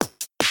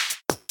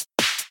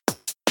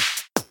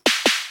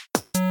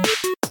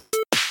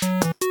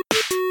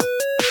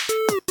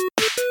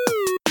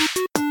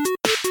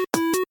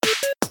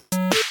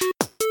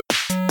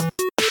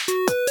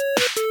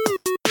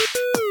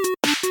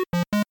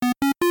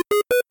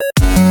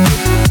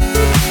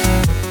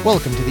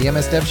Welcome to the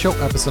MS Dev Show,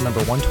 episode number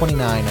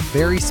 129, a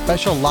very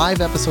special live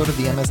episode of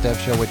the MS Dev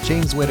Show with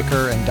James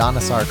Whitaker and Donna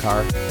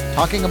Sarkar,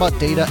 talking about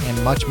data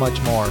and much,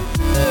 much more.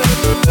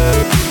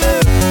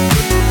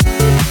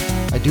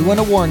 I do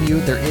want to warn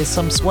you, there is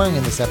some swearing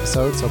in this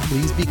episode, so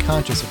please be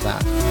conscious of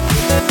that.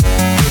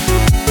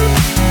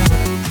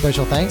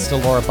 Special thanks to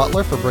Laura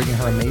Butler for bringing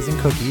her amazing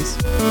cookies.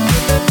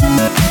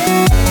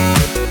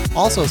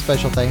 Also,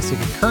 special thanks to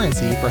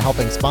Concurrency for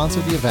helping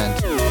sponsor the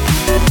event.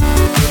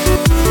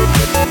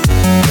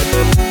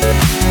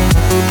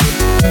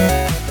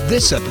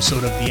 This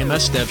episode of the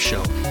MS Dev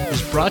Show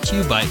is brought to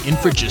you by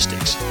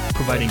Infragistics,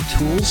 providing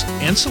tools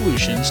and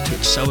solutions to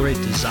accelerate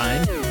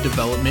design,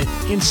 development,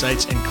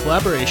 insights, and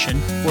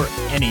collaboration for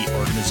any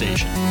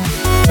organization.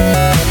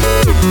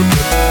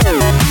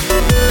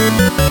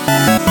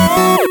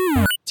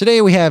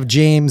 Today we have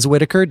James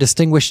Whitaker,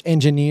 Distinguished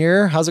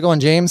Engineer. How's it going,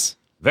 James?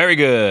 Very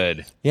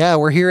good. Yeah,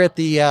 we're here at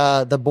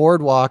the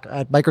boardwalk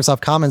at Microsoft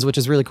Commons, which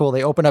is really cool.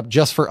 They opened up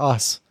just for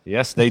us.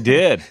 Yes, they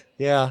did.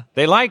 Yeah.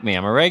 They like me.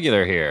 I'm a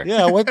regular here.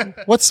 Yeah,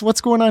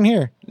 what's going on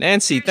here?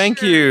 Nancy,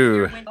 thank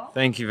you.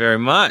 Thank you very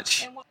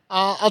much.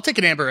 I'll take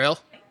an amber ale.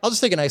 I'll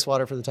just take an ice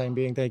water for the time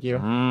being, thank you.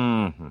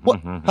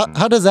 Mm-hmm.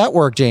 How does that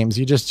work, James?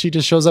 She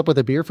just shows up with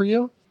a beer for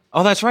you?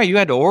 Oh, that's right. You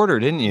had to order,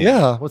 didn't you?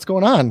 Yeah, what's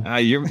going on?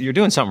 You're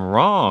doing something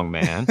wrong,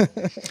 man.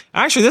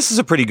 Actually, this is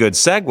a pretty good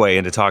segue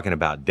into talking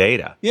about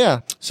data. Yeah.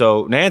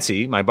 So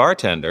Nancy, my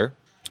bartender,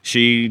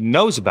 she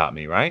knows about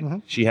me, right? Mm-hmm.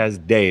 She has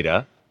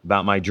data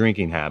about my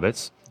drinking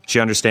habits. She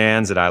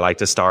understands that I like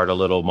to start a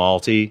little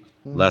malty,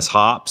 less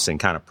hops, and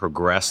kind of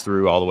progress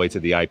through all the way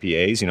to the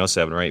IPAs,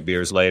 7 or 8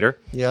 beers later.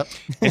 Yep.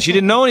 And she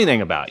didn't know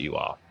anything about you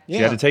all. She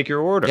had to take your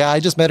order. Yeah, I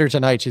just met her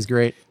tonight. She's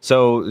great.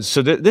 So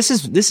this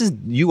is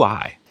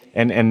UI.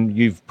 And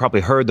you've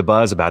probably heard the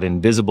buzz about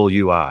invisible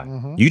UI.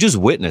 Mm-hmm. You just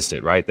witnessed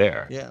it right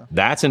there. Yeah.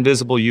 That's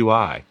invisible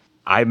UI.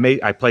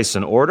 I placed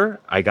an order.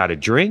 I got a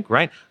drink,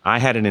 right? I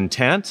had an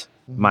intent.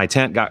 Mm-hmm. My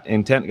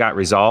intent got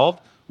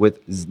resolved with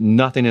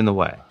nothing in the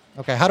way.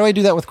 Okay, how do I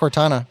do that with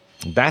Cortana?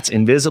 That's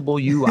invisible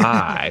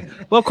UI.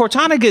 Well,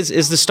 Cortana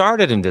is the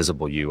start at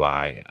invisible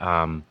UI.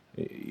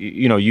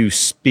 You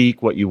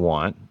speak what you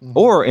want,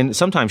 mm-hmm. and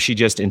sometimes she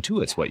just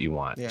intuits what you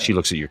want. Yeah. She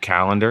looks at your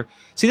calendar.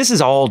 See, this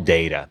is all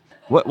data.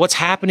 What's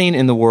happening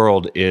in the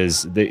world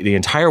is the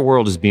entire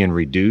world is being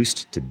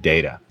reduced to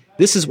data.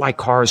 This is why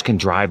cars can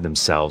drive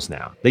themselves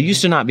now. They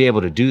used to not be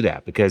able to do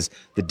that because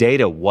the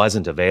data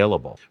wasn't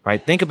available,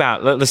 right? Think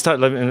about,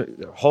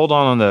 hold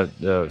on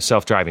the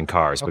self-driving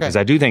cars, because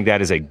I do think that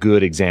is a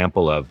good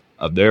example of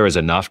there is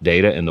enough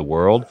data in the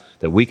world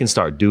that we can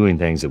start doing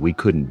things that we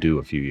couldn't do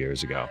a few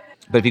years ago.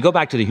 But if you go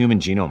back to the Human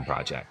Genome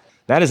Project,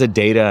 that is a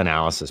data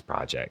analysis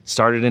project.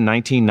 Started in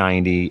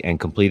 1990 and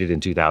completed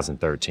in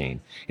 2013.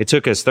 It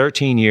took us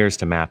 13 years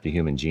to map the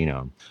human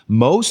genome.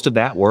 Most of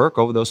that work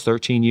over those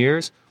 13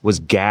 years was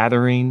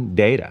gathering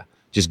data.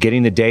 Just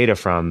getting the data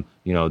from,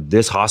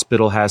 this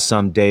hospital has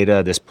some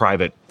data, this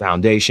private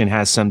foundation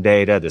has some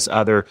data, this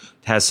other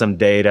has some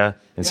data.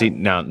 And see,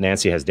 now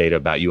Nancy has data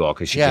about you all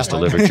because she just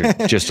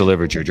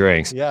delivered your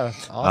drinks. Yeah,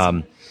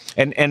 awesome.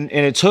 And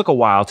it took a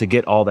while to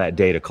get all that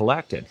data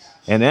collected.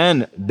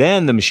 And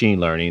then the machine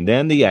learning,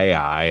 then the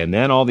AI, and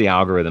then all the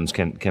algorithms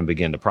can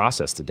begin to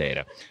process the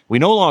data. We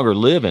no longer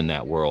live in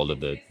that world of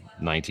the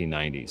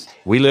 1990s.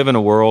 We live in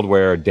a world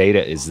where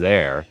data is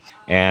there.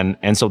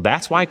 And so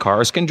that's why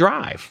cars can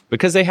drive,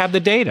 because they have the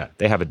data.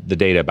 They have the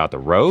data about the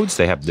roads.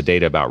 They have the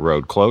data about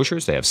road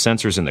closures. They have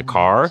sensors in the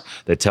car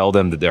that tell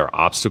them that there are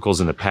obstacles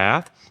in the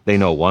path. They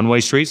know one-way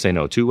streets. They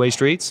know two-way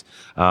streets.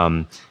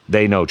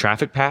 They know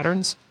traffic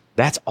patterns.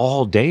 That's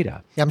all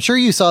data. Yeah, I'm sure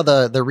you saw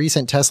the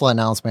recent Tesla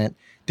announcement.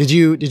 Did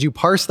you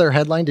parse their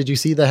headline? Did you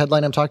see the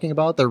headline I'm talking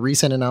about? The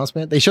recent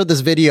announcement? They showed this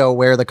video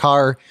where the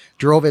car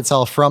drove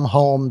itself from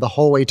home the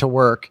whole way to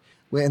work,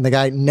 and the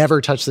guy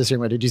never touched the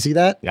steering wheel. Did you see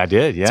that? I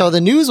did, yeah. So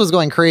the news was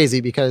going crazy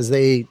because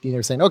they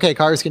were saying, okay,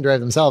 cars can drive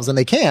themselves, and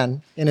they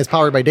can, and it's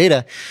powered by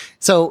data.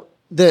 So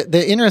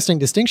the interesting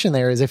distinction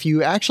there is if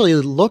you actually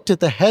looked at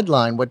the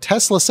headline, what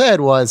Tesla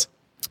said was,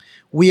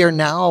 we are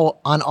now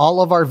on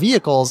all of our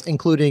vehicles,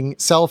 including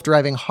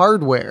self-driving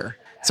hardware.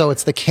 So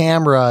it's the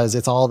cameras,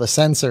 it's all the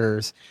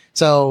sensors.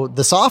 So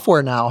the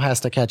software now has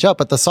to catch up,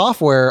 but the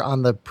software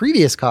on the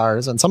previous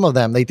cars, on some of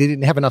them, they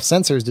didn't have enough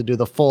sensors to do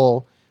the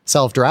full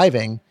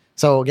self-driving.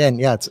 So again,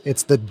 yeah,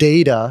 it's the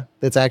data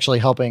that's actually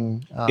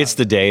helping. It's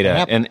the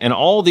data, and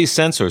all these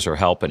sensors are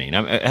helping.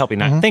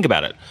 Now, think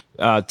about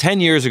it. 10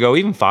 years ago,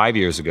 even 5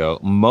 years ago,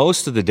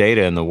 most of the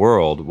data in the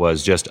world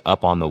was just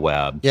up on the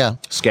web,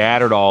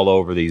 scattered all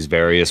over these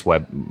various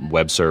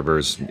web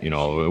servers.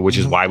 Which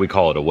is why we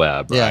call it a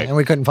web, right? Yeah, and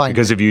we couldn't find it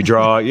because if you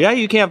draw,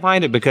 you can't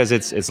find it because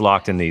it's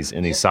locked in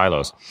these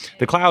silos.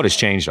 The cloud has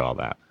changed all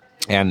that.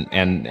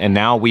 And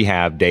now we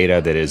have data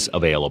that is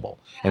available,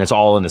 and it's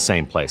all in the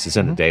same place. It's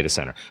in the data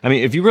center. I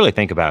mean, if you really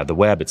think about it, the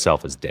web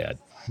itself is dead.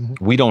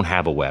 We don't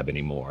have a web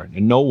anymore.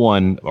 And no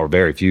one or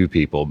very few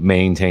people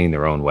maintain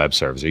their own web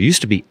servers. It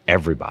used to be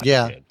everybody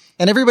did.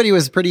 And everybody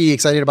was pretty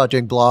excited about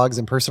doing blogs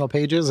and personal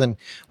pages. And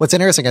what's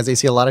interesting is they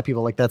see a lot of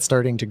people like that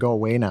starting to go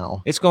away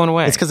now. It's going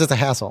away. It's because it's a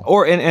hassle.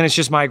 And it's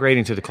just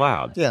migrating to the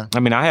cloud. Yeah.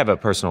 I mean, I have a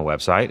personal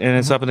website and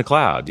it's up in the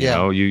cloud. You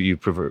know, you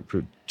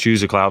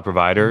choose a cloud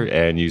provider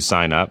and you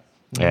sign up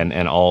and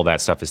all that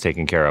stuff is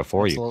taken care of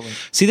for you.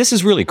 See, this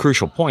is really a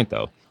crucial point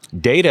though.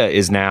 Data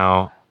is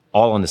now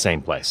all in the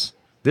same place.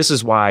 This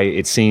is why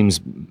it seems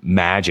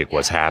magic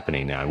what's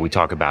happening now. We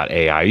talk about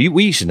AI.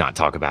 We should not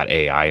talk about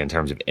AI in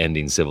terms of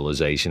ending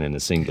civilization in the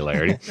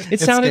singularity.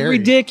 It sounded scary.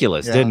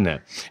 ridiculous, didn't it?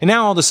 And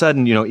now all of a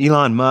sudden, you know,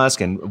 Elon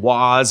Musk and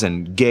Woz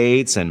and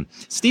Gates and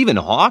Stephen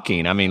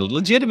Hawking, I mean,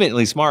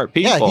 legitimately smart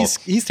people. Yeah,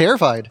 he's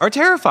terrified. Are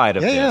terrified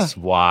of this.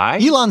 Yeah. Why?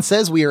 Elon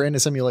says we are in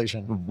a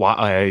simulation.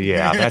 Why?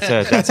 Yeah,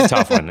 that's a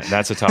tough one.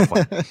 That's a tough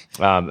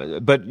one.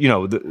 But, you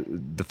know,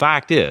 the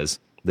fact is,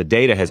 the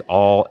data has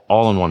all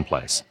in one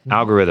place.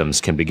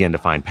 Algorithms can begin to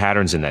find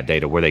patterns in that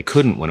data where they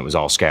couldn't when it was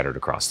all scattered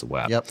across the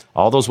web. Yep.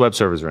 All those web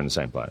servers are in the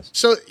same place.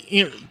 So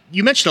you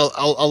mentioned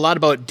a lot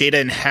about data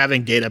and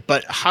having data,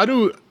 but how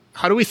do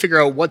we figure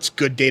out what's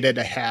good data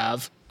to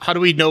have? How do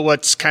we know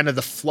what's kind of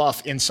the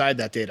fluff inside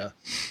that data?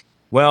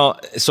 Well,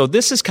 so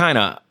this is kind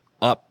of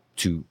up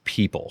to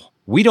people.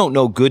 We don't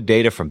know good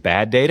data from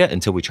bad data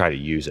until we try to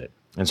use it.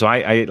 And so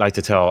I like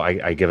to tell,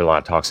 I give a lot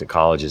of talks at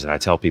colleges, and I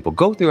tell people,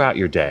 go throughout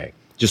your day.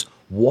 Just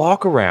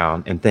walk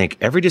around and think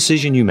every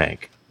decision you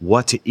make,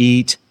 what to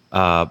eat,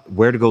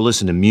 where to go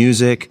listen to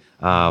music,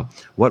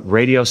 what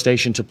radio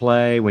station to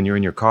play when you're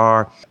in your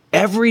car.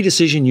 Every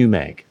decision you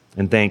make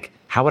and think,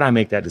 how would I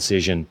make that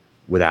decision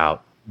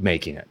without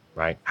making it,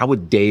 right? How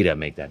would data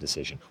make that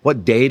decision?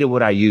 What data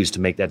would I use to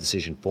make that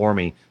decision for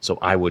me so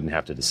I wouldn't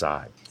have to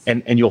decide?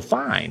 And you'll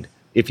find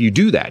if you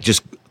do that,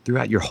 just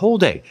throughout your whole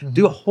day,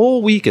 do a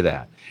whole week of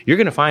that, you're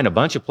going to find a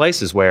bunch of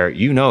places where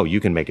you know you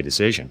can make a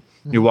decision.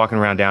 You're walking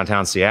around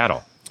downtown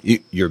Seattle.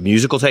 Your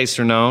musical tastes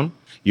are known.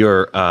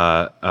 Your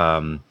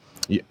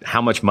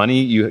how much money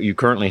you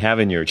currently have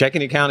in your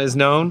checking account is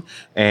known,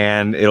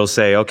 and it'll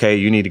say, okay,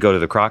 you need to go to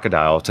the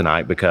Crocodile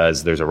tonight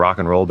because there's a rock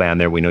and roll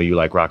band there. We know you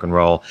like rock and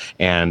roll,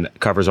 and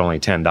cover's only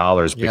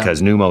 $10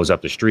 because Numo's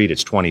up the street.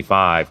 It's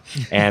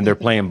 $25, and they're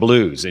playing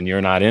blues, and you're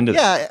not into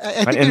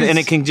that. Right? And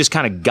it can just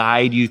kind of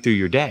guide you through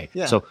your day.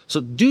 Yeah. So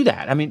do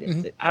that. I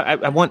mean,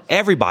 I want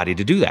everybody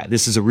to do that.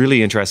 This is a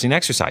really interesting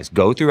exercise.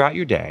 Go throughout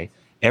your day.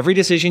 Every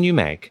decision you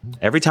make,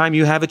 every time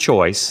you have a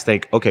choice,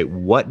 think, okay,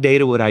 what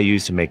data would I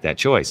use to make that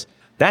choice?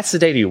 That's the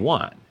data you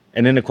want.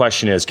 And then the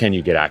question is, can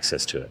you get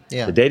access to it?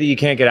 Yeah. The data you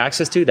can't get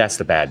access to, that's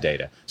the bad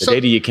data. The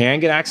data you can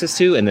get access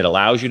to and that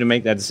allows you to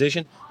make that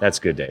decision, that's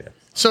good data.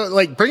 So,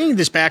 like, bringing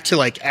this back to,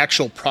 like,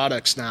 actual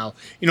products now,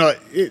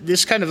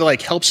 this kind of,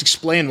 like, helps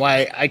explain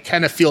why I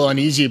kind of feel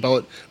uneasy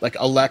about, like,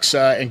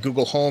 Alexa and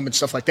Google Home and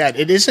stuff like that.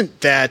 It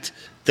isn't that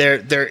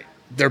they're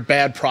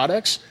bad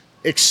products,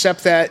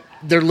 except that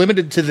they're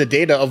limited to the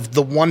data of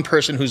the one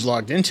person who's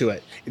logged into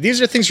it.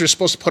 These are things we're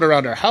supposed to put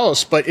around our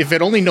house, but if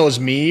it only knows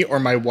me or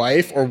my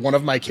wife or one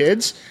of my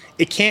kids,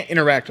 it can't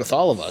interact with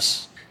all of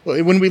us.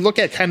 When we look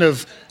at kind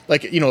of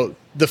like,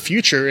 the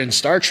future in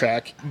Star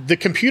Trek, the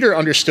computer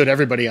understood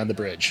everybody on the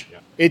bridge. Yeah.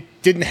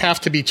 It didn't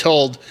have to be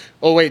told,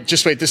 oh, wait,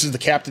 just wait, this is the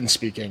captain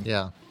speaking.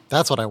 Yeah,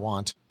 that's what I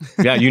want.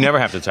 Yeah, you never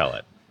have to tell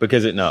it.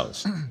 Because it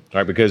knows,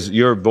 right? Because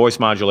your voice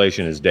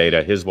modulation is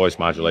data, his voice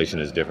modulation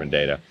is different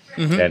data,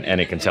 and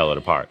it can tell it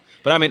apart.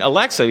 But I mean,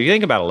 Alexa, you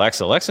think about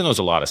Alexa knows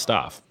a lot of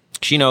stuff.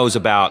 She knows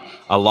about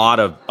a lot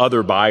of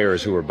other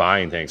buyers who are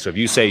buying things. So if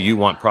you say you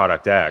want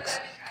product X,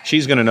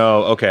 she's going to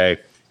know, okay,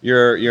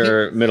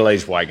 you're a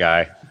middle-aged white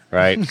guy,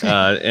 right?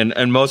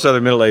 And most other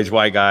middle-aged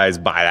white guys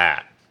buy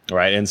that.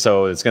 Right, and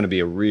so it's going to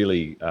be a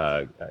really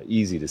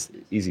easy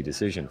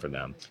decision for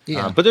them.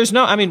 Yeah. But there's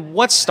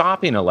what's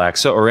stopping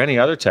Alexa or any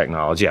other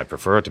technology? I'd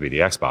prefer it to be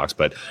the Xbox,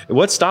 but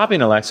what's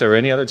stopping Alexa or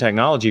any other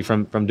technology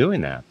from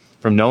doing that?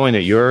 From knowing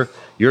that your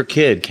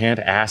kid can't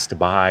ask to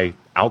buy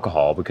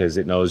alcohol because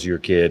it knows your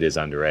kid is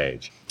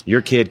underage.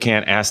 Your kid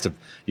can't ask to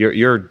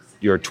your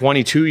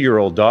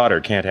 22-year-old daughter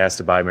can't ask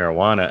to buy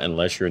marijuana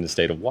unless you're in the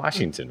state of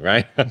Washington,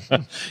 right?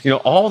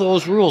 All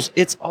those rules.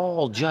 It's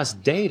all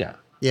just data.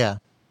 Yeah.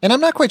 And I'm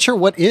not quite sure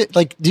what it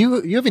like.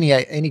 Do you have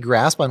any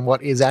grasp on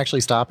what is actually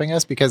stopping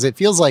us? Because it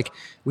feels like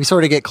we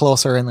sort of get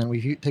closer and then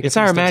we take. It's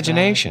our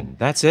imagination. Back.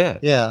 That's it.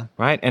 Yeah.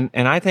 Right. And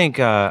I think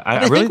I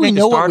think really we think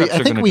know the startups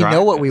I think are we drive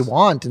know what this. we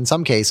want in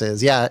some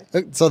cases. Yeah.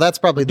 So that's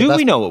probably the Do best.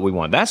 we know what we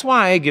want? That's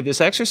why I give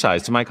this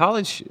exercise to my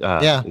college.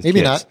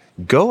 Maybe kids. not.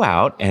 Go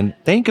out and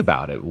think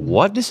about it.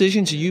 What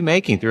decisions are you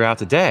making throughout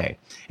the day?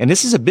 And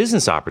this is a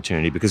business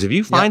opportunity because if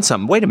you find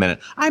something, wait a minute,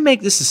 I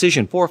make this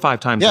decision 4 or 5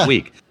 times a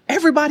week.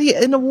 Everybody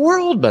in the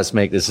world must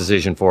make this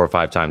decision 4 or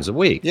 5 times a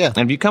week. Yeah. And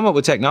if you come up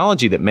with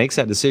technology that makes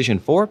that decision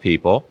for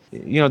people,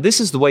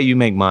 this is the way you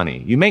make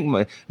money. You make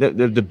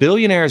the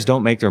billionaires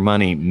don't make their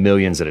money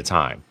millions at a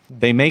time.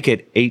 They make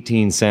it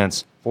 18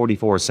 cents,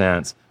 44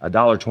 cents,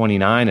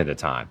 $1.29 at a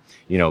time.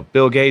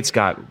 Bill Gates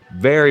got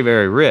very,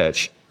 very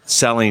rich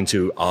selling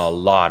to a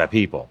lot of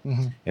people.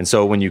 And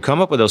so when you come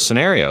up with those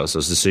scenarios,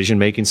 those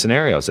decision-making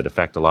scenarios that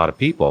affect a lot of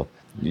people,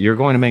 you're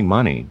going to make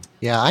money.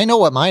 Yeah, I know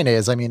what mine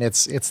is. I mean,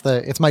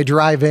 it's my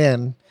drive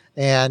in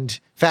and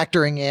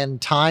factoring in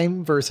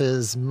time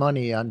versus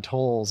money on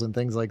tolls and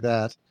things like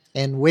that.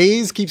 And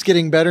Waze keeps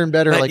getting better and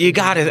better. But like you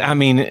got it. I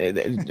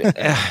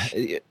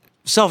mean,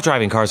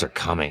 self-driving cars are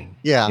coming.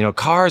 Yeah. You know,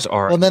 cars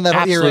are well, then that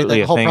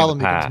absolutely whole a thing problem of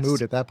the becomes past.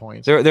 moot at that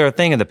point. They're a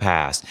thing of the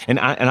past. And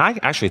I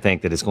actually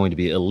think that it's going to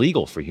be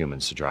illegal for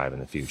humans to drive in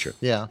the future.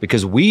 Yeah.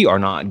 Because we are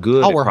not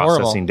good at we're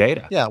processing horrible.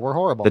 data. Yeah, we're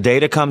horrible. The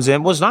data comes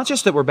in. Well, it's not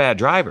just that we're bad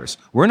drivers.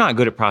 We're not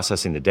good at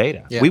processing the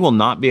data. Yeah. We will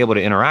not be able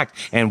to interact,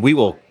 and we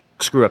will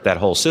screw up that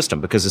whole system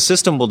because the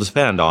system will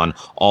depend on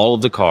all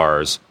of the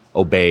cars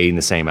obeying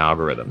the same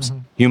algorithms.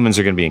 Humans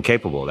are going to be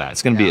incapable of that.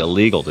 It's going to be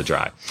illegal to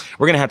drive.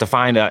 We're going to have to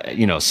find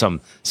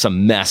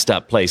some messed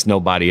up place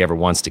nobody ever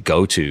wants to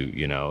go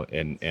to,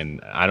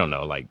 and I don't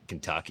know, like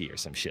Kentucky or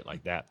some shit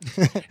like that.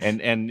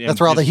 And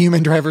that's where all the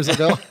human drivers will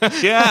go.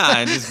 yeah,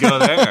 and just go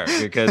there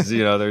because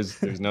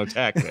there's no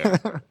tech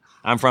there.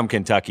 I'm from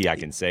Kentucky. I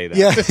can say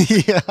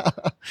that. Yeah.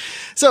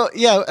 So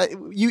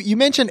you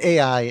mentioned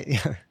AI.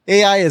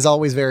 AI is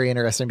always very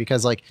interesting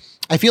because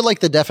I feel like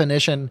the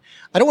definition,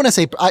 I don't want to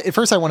say, at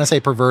first I want to say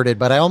perverted,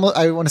 but I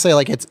want to say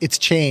like it's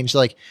changed.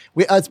 Like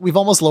we've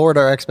almost lowered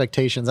our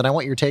expectations, and I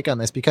want your take on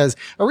this because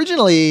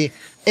originally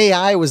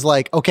AI was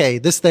like, okay,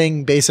 this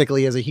thing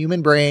basically is a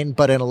human brain,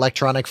 but in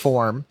electronic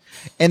form.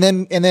 And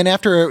then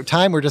after a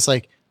time, we're just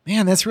like,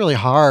 man, that's really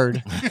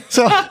hard.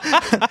 So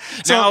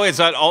now it's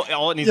not,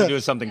 all it needs to do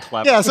is something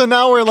clever. Yeah. So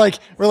now we're like,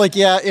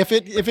 yeah, if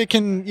it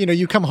can,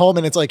 you come home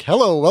and it's like,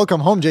 hello,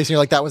 welcome home, Jason. You're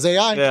like, that was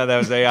AI. Yeah, that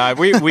was AI.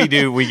 We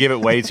give it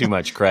way too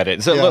much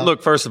credit. So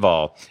look, first of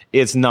all,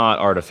 it's not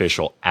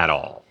artificial at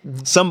all.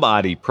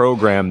 Somebody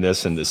programmed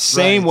this in the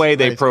same way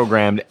they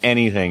programmed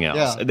anything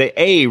else. Yeah.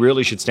 The A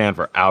really should stand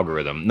for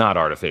algorithm, not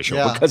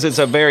artificial, because it's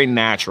a very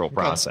natural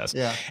process.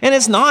 Yeah. And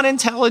it's not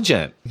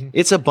intelligent.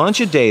 It's a bunch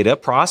of data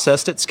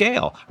processed at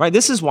scale, right?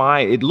 This is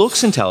why it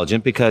looks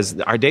intelligent, because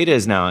our data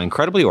is now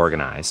incredibly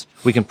organized.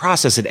 We can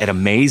process it at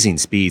amazing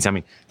speeds. I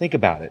mean, think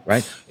about it,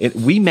 right?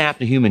 We mapped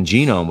the human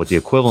genome with the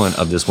equivalent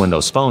of this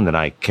Windows Phone that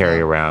I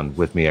carry around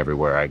with me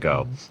everywhere I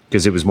go,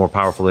 because it was more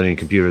powerful than any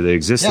computer that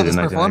existed in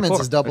 1994.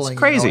 Performance is doubling. It's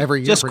crazy.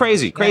 Every year. Just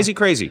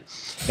crazy.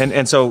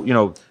 And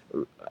so,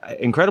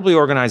 incredibly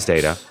organized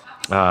data,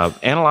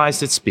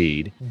 analyzed at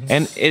speed,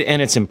 and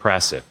it's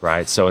impressive,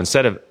 right? So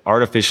instead of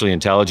artificially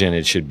intelligent,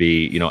 it should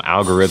be,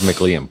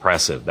 algorithmically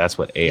impressive. That's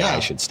what AI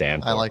should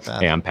stand for. I like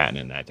that. Hey, I'm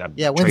patenting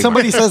that. When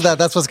somebody says that,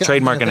 that's what's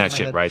trademarking that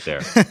shit right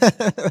there.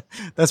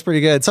 That's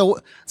pretty good.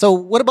 So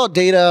what about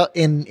data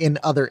in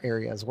other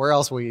areas? Where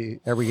else are we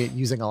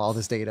using all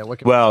this data?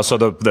 So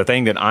the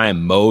thing that I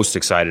am most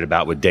excited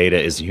about with data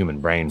is the Human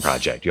Brain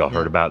Project. You all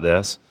heard about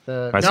this?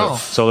 No.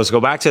 So let's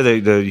go back to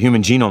the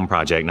Human Genome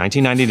Project,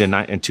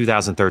 1990 to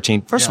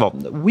 2013. First of all,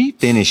 we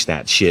finished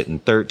that shit in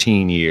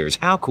 13 years.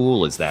 How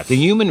cool is that? The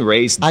human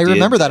race. I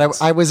remember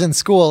that. I was in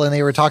school and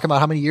they were talking about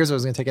how many years it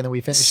was going to take, and then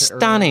we finished it.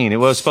 Stunning. It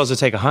was supposed to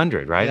take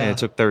 100, right? Yeah. And it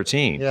took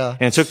 13. Yeah.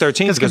 And it took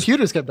 13 because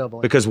computers kept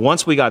doubling. Because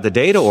once we got the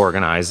data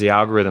organized, the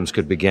algorithms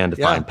could begin to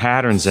find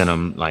patterns in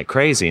them like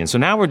crazy. And so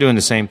now we're doing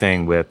the same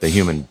thing with the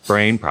Human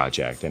Brain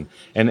Project. And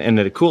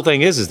the cool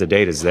thing is the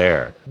data's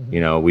there.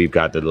 We've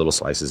got the little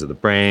slices of the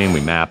brain, we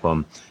map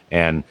them.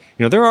 And,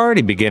 they're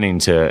already beginning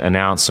to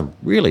announce some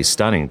really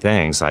stunning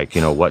things like,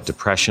 what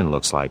depression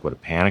looks like, what a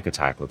panic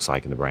attack looks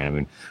like in the brain. I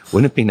mean,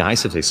 wouldn't it be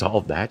nice if they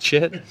solved that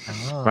shit?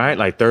 Right?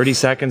 Like 30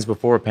 seconds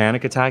before a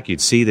panic attack,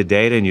 you'd see the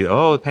data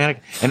and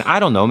panic. And I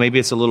don't know, maybe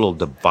it's a little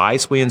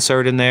device we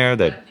insert in there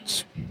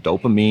that's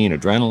dopamine,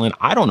 adrenaline.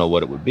 I don't know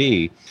what it would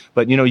be.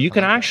 But, you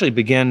can actually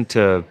begin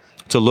to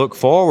look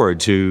forward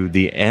to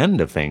the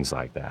end of things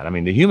like that. I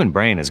mean, the human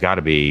brain has got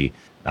to be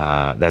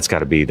that's got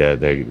to be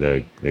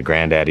the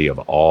granddaddy of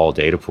all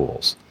data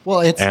pools.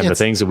 Well, the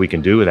things that we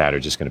can do with that are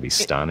just going to be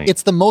stunning.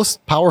 It's the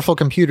most powerful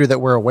computer that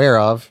we're aware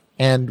of,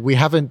 and we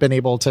haven't been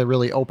able to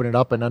really open it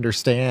up and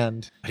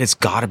understand. But it's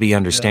got to be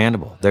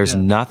understandable. There's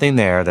nothing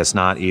there that's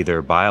not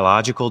either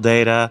biological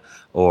data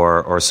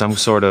or some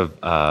sort of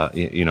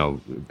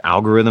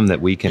algorithm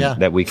that we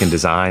can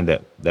design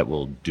that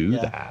will do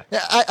that.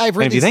 I've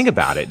read and if you think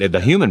about it, the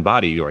human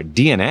body, your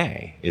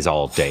DNA is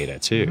all data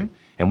too. Mm-hmm.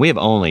 And we have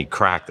only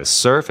cracked the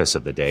surface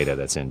of the data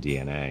that's in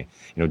DNA.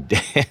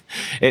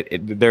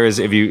 There is,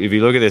 if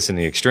you look at this in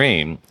the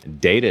extreme,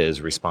 data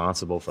is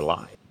responsible for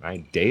life,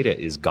 right? Data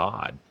is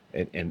God.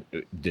 And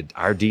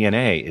our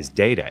DNA is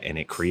data, and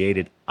it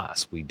created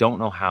us. We don't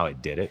know how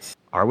it did it.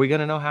 Are we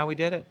going to know how we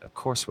did it? Of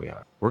course we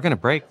are. We're going to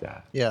break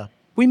that. Yeah.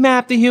 We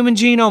mapped the human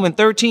genome in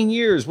 13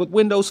 years with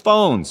Windows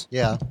phones.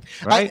 Yeah.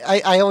 Right?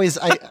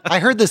 I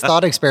heard this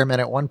thought experiment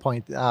at one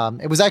point.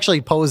 It was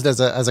actually posed as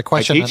a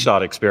question. I teach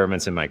thought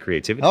experiments in my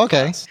creativity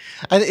class.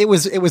 It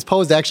was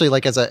posed actually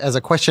like as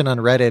a question on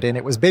Reddit, and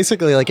it was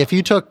basically like if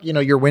you took,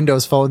 your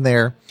Windows phone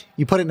there,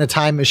 you put it in a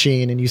time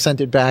machine and you sent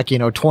it back,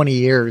 20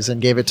 years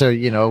and gave it to,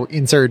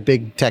 insert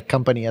big tech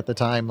company at the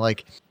time,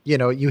 like,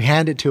 you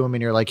hand it to them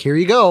and you're like, here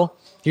you go.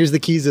 here's the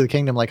keys to the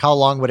kingdom. Like, how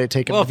long would it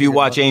take? Well, if you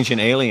watch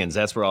Ancient Aliens,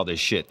 that's where all this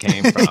shit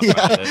came from.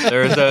 Right?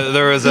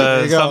 There was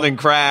something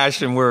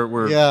crashed, and we're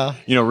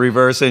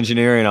reverse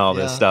engineering all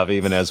this stuff,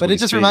 even as. But it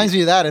just reminds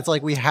me of that. It's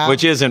like we have,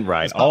 which isn't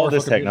right. All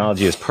this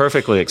technology is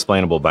perfectly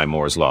explainable by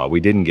Moore's law. We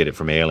didn't get it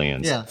from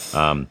aliens. Yeah.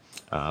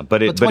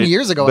 But 20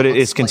 years ago,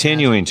 it's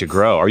continuing to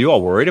grow. Are you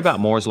all worried about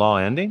Moore's law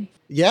ending?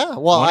 Yeah,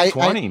 well, I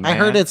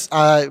heard it's,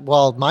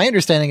 my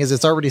understanding is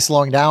it's already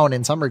slowing down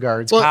in some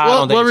regards. I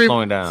don't think it's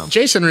slowing down.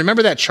 Jason,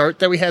 remember that chart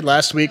that we had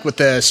last week with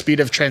the speed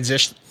of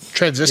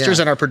transistors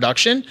in our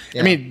production?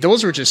 Yeah. I mean,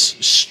 those were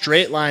just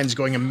straight lines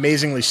going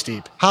amazingly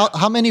steep.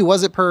 How many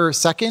was it per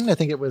second? I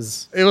think it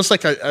was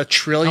like a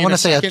trillion. I want to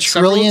say a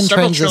trillion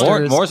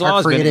transistors. Moore's law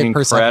has been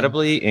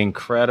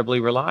incredibly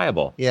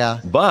reliable. Yeah.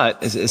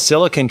 But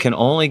silicon can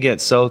only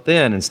get so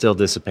thin and still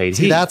dissipate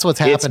heat. That's what's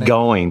happening. It's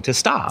going to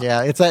stop.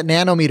 Yeah, it's that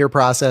nanometer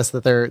process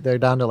that they're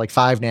down to like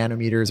 5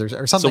 nanometers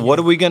or something. So what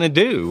are we going to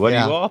do? What do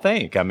you all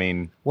think? I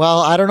mean, well,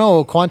 I don't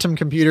know. Quantum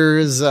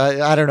computers.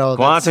 I don't know.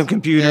 Quantum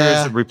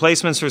computers,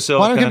 replacements for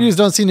silicon. Quantum computers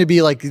don't seem to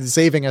be like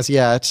saving us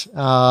yet.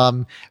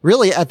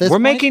 Really, at this we're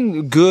point,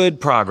 making good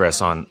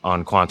progress on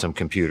quantum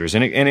computers,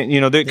 and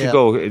there could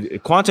go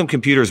quantum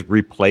computers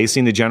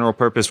replacing the general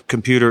purpose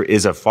computer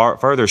is a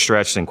further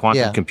stretch than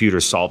quantum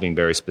computers solving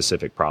very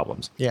specific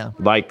problems. Yeah,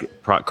 like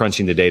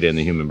crunching the data in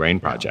the Human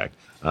Brain Project.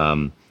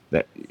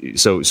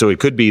 So it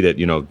could be that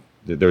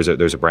there's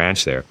a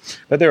branch there,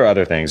 but there are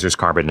other things. There's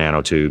carbon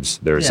nanotubes.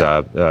 There's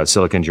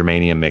silicon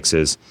germanium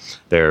mixes.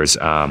 There's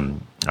graphene.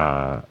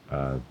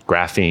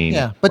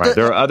 Yeah, but right?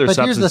 There are other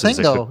substances. Here's the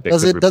thing, though.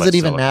 Does it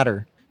even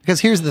matter? Because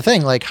here's the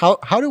thing: like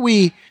how do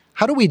we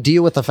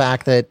deal with the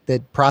fact that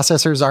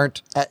processors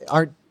aren't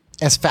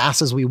as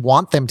fast as we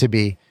want them to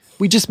be?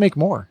 We just make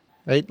more.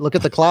 Right? Look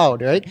at the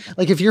cloud, right?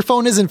 Like if your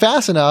phone isn't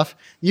fast enough,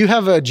 you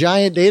have a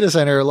giant data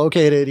center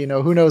located,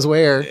 who knows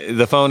where.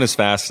 The phone is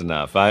fast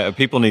enough.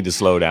 People need to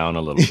slow down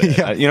a little bit.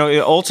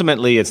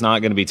 Ultimately, it's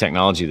not going to be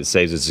technology that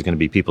saves us. It's going to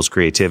be people's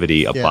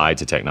creativity applied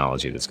to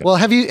technology that's going to. Well,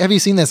 have you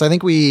seen this? I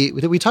think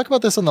did we talk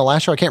about this on the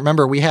last show? I can't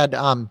remember. We had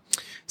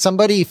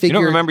somebody figured. You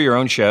don't remember your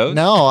own show?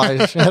 No, I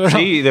don't know.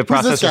 See, the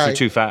processors are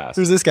too fast.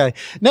 Who's this guy?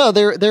 No,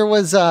 there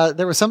was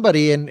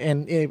somebody,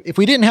 and if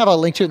we didn't have a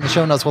link to it in the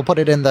show notes, we'll put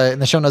it in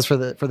the show notes for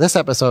this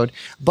episode.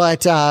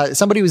 But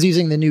somebody was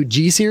using the new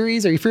G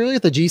series. Are you familiar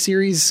with the G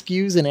series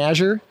SKUs in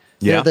Azure?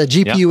 Yeah. The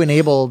GPU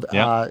enabled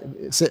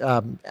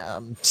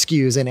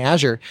SKUs in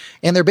Azure.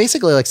 And they're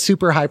basically like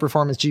super high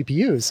performance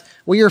GPUs.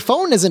 Well, your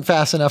phone isn't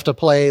fast enough to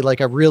play like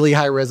a really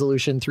high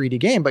resolution 3D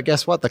game, but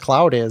guess what? The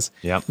cloud is.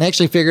 Yep. And they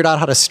actually figured out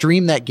how to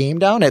stream that game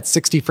down at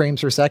 60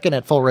 frames per second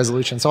at full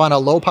resolution. So on a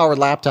low powered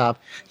laptop,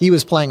 he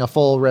was playing a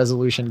full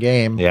resolution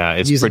game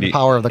using the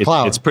power of the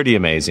cloud. It's pretty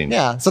amazing.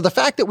 Yeah. So the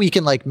fact that we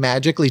can like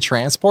magically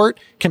transport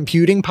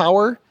computing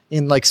power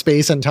in like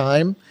space and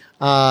time,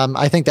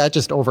 I think that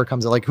just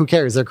overcomes it. Like, who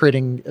cares? They're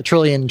creating a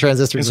trillion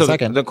transistors a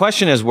second. The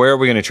question is, where are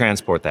we going to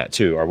transport that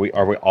to? Are we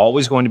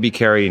always going to be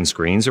carrying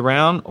screens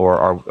around,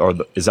 or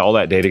is all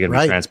that data going to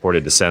be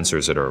transported to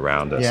sensors that are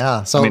around us?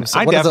 Yeah. So, I what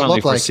definitely does it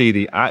look like?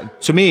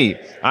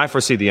 I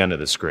foresee the end of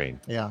the screen.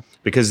 Yeah.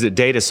 Because the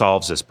data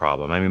solves this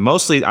problem. I mean,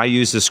 mostly I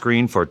use the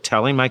screen for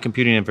telling my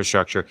computing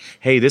infrastructure,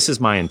 hey, this is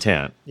my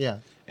intent. Yeah.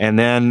 And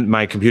then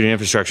my computing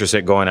infrastructure is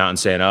going out and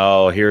saying,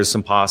 "Oh, here's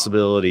some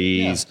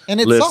possibilities." Yeah.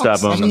 And it list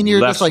sucks. up them. I mean, you're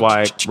left just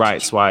like, swipe,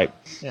 right swipe.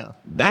 Yeah.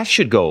 That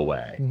should go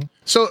away. Mm-hmm.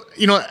 So,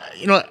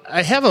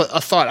 I have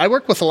a thought. I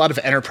work with a lot of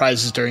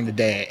enterprises during the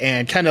day,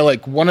 and kind of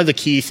like one of the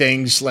key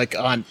things like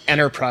on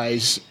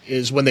enterprise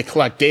is when they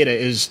collect data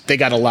is they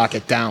got to lock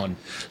it down.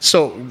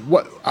 So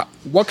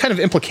what kind of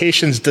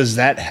implications does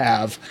that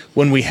have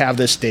when we have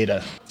this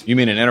data? You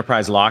mean an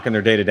enterprise locking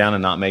their data down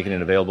and not making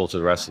it available to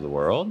the rest of the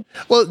world?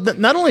 Well,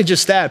 not only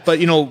just that, but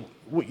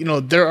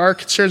there are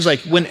concerns like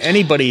when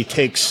anybody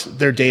takes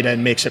their data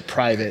and makes it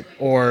private,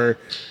 or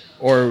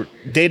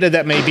data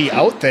that may be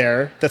out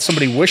there that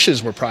somebody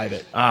wishes were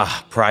private.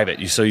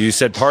 Private. So you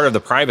said part of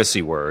the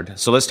privacy word.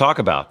 So let's talk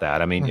about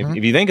that. I mean,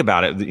 if you think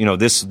about it,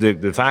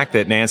 the fact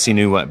that Nancy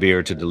knew what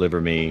beer to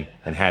deliver me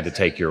and had to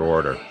take your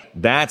order,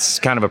 that's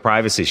kind of a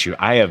privacy issue.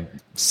 I have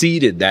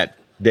ceded that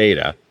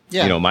data,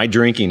 my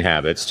drinking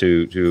habits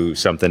to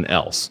something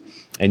else,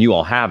 and you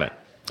all haven't.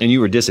 And you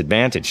were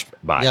disadvantaged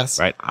by it,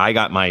 right? I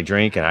got my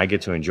drink and I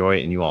get to enjoy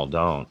it and you all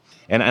don't.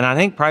 And I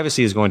think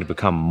privacy is going to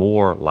become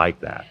more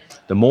like that.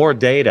 The more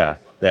data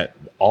that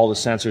all the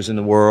sensors in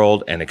the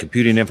world and the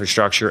computing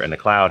infrastructure and the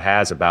cloud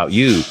has about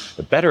you,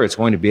 the better it's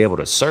going to be able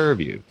to serve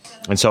you.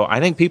 And so I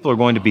think people are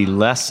going to be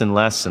less and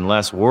less and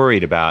less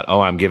worried about,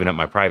 I'm giving up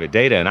my private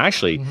data, and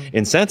actually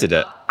incented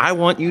to, I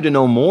want you to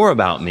know more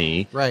about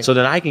me so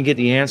that I can get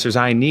the answers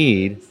I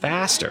need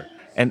faster.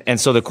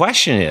 And so the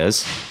question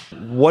is,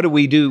 what do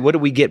we do? What do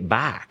we get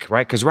back,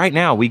 right? Because right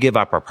now we give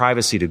up our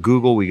privacy to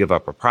Google. We give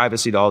up our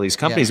privacy to all these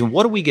companies. And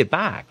what do we get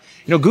back?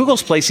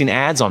 Google's placing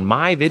ads on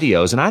my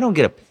videos, and I don't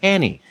get a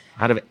penny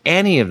out of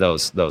any of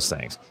those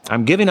things.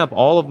 I'm giving up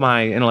all of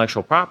my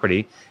intellectual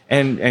property,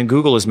 and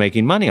Google is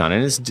making money on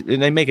it.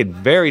 And they make it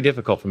very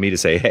difficult for me to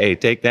say, hey,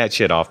 take that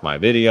shit off my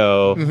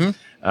video.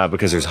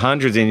 because there's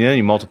hundreds, and then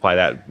you multiply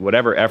that,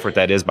 whatever effort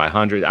that is, by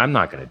 100. I'm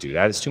not going to do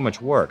that. It's too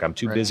much work. I'm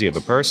too busy of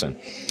a person.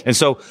 And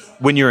so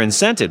when you're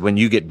incented, when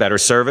you get better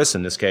service,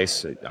 in this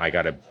case, I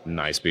got a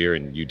nice beer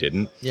and you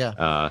didn't.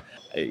 Yeah.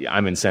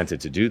 I'm incented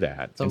to do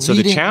that. So, and so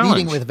the challenge,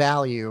 leading with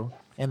value.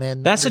 And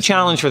then that's a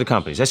challenge for the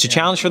companies. That's a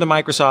challenge for the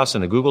Microsofts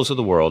and the Googles of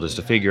the world, is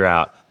to figure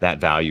out that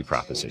value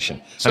proposition.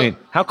 I mean,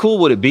 how cool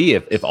would it be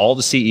if all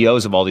the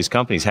CEOs of all these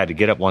companies had to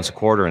get up once a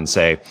quarter and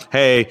say,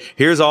 hey,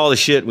 here's all the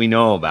shit we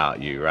know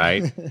about you,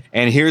 right?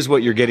 And here's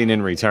what you're getting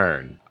in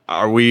return.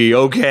 Are we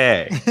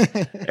okay?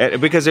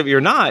 Because if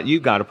you're not,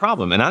 you've got a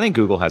problem. And I think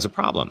Google has a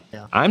problem.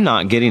 Yeah. I'm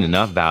not getting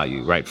enough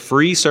value, right?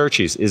 Free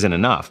searches isn't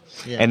enough.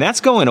 Yeah. And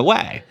that's going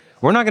away.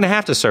 We're not going to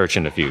have to search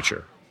in the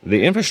future.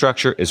 The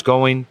infrastructure is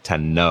going to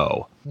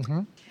know.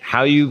 Mm-hmm. How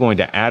are you going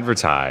to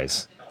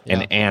advertise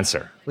and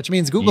answer? Which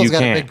means Google's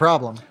got a big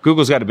problem.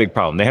 Google's got a big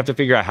problem. They have to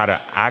figure out how to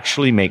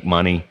actually make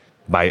money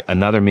by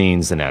another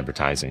means than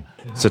advertising.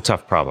 Mm-hmm. It's a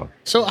tough problem.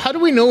 So how do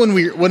we know when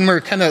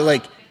we're kind of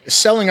like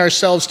selling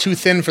ourselves too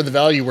thin for the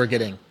value we're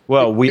getting?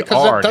 Well, we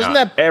are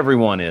not.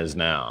 Everyone is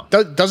now.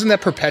 Doesn't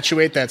that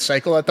perpetuate that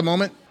cycle at the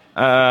moment?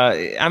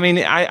 I mean,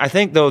 I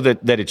think, though,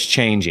 that it's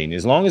changing.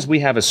 As long as we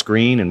have a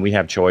screen and we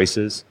have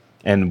choices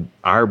and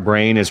our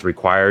brain is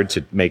required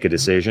to make a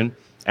decision,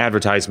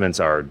 advertisements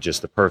are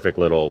just the perfect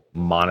little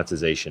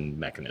monetization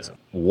mechanism.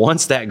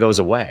 Once that goes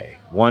away,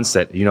 once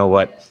that,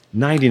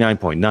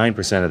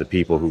 99.9% of the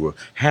people who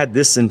had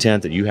this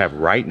intent that you have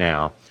right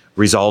now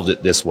resolved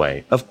it this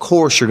way, of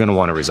course you're going to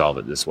want to resolve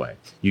it this way.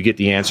 You get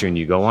the answer and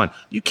you go on.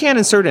 You can't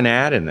insert an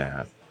ad in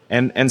that.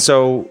 And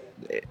so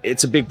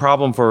it's a big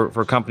problem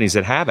for companies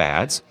that have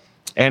ads.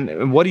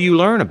 And what do you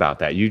learn about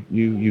that?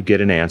 You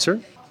get an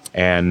answer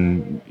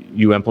and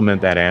you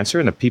implement that answer,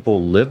 and the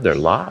people live their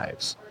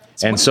lives.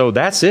 And so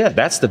that's it.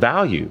 That's the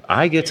value.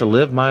 I get to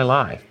live my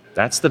life.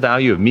 That's the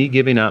value of me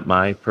giving up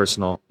my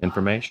personal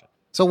information.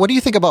 So what do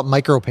you think about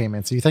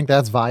micropayments? Do you think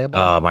that's viable?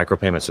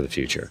 Micropayments are the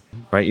future,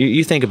 right?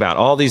 You think about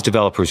all these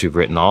developers who've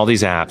written all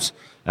these apps.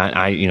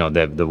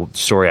 The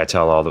story I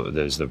tell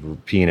there's the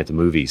peeing at the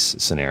movies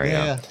scenario.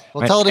 Yeah.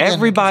 Well, tell it again.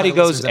 Everybody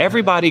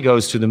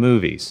goes to the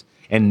movies,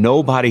 and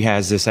nobody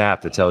has this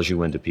app that tells you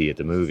when to pee at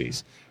the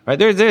movies. Right,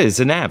 there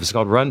is an app. It's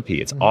called RunPee.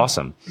 It's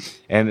awesome,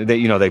 and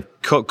they've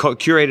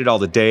curated all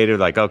the data.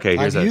 Like, okay,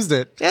 I've used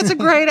it. It's a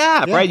great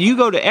app, right?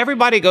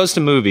 Everybody goes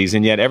to movies,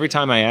 and yet every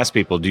time I ask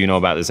people, "Do you know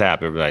about this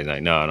app?" Everybody's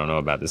like, "No, I don't know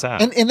about this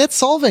app." And that's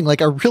solving like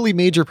a really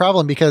major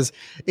problem, because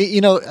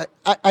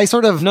I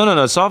sort of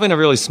solving a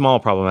really small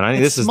problem, and I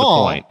think this is the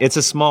point. It's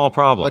a small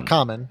problem, but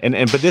common.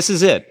 But this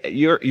is it.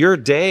 Your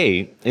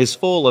day is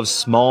full of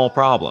small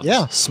problems.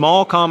 Yeah,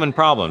 small common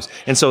problems.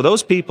 And so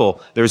those people,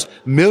 there's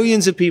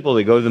millions of people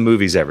that go to the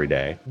movies every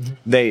day.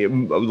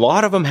 Mm-hmm. A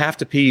lot of them have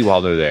to pee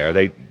while they're there.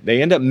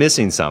 They end up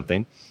missing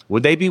something.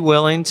 Would they be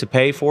willing to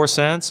pay 4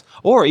 cents?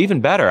 Or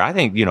even better, I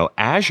think,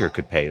 Azure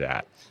could pay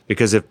that.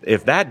 Because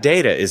if that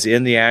data is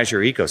in the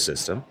Azure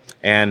ecosystem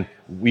and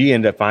we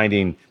end up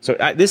finding,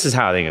 this is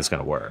how I think it's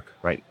going to work,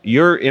 right?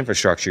 Your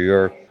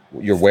infrastructure,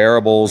 your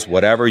wearables,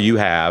 whatever you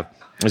have,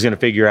 is going to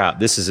figure out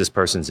this is this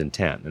person's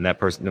intent, and that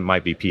person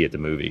might be pee at the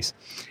movies.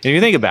 And if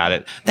you think about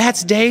it,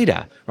 that's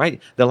data,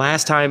 right? The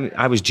last time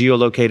I was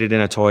geolocated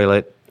in a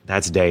toilet,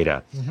 that's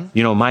data.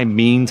 Mm-hmm. My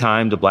mean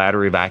time to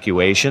bladder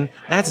evacuation,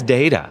 that's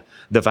data.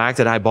 The fact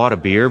that I bought a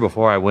beer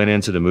before I went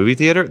into the movie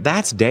theater,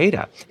 that's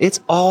data. It's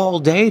all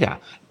data.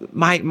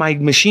 My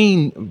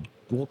machine,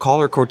 we'll call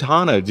her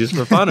Cortana just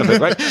for fun of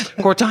it, right?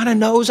 Cortana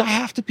knows I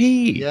have to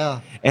pee.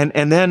 Yeah.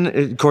 And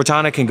then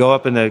Cortana can go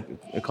up in the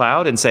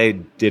cloud and say,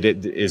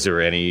 is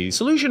there any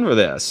solution for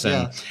this?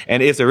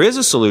 And if there is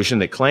a solution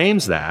that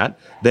claims that,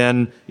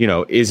 then,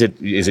 is it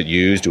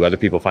used? Do other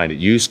people find it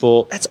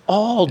useful? That's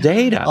all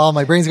data. Oh,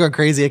 my brain's going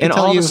crazy. It can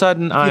tell all you of a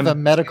sudden if you have a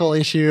medical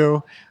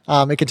issue.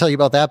 It can tell you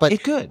about that, but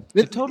it could.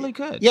 It totally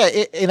could. Yeah.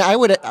 And I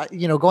would,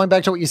 going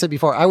back to what you said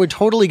before, I would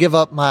totally give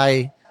up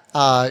my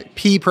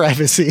pee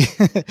privacy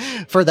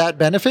for that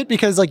benefit,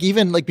 because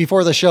even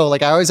before the show, I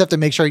always have to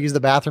make sure I use the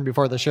bathroom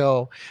before the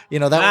show,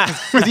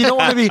 that because you don't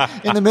want to be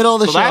in the middle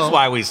of the show. That's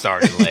why we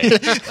started late.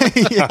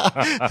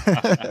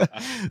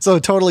 So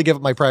totally give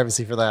up my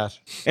privacy for that.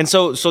 And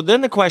so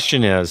then the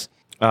question is,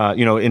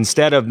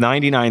 instead of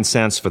 99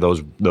 cents for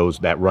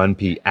that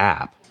RunPee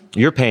app,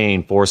 you're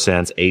paying 4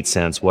 cents, 8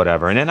 cents,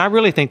 whatever. And I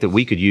really think that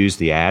we could use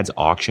the ads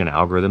auction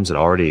algorithms that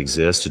already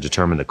exist to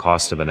determine the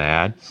cost of an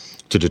ad,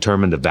 to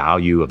determine the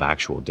value of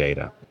actual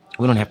data.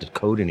 We don't have to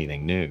code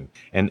anything new.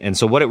 And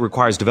so what it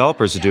requires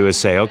developers to do is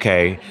say,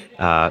 okay,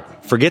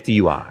 forget the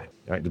UI.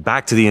 Right?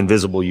 Back to the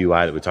invisible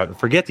UI that we talked about.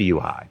 Forget the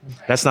UI.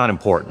 That's not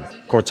important.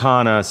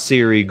 Cortana,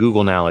 Siri,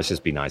 Google Now, let's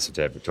just be nice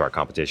to our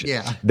competition.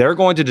 Yeah. They're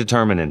going to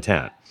determine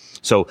intent.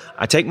 So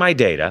I take my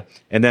data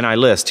and then I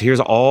list, here's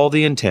all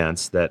the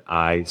intents that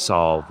I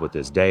solve with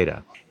this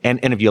data. And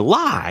if you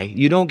lie,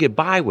 you don't get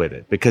by with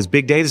it, because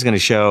big data is going to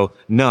show,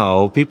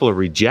 no, people are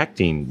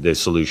rejecting the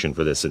solution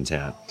for this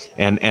intent.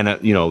 And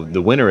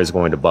the winner is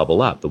going to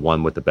bubble up. The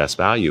one with the best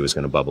value is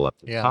going to bubble up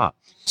to the top.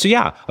 So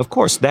yeah, of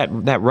course, that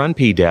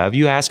RunPee dev,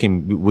 you ask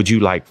him, would you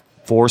like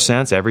 4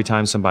 cents every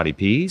time somebody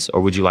pees?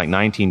 Or would you like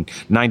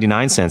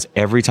 99 cents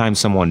every time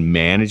someone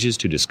manages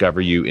to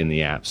discover you in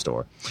the App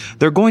Store?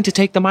 They're going to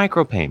take the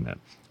micropayment.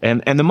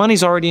 And the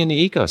money's already in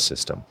the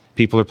ecosystem.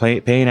 People are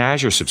paying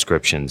Azure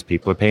subscriptions.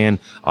 People are paying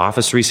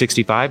Office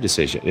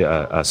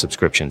 365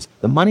 subscriptions.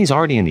 The money's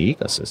already in the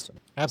ecosystem.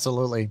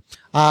 Absolutely.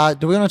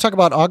 Do we want to talk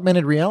about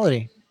augmented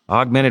reality?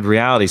 Augmented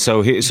reality. So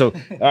all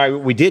right,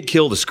 we did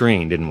kill the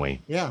screen, didn't we?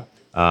 Yeah.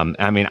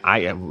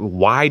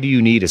 Why do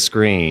you need a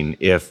screen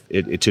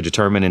to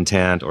determine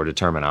intent or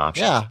determine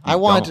options? Yeah,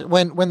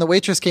 when the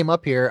waitress came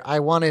up here, I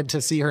wanted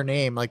to see her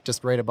name like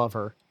just right above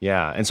her.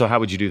 Yeah, and so how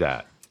would you do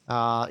that?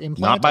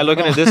 Not by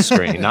looking at this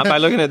screen. Not by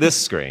looking at this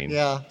screen.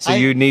 Yeah. So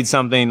you'd need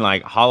something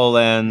like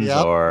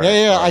HoloLens or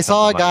I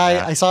saw a guy.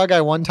 Like I saw a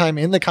guy one time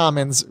in the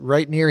Commons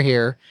right near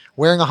here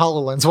wearing a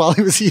HoloLens while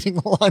he was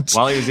eating lunch.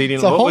 What was he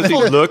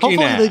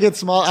looking at? They get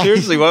small.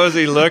 Seriously, what was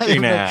he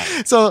looking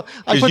at? So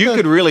because you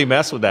could really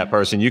mess with that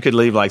person. You could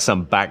leave like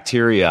some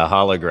bacteria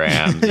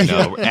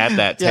hologram, at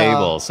that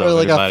table. So or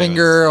like a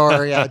finger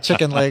or a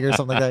chicken leg or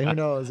something like that. Who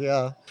knows?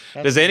 Yeah.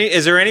 Is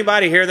there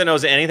anybody here that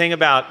knows anything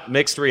about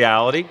mixed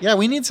reality? Yeah,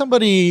 we need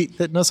somebody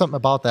that knows something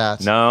about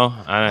that. No,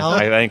 I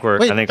think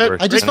we're.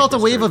 I just felt a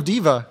wave of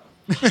diva.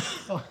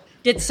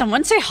 Did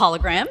someone say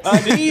holograms?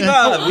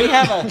 Diva. We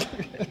have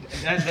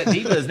that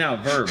diva is now a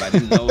verb. I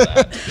didn't know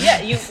that.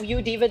 Yeah,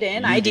 you diva-ed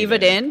in. I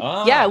diva-ed in.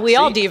 Yeah, we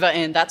all diva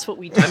in. That's what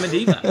we do. I'm a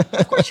diva.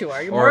 Of course you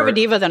are. You're more of a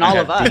diva than all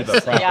of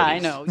us. Yeah, I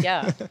know.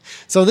 Yeah.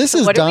 So this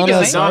is what are we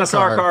Donna doing? Donna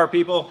Sarkar,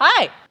 people.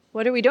 Hi.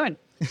 What are we doing?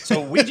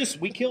 So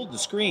we killed the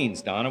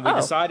screens, Donna. We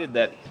decided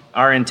that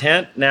our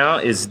intent now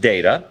is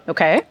data.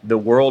 Okay. The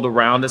world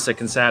around us that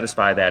can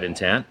satisfy that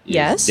intent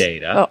is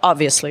data. Oh,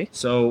 obviously.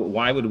 So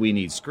why would we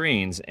need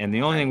screens? And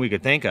the only thing we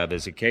could think of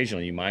is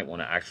occasionally you might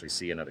want to actually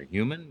see another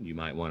human. You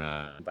might want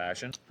to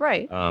fashion.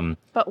 Right.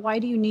 But why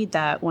do you need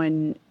that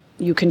when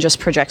you can just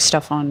project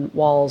stuff on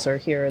walls or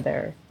here or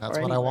there? That's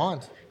what I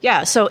want.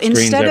 Yeah. So Screens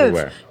instead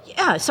everywhere.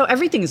 so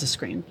everything is a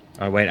screen.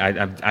 Oh, wait,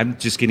 I'm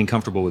just getting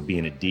comfortable with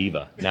being a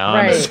diva. Now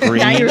right. I'm a screen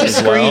now you're a as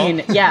screen.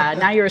 well. Yeah,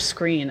 now you're a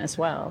screen as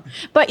well.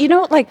 But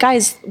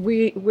guys,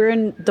 we're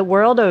in the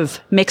world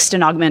of mixed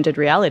and augmented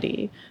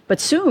reality.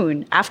 But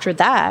soon, after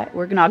that,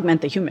 we're going to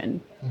augment the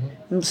human.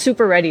 Mm-hmm. I'm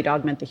super ready to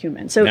augment the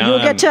human. So you'll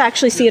get to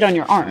actually see it on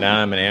your arm.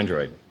 Now I'm an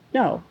android.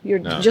 No, you're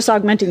just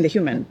augmenting the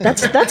human.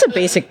 That's a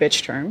basic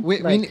bitch term.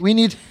 We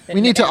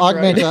need to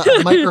augment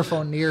a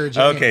microphone near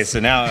James. Okay,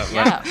 so now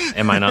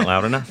am I not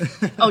loud enough?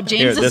 Oh,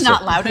 James is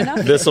not loud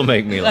enough? This will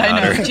make me louder.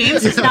 I know.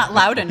 James is not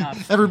loud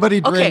enough.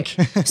 Everybody drink.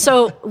 Okay,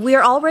 so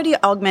we're already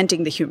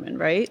augmenting the human,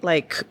 right?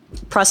 Like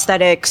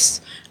prosthetics,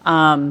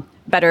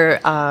 better...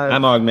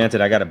 I'm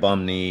augmented. I got a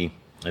bum knee.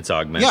 It's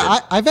augmented. Yeah,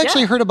 I've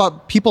actually heard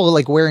about people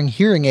like wearing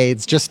hearing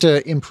aids just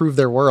to improve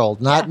their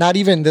world. Not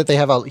even that they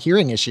have a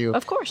hearing issue.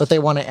 Of course. But they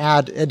want to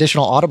add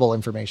additional audible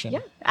information. Yeah,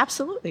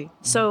 absolutely.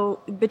 So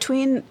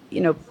between,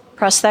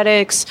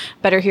 prosthetics,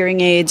 better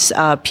hearing aids,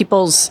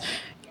 people's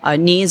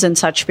knees and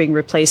such being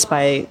replaced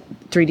by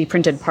 3D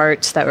printed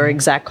parts that were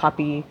exact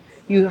copy.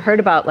 You heard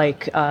about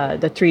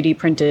the 3D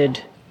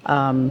printed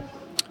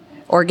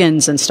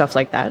organs and stuff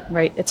like that,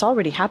 right? It's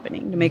already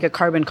happening to make a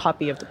carbon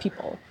copy of the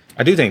people.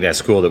 I do think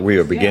that's cool that we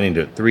are beginning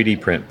to 3D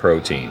print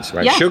proteins,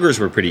 right? Yeah. Sugars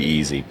were pretty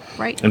easy.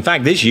 Right. In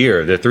fact, this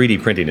year, the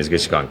 3D printing has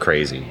just gone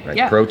crazy, right?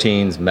 Yeah.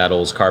 Proteins,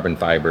 metals, carbon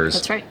fibers.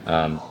 That's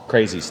right.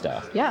 Crazy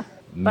stuff. Yeah.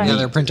 Yeah,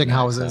 they're printing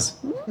houses.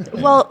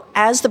 Well,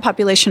 as the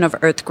population of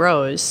Earth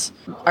grows,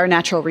 our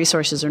natural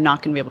resources are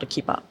not going to be able to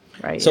keep up,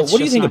 right? So It's what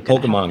do you just think not of gonna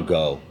Pokemon happen.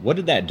 Go? What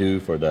did that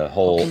do for the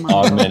whole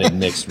augmented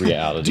mixed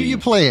reality Do you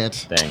play it?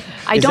 thing?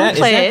 I don't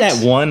play it. Is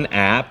that one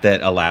app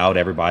that allowed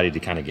everybody to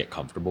kind of get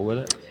comfortable with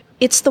it?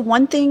 It's the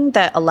one thing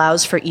that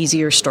allows for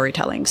easier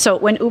storytelling. So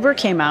when Uber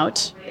came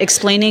out,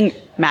 explaining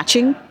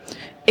matching,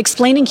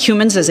 explaining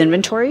humans as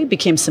inventory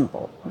became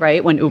simple,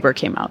 right? When Uber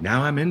came out.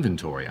 Now I'm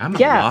inventory. I'm a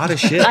Yeah. lot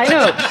of shit. I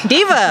know,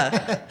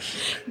 diva.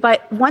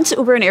 But once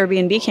Uber and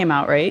Airbnb came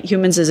out, right,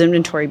 humans as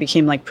inventory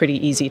became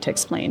pretty easy to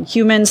explain.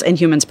 Humans and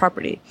humans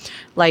property.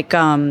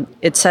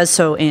 It says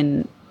so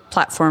in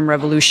Platform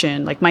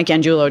Revolution. Like Mike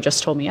Angiulo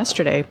just told me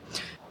yesterday,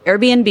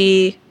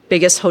 Airbnb,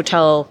 biggest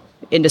hotel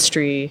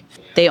industry,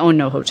 they own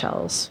no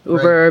hotels.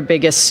 Uber, Right.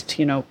 biggest,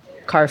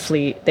 car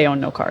fleet, they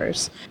own no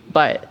cars.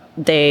 But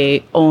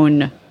they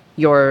own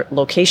your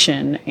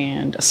location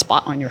and a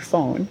spot on your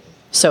phone.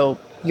 So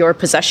your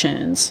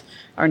possessions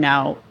are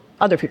now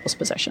other people's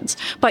possessions.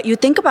 But you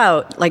think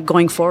about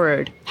going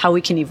forward, how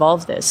we can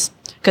evolve this.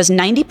 Because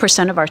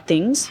 90% of our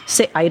things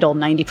sit idle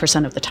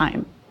 90% of the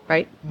time,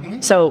 right?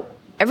 Mm-hmm. So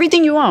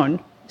everything you own,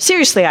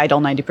 seriously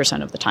idle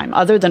 90% of the time,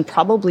 other than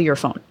probably your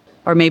phone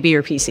or maybe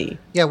your PC.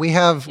 Yeah, we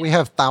have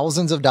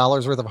thousands of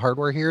dollars worth of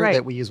hardware here Right.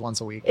 that we use once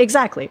a week.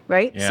 Exactly,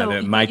 right?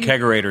 Yeah, my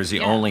kegerator is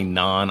the only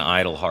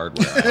non-idle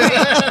hardware.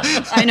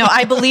 I know.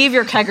 I believe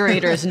your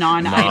kegerator is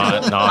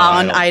non-idle.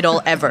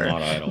 Non-idle ever.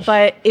 Non-idle.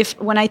 But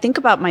when I think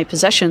about my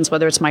possessions,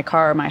 whether it's my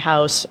car or my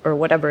house or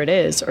whatever it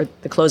is, or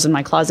the clothes in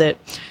my closet,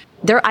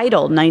 they're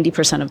idle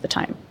 90% of the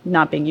time,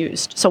 not being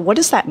used. So what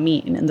does that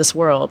mean in this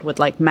world with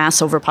like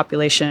mass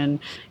overpopulation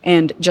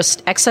and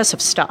just excess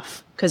of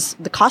stuff? Because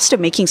the cost of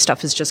making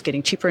stuff is just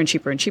getting cheaper and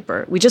cheaper and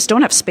cheaper. We just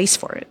don't have space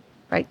for it,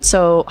 right?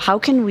 So how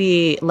can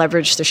we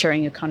leverage the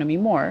sharing economy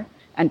more?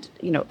 And,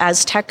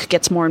 as tech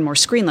gets more and more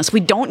screenless,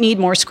 we don't need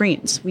more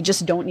screens. We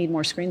just don't need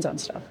more screens on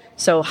stuff.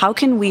 So how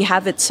can we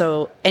have it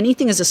so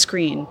anything is a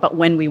screen, but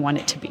when we want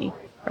it to be,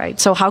 right?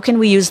 So how can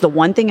we use the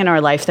one thing in our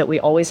life that we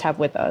always have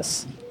with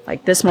us,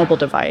 like this mobile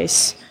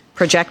device,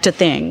 project a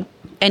thing,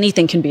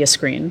 anything can be a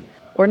screen,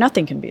 or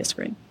nothing can be a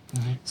screen.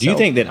 Mm-hmm. Do you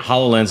think that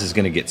HoloLens is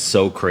going to get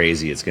so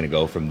crazy it's going to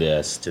go from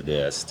this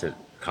to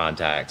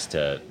contacts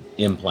to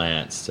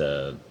implants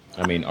to,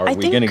 are we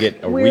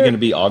going to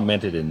be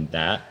augmented in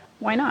that?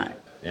 Why not?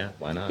 Yeah,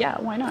 why not?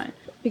 Yeah, why not?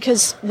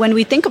 Because when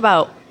we think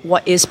about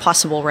what is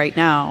possible right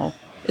now,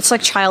 it's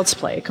like child's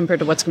play compared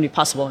to what's going to be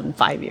possible in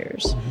 5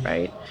 years,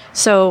 right?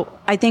 So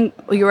I think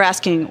you were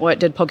asking, what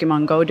did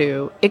Pokemon Go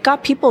do? It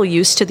got people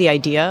used to the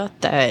idea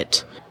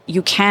that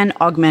you can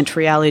augment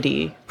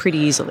reality pretty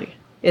easily.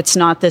 It's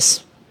not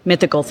this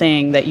mythical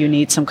thing that you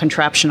need some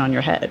contraption on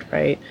your head,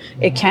 right?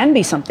 It can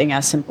be something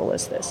as simple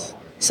as this.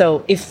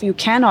 So if you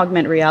can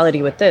augment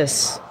reality with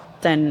this,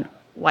 then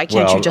why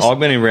can't you just...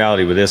 augmenting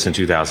reality with this in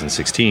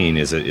 2016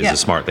 is a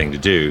smart thing to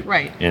do.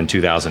 Right. In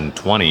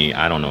 2020,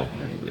 I don't know.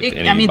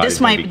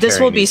 This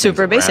will be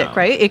super basic,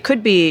 right? It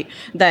could be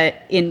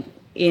that in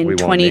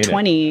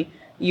 2020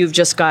 you've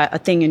just got a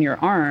thing in your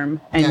arm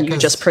and you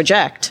just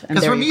project. And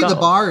there you go. The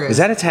bar is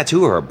that a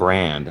tattoo or a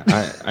brand?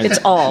 It's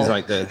all.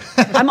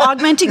 I'm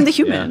augmenting the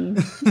human.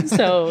 Yeah.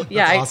 So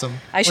yeah, awesome.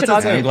 I should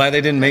augment. I'm glad they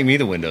didn't make me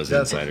the Windows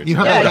Insider. You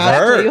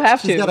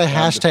have to. She's got a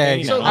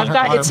hashtag. So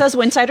it says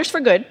Winsiders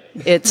for Good.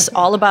 It's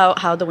all about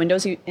how the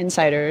Windows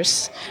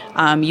Insiders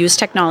use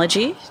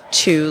technology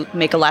to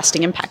make a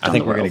lasting impact on the world. I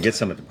think we're going to get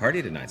some at the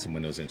party tonight, some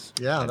Windows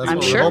Insiders. Yeah, I'm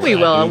sure we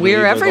will.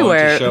 We're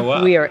everywhere.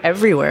 We are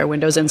everywhere.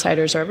 Windows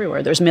Insiders are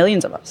everywhere. There's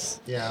millions of us.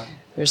 Yeah.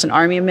 There's an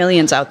army of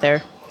millions out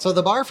there. So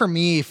the bar for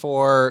me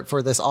for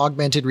this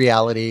augmented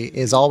reality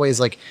is always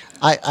like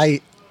I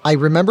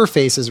remember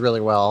faces really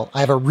well.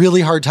 I have a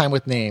really hard time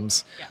with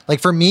names. Yeah. Like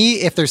for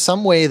me, if there's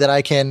some way that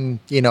I can,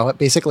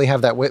 basically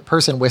have that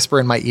person whisper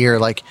in my ear,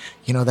 like,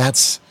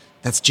 that's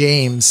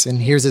James, and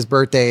here's his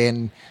birthday,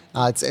 and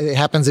it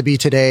happens to be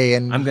today,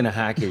 and I'm gonna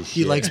hack his shit.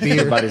 He likes beer.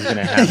 Everybody's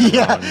gonna have the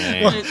wrong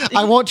name. Well,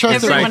 I won't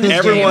trust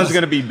everyone's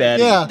gonna be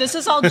Betty. Yeah. This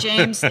is all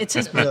James. It's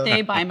his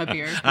birthday. Buy him a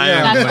beer.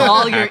 That's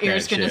all your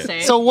ear's gonna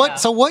say. So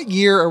what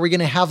year are we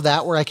gonna have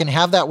that where I can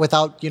have that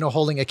without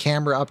holding a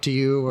camera up to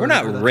you? We're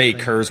not Ray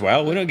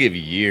Kurzweil. We don't give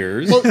you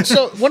years. Well,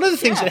 so one of the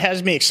things that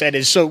has me excited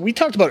is, so we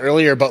talked about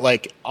earlier about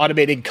like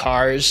automated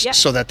cars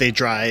so that they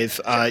drive,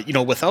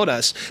 without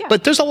us. Yeah.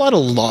 But there's a lot of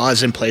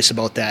laws in place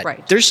about that.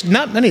 Right. There's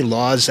not many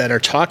laws that are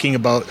talking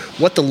about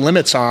what the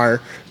limits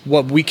are,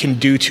 what we can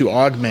do to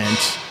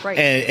augment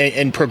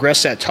and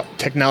progress that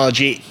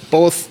technology,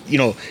 both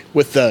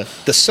with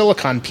the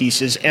silicon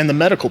pieces and the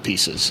medical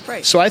pieces.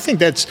 Right. So I think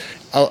that's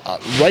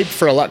ripe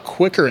for a lot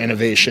quicker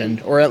innovation,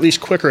 or at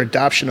least quicker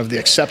adoption of the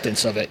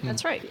acceptance of it.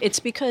 That's right. It's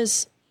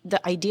because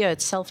the idea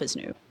itself is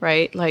new,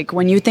 right? Like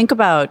when you think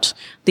about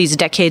these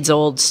decades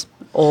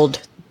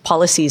old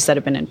policies that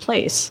have been in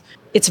place,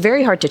 it's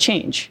very hard to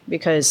change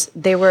because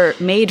they were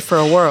made for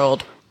a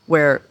world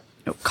where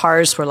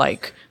cars were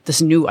like this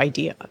new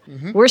idea.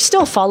 Mm-hmm. We're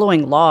still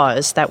following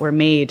laws that were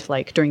made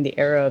like during the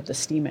era of the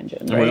steam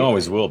engine. Right? We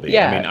always will be.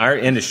 Yeah. I mean, our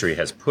industry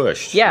has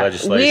pushed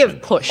legislation we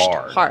have pushed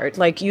hard.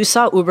 Like you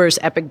saw Uber's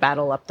epic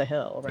battle up the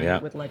hill, right? Yeah.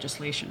 With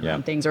legislation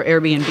and things, or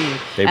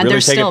Airbnb. They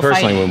really take it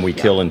personally when we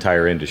kill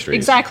entire industries.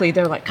 Exactly.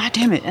 They're like, God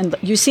damn it. And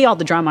you see all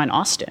the drama in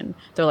Austin.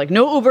 They're like,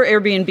 no Uber,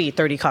 Airbnb,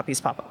 30 copies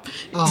pop up.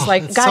 It's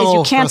like, guys, so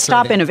you can't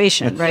stop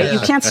innovation, right? Yeah. You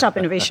can't stop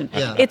innovation.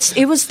 Yeah.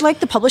 It was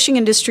like the publishing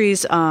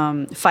industry's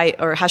fight,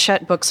 or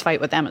Hachette Books' fight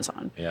with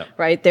Amazon. Yeah.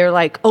 Right? They're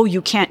like, oh,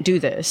 you can't do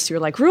this. You're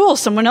like, rule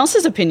someone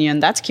else's opinion.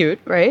 That's cute,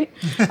 right?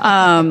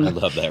 I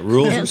love that.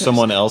 Rules are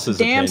someone else's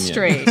opinion. Damn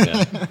straight.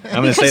 Yeah.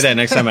 I'm going to say that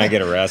next time I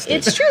get arrested.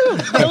 It's true.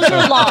 Those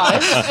are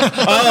laws.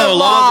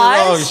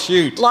 Laws.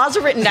 Shoot. Laws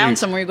are written down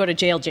somewhere. You go to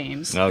jail,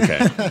 James.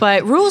 Okay.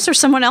 But rules are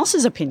someone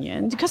else's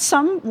opinion because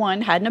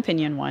someone had an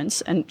opinion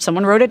once and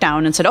someone wrote it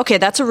down and said, okay,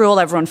 that's a rule.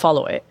 Everyone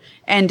follow it.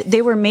 And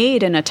they were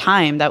made in a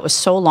time that was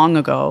so long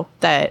ago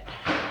that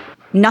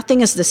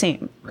nothing is the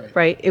same,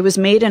 right? It was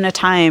made in a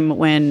time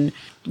when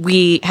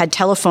we had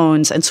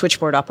telephones and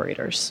switchboard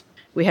operators.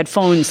 We had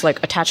phones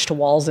like attached to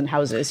walls in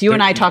houses. You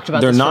and I talked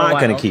about this for a while. They're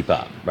not going to keep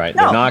up, right?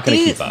 No, they're not going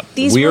to keep up.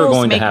 We are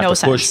going to have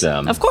to push sense.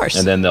 them. Of course.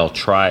 And then they'll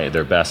try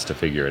their best to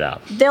figure it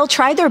out. They'll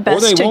try their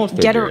best or they to won't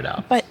figure it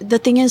out. But the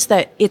thing is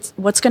that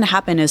what's going to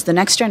happen is the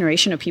next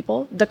generation of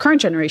people, the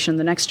current generation,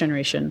 the next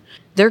generation,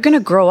 they're going to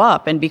grow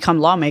up and become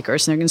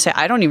lawmakers, and they're going to say,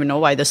 I don't even know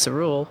why this is a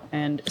rule.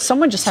 And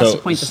someone just has to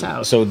point this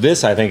out. So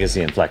this, I think, is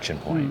the inflection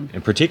point,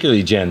 and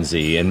particularly Gen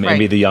Z and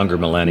maybe the younger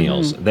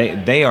millennials.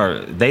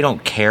 They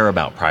don't care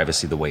about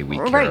privacy the way we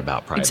care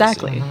about privacy.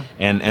 Exactly.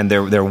 And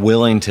they're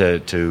willing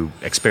to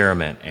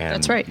experiment. And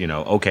that's right.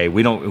 Okay,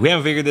 we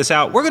haven't figured this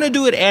out. We're going to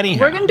do it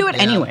anyhow. We're going to do it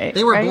anyway.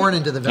 They were born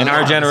into the value. In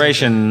our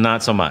generation,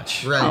 not so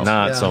much. Right.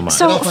 Not so much.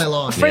 So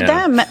for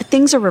them,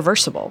 things are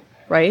reversible,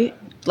 right?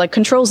 Like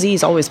Control Z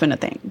has always been a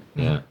thing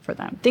for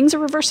them. Things are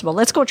reversible.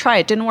 Let's go try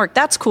it. Didn't work.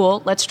 That's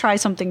cool. Let's try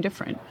something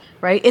different,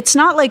 right? It's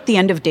not like the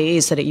end of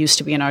days that it used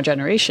to be in our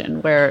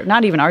generation, where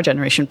not even our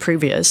generation,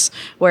 previous,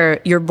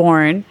 where you're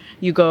born,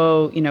 you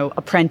go,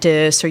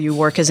 apprentice, or you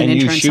work as an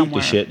intern somewhere. And you shoot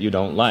the shit you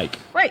don't like.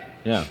 Right.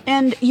 Yeah.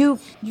 And you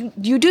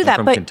do that. I'm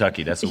from but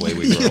Kentucky. That's the way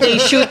we grew up. They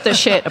shoot the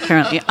shit,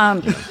 apparently.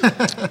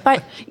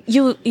 But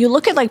you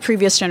look at like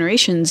previous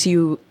generations,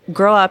 you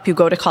grow up, you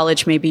go to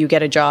college, maybe you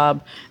get a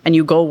job, and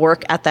you go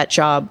work at that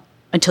job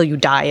until you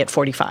die at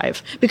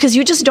 45. Because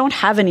you just don't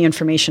have any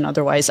information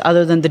otherwise,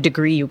 other than the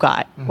degree you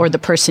got or the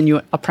person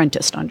you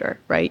apprenticed under,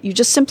 right? You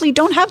just simply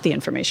don't have the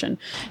information.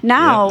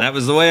 Now, that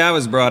was the way I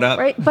was brought up.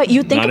 Right? But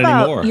you think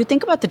anymore. You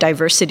think about the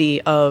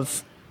diversity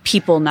of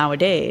people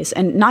nowadays,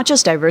 and not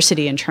just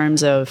diversity in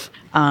terms of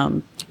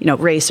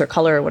race or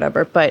color or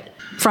whatever, but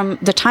from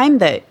the time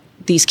that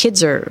these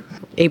kids are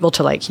able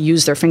to like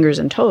use their fingers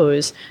and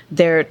toes,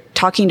 they're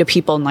talking to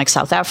people in like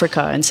South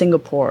Africa and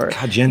Singapore.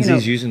 God, Gen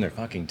Z's using their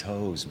fucking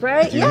toes. Man.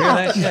 Right? Did you hear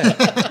that?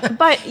 Yeah.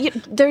 But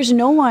there's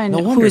no one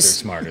wonder who's they're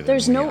smarter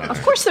than we are.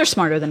 Of course they're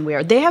smarter than we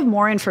are. They have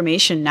more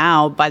information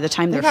now by the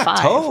time they're 5.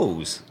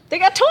 Toes. They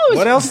got toes.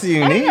 What else do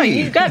you need? Know,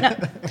 you've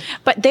got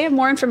but they have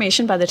more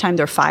information by the time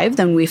they're 5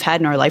 than we've had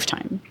in our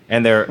lifetime.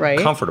 And they're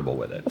comfortable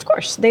with it. Of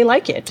course, they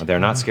like it. They're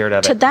not scared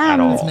of it at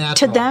all.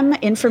 To them,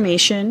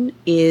 information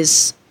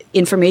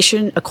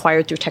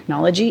acquired through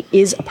technology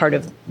is a part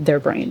of their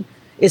brain,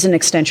 is an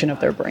extension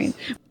of their brain.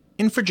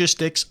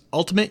 Infragistics'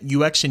 ultimate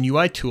UX and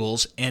UI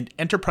tools and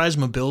enterprise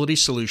mobility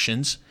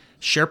solutions,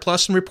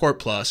 SharePlus and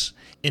ReportPlus,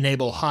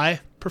 enable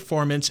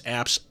high-performance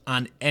apps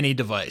on any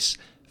device,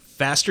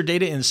 faster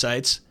data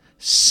insights,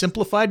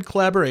 simplified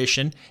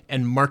collaboration,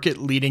 and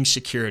market-leading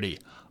security,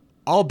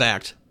 all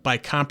backed by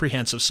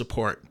comprehensive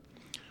support.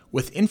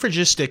 With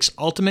Infragistics'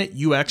 ultimate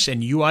UX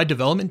and UI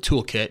development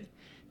toolkit,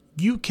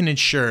 you can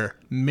ensure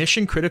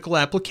mission-critical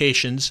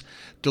applications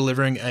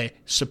delivering a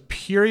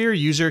superior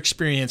user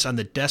experience on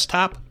the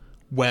desktop,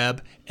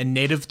 web, and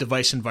native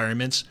device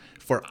environments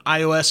for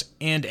iOS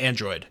and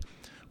Android.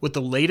 With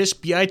the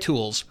latest BI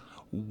tools,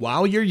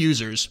 wow your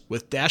users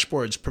with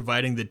dashboards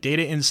providing the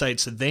data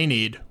insights that they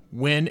need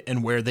when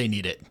and where they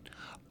need it,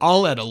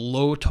 all at a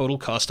low total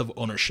cost of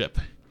ownership.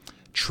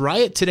 Try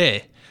it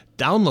today.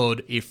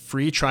 Download a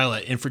free trial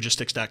at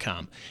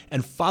Infragistics.com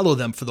and follow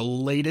them for the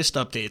latest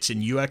updates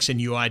in UX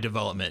and UI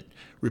development,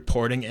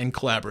 reporting, and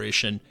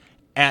collaboration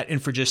at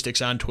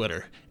Infragistics on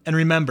Twitter. And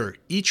remember,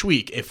 each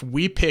week, if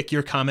we pick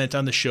your comment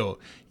on the show,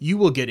 you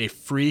will get a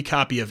free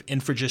copy of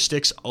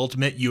Infragistics'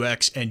 Ultimate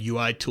UX and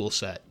UI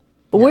toolset.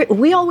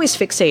 We always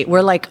fixate.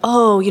 We're like,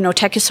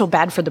 tech is so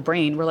bad for the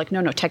brain. We're like,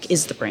 no, tech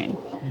is the brain.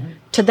 Mm-hmm.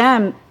 To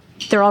them,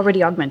 they're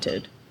already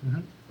augmented,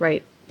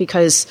 right?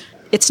 Because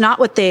it's not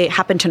what they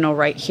happen to know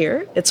right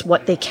here. It's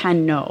what they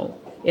can know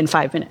in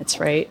 5 minutes,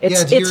 right? Do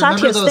you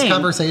remember those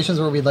conversations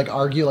where we'd like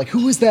argue, like,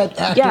 who was that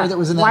actor that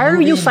was in that movie? Why are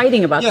you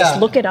fighting about this?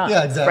 Look it up,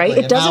 right?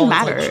 It doesn't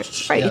matter,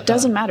 right? It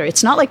doesn't matter.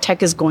 It's not like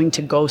tech is going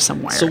to go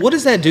somewhere. So what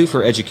does that do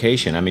for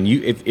education? I mean,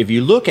 if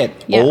you look at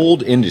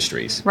old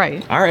industries,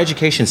 right? Our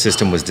education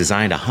system was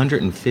designed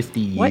 150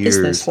 years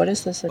What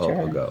is this that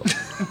you're ago.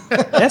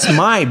 That's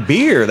my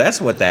beer. That's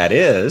what that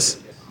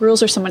is.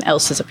 Rules are someone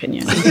else's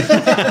opinion.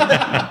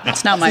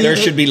 It's not my. There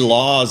should be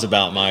laws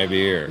about my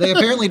beer. They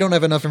apparently don't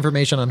have enough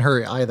information on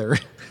her either.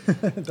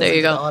 There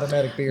you go.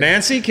 Automatic beer.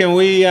 Nancy, can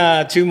we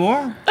 2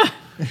 more?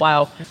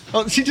 Wow.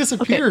 Oh, she just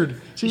appeared.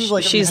 Okay.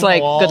 She's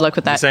like, good luck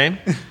with that. Same.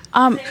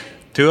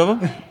 2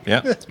 of them.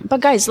 Yeah. But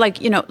guys,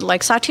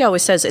 like Satya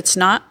always says, it's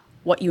not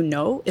what you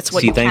know, it's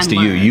what you can learn. See,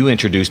 thanks to you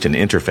introduced an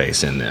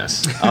interface in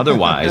this.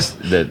 Otherwise,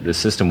 the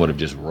system would have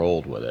just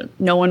rolled with it.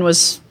 No one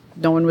was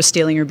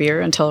stealing your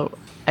beer until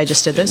I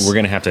just did this. We're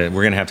gonna have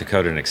to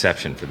code an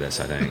exception for this,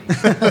 I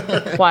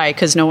think. Why?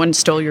 Because no one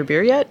stole your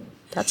beer yet?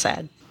 That's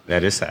sad.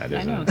 That is sad,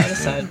 isn't it? That is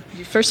sad.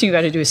 First thing you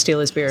got to do is steal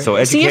his beer.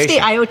 So see if the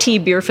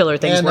IoT beer filler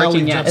thing's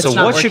working yet. It's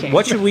not working.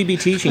 What should we be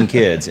teaching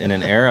kids in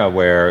an era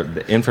where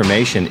the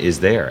information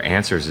is there,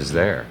 answers is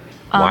there?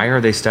 Why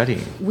are they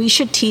studying? We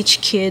should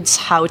teach kids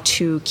how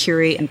to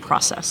curate and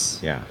process.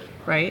 Yeah.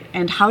 Right?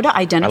 And how to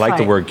identify. I like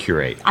the word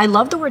curate. I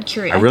love the word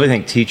curate. I really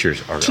think teachers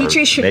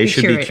should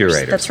be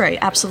curators. That's right,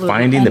 absolutely.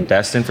 Finding the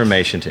best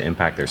information to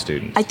impact their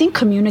students. I think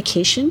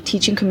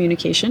teaching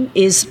communication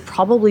is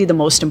probably the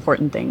most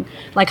important thing.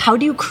 Like, how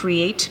do you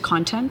create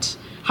content?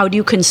 How do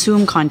you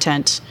consume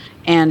content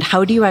and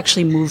how do you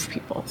actually move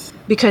people?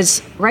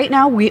 Because right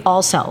now we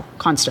all sell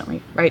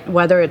constantly, right?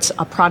 Whether it's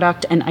a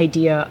product, an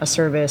idea, a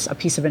service, a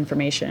piece of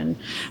information,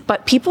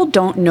 but people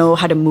don't know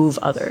how to move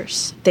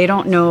others. They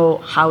don't know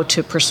how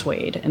to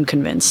persuade and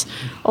convince.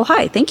 Oh,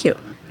 hi, thank you.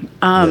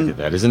 Look at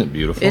that. Isn't it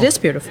beautiful? It is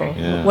beautiful.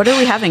 Yeah. What are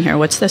we having here?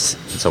 What's this?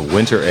 It's a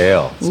winter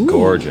ale. It's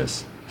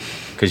gorgeous.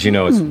 Because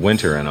it's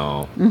winter and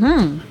all.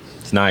 Mm-hmm.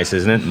 It's nice,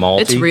 isn't it?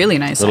 Malty. It's really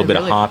nice. A little bit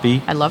of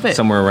hoppy. I love it.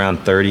 Somewhere around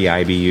 30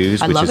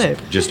 IBUs, I which love is it.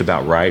 just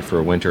about right for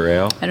a winter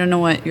ale. I don't know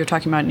what you're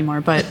talking about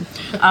anymore, but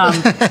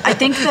I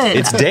think that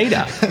It's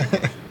data.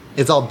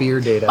 It's all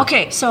beer data.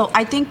 Okay, so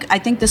I think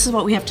this is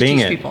what we have to Bing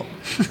teach it. people.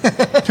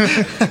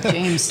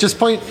 James, Just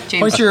point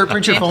James, your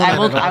James, phone. I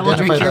will at it,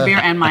 drink identify your the- beer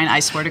and mine. I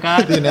swear to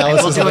God, The I will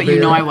analysis do of it. the You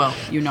know beer. I will.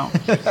 You know.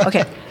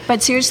 Okay,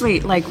 but seriously,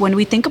 like when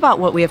we think about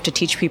what we have to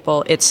teach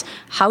people, it's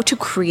how to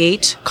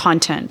create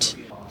content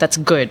that's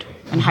good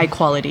and high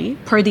quality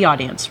per the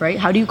audience, right?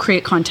 How do you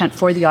create content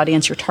for the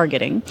audience you're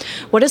targeting?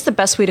 What is the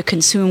best way to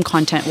consume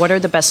content? What are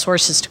the best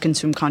sources to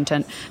consume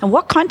content? And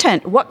what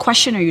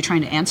question are you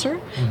trying to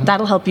answer?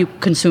 That'll help you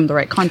consume the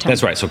right content.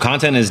 That's right. So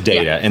content is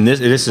data, Yeah. and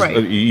this is Right.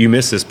 you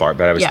missed this part.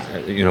 But I was,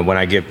 Yeah. when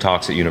I give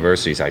talks at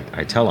universities, I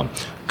tell them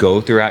go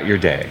throughout your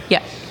day.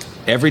 Yeah.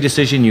 Every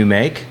decision you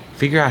make,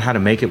 figure out how to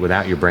make it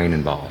without your brain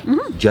involved.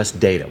 Just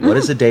data. What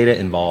is the data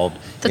involved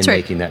That's in right.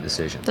 making that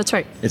decision? That's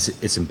right.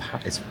 It's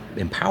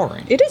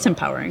empowering. It is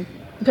empowering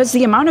because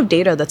the amount of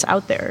data that's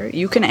out there,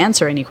 you can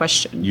answer any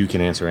question. You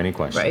can answer any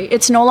question. Right?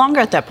 It's no longer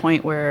at that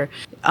point where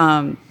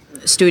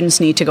students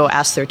need to go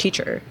ask their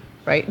teacher,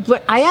 right?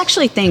 But I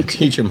actually think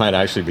Teacher might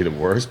actually be the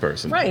worst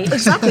person. right,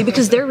 exactly,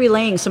 because they're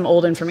relaying some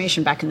old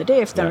information back in the day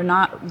if they're Yeah.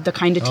 not the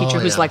kind of teacher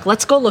who's yeah. like,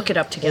 let's go look it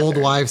up together. Old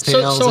wives' So,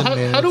 tales. so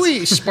and how do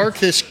myths. we spark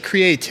this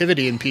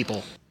creativity in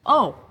people?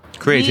 Oh,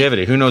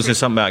 Creativity. Who knows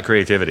something about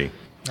creativity?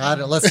 I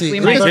don't, let's see. We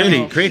might Creativity.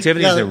 know.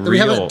 Creativity Yeah, is a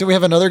real. do we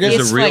have another guest?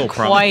 It's It's a real like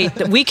problem.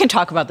 quite. We can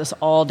talk about this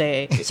all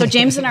day. So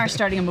James and I are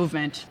starting a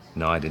movement.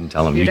 No, I didn't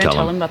tell him. You You didn't tell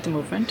tell him him. about the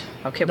movement.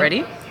 Okay,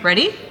 ready?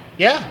 Ready?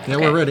 Yeah. Yeah,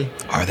 Okay. we're ready.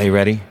 Are they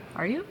ready?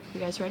 Are you? You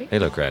guys ready? They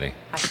look ready.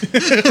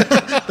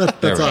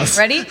 That's us.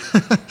 Ready?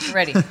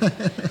 Ready.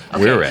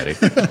 We're ready.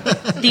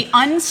 The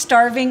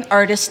unstarving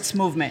artists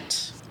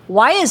movement.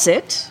 Why is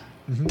it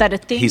that a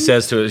thing? She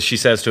says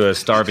to a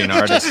starving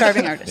artist.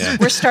 starving artists. Yeah.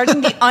 We're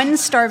starting the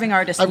unstarving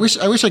artists. I wish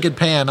I could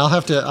pan. I'll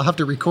have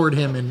to record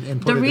him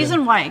and put The it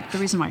reason in. why.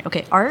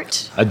 Okay,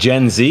 art. A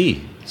Gen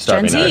Z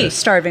starving Gen Z artist.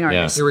 starving Yeah.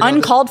 artists. Here we go.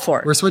 Uncalled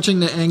for. We're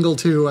switching to angle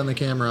 2 on the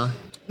camera.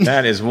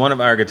 That is one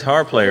of our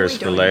guitar players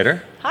for doing?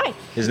 later. Hi.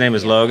 His name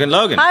is Logan.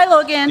 Logan. Hi,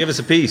 Logan. Give us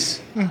a piece.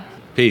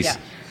 Peace. Yeah.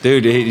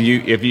 Dude,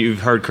 if you've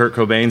heard Kurt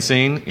Cobain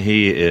sing,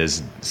 he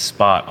is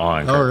spot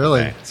on. Oh, Kurt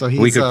really? Cobain. So he's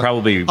we could a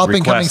probably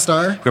up-and-coming request.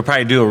 star? We could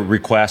probably do a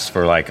request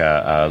for like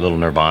a little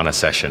Nirvana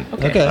session.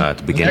 Okay. At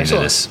the beginning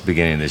Excellent.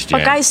 of this jam.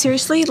 But guys,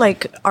 seriously,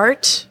 like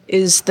art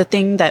is the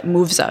thing that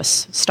moves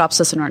us,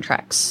 stops us in our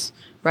tracks,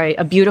 right?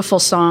 A beautiful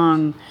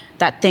song,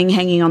 that thing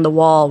hanging on the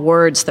wall,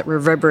 words that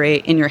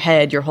reverberate in your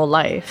head your whole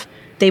life.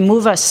 They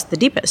move us the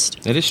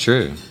deepest. It is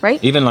true.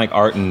 Right? Even like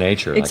art and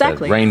nature,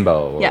 Exactly. like a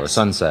rainbow or a Yes,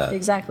 sunset.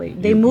 Exactly.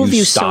 They move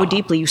you so stop.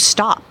 deeply, you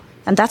stop.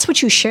 And that's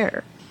what you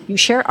share. You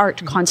share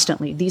art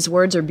constantly. These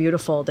words are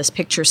beautiful, this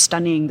picture's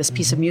stunning, this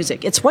piece of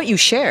music. It's what you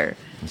share.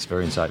 It's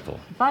very insightful.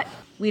 But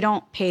we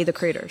don't pay the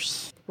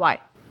creators. Why?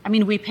 I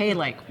mean, we pay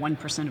like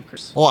 1% of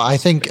creators, Well, I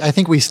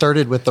think we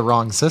started with the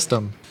wrong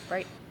system.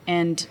 right?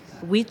 And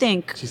we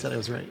think She said I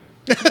was right.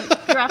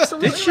 you're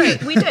absolutely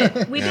right. We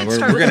did. We did We're,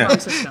 start we're with the wrong gonna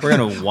system. we're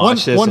gonna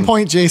watch this. One and-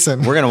 point,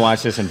 Jason. We're gonna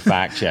watch this and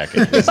fact check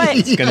it.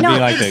 It's gonna no, be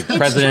like it's the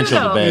presidential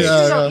true, though. debate. It's Yeah,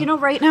 true, though. yeah. You know,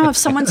 right now, if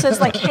someone says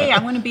like, "Hey, I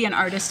want to be an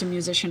artist, a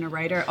musician, a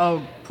writer,"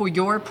 oh, for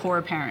your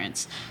poor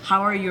parents,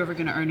 how are you ever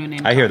going to earn an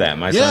income? I hear that.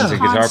 My Yeah. son's a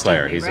guitar Constantly,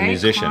 player. He's a right?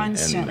 musician,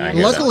 Constantly. and I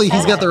hear Luckily, that.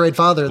 he's got the right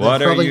father. That's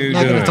What are probably you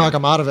not going to doing? talk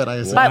him out of it. I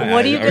assume. But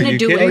what are you Are going to you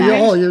do kidding with me?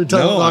 that? you're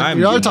talking No, about- I'm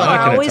you are not talking We're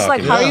gonna about always talk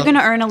like, it how are out. you going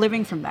to earn a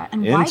living from that?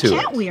 And why Into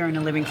can't it. we earn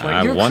a living from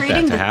I it? You're want that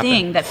creating to the happen.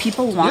 thing that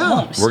people want Yeah.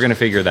 most. We're gonna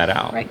figure that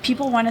out. Right?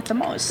 People want it the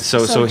most. So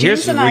James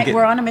here's- and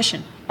we're on a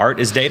mission. Art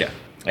is data,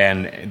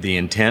 and the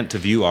intent to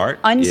view art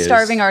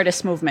Unstarving is,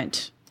 artist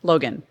movement.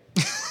 Logan.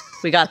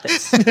 We got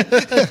this.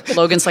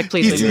 Logan's like,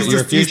 please leave me.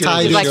 Your He's future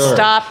tied is to Like, your-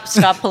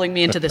 stop pulling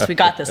me into this. We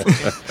got this.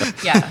 Logan.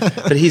 Yeah.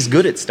 But he's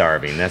good at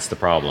starving. That's the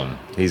problem.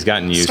 He's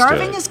gotten used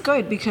Starving to it. is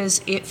good because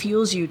it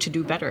fuels you to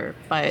do better,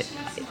 but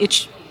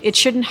it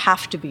shouldn't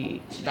have to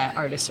be that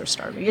artists are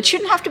starving. It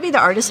shouldn't have to be that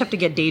artists have to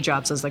get day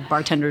jobs as like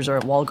bartenders or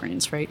at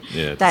Walgreens, right?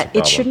 Yeah, that's that the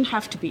it problem. shouldn't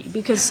have to be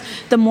because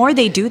the more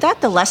they do that,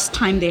 the less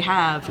time they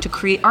have to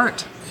create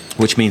art.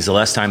 Which means the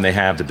less time they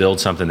have to build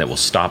something that will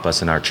stop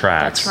us in our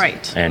tracks. That's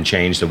right. And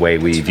change the way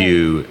we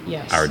view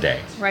Yes. our day.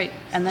 Right.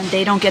 And then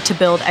they don't get to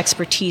build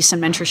expertise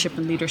and mentorship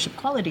and leadership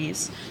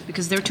qualities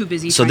because they're too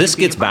busy. So trying this to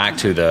be gets a back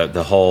to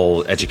the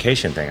whole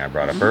education thing I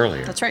brought up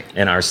earlier. That's right.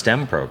 In our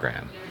STEM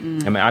program. I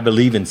mean, I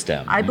believe in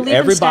STEM. I believe in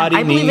Everybody STEM.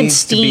 I believe in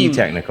needs to be STEAM.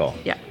 technical.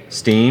 Yeah.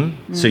 STEAM.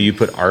 So you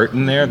put art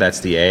in there. That's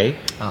the A.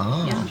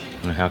 Oh, Yeah.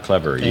 And how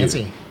clever are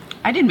fancy. you?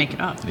 I didn't make it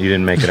up. You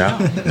didn't make it out?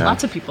 No.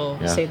 Lots of people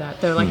say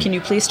that. They're like, can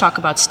you please talk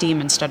about STEAM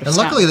instead of And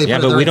STEM? luckily they put Yeah, it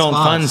in but the we right don't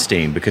spots. fund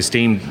STEAM because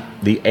STEAM,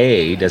 the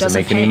A, doesn't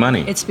make any pay.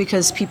 money. It's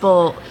because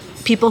people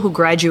who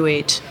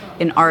graduate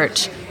in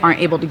art aren't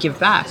able to give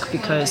back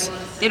because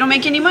they don't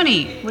make any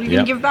money. What are you going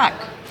Yep. to give back?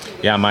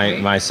 Yeah,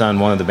 my son,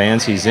 one of the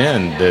bands he's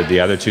in, the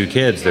other two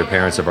kids, their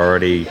parents have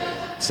already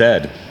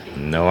said,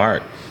 no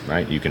art,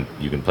 right? You can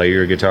play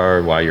your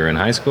guitar while you're in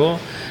high school.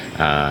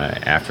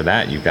 After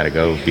that, you've got to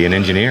go be an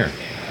engineer.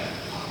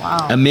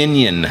 Wow. A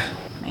minion.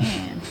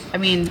 Man. I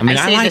mean, I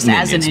say like this minions.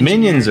 as an engineer.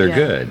 Minions are yeah.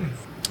 good.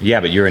 Yeah,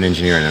 but you're an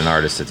engineer and an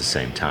artist at the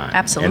same time.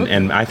 Absolutely.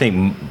 And I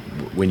think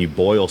when you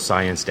boil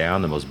science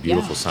down, the most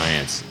beautiful Yeah.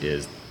 science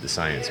is the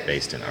science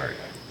based in art.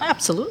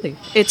 Absolutely.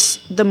 It's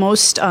the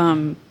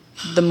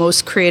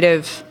most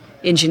creative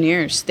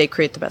engineers. They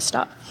create the best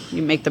stuff.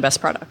 You make the best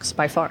products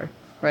by far,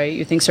 right?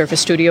 You think Surface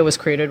Studio was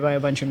created by a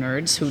bunch of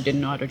nerds who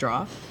didn't know how to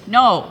draw?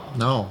 No,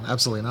 No,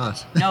 absolutely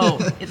not. no.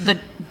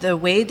 the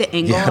way the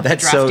angle of the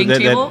that's drafting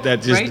table,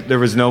 that just right? there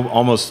was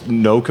almost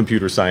no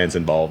computer science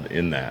involved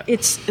in that,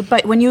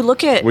 But when you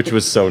look at which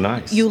was so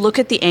nice. you look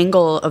at the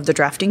angle of the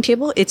drafting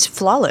table, it's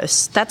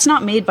flawless. That's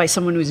not made by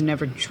someone who's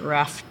never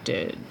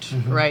drafted,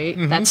 right?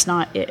 That's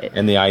not it.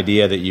 and the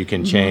idea that you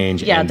can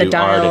change Yeah, and the do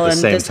art dial at the and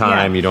same this-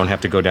 time. yeah. You don't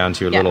have to go down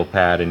to your Yeah. little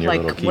pad and your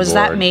little keyboard. Was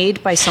that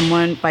made by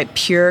someone by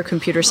pure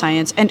computer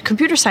science? And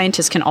computer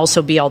scientists can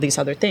also be all these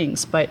other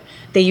things, but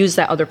they use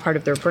that other part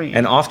of their brain.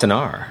 And often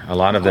are. A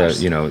lot of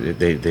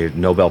the, the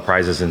Nobel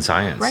Prizes in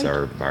science Right.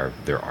 are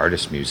they're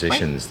artists,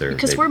 musicians. They're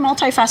because we're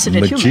multifaceted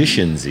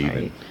magicians humans, even.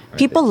 right? Right.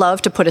 People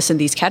love to put us in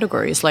these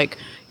categories. Like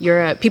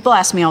people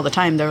ask me all the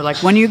time. They're like,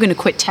 "When are you going to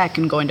quit tech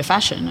and go into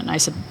fashion?" And I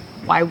said,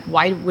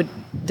 "Why would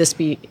this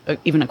be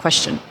even a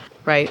question?"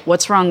 Right?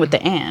 What's wrong with the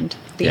and?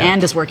 The Yeah.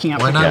 and is working out.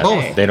 Why not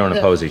perfectly. both? They don't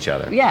oppose each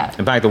other. Yeah.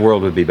 In fact, the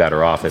world would be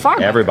better off if Far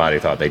better. everybody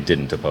thought they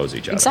didn't oppose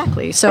each other.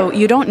 Exactly. So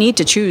you don't need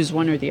to choose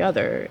one or the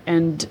other.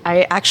 And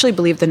I actually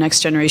believe the next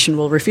generation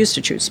will refuse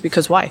to choose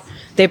because why?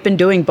 They've been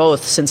doing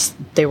both since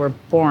they were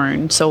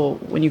born. So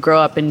when you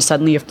grow up and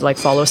suddenly you have to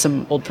follow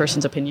some old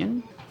person's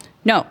opinion,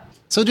 no.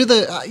 So do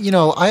the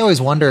I always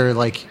wonder,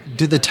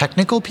 do the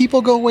technical people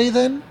go away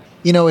then?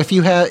 If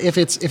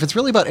it's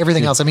really about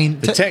everything else. I mean,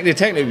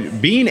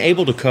 Being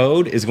able to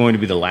code is going to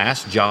be the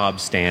last job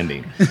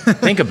standing.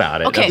 Think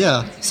about it. Okay.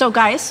 Yeah. So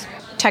guys,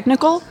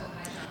 technical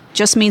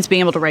just means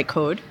being able to write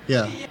code.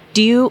 yeah.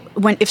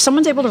 If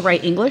someone's able to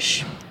write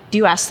English, do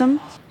you ask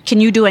them, can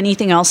you do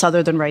anything else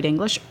other than write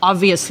English?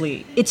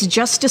 Obviously, it's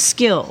just a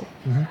skill.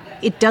 Mm-hmm.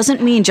 It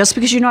doesn't mean just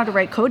because you know how to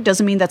write code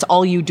doesn't mean that's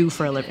all you do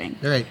for a living.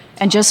 Right.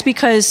 And just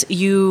because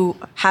you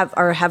have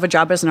a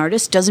job as an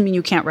artist doesn't mean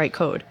you can't write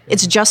code.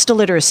 It's just a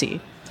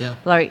literacy. Yeah.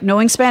 Like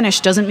knowing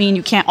Spanish doesn't mean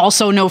you can't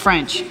also know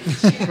French,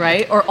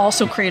 right? Or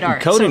also create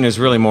art. Coding is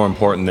really more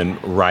important than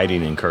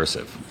writing in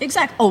cursive.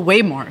 Exactly. Oh,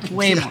 way more.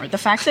 The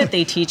fact that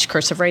they teach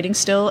cursive writing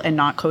still and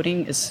not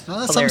coding is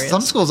hilarious.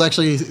 Some schools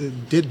actually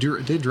did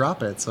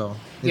drop it, so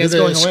Yeah, it's the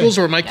going away. schools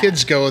where my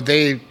kids go,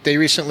 they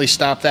recently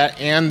stopped that,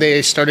 and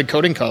they started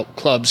coding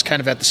clubs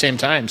kind of at the same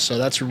time. So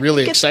that's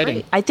really It's exciting.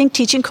 great. I think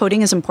teaching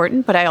coding is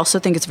important, but I also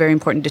think it's very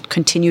important to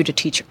continue to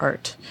teach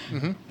art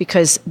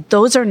because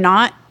those are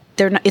not.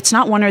 It's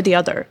not one or the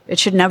other. It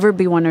should never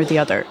be one or the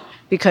other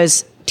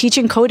because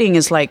teaching coding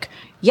is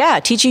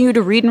teaching you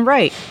to read and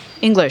write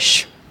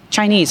English,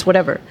 Chinese,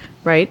 whatever,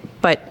 right?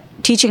 But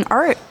teaching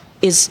art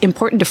is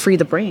important to free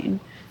the brain.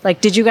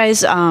 Did you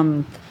guys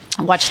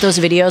watch those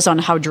videos on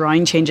how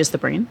drawing changes the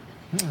brain?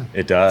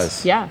 It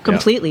does. Yeah,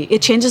 completely.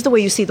 It changes the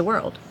way you see the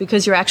world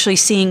because you're actually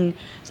seeing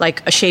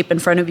a shape in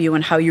front of you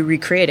and how you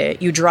recreate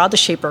it. You draw the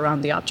shape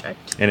around the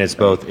object. And it's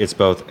both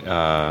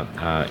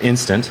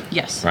instant,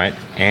 Yes. right,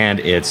 and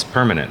it's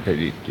permanent.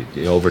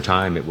 Over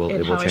time, it will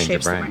And how it change the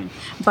shapes brain.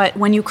 But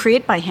when you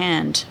create by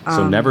hand,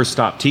 So never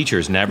stop.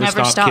 Teachers never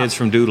stop kids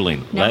from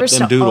doodling. Never Let them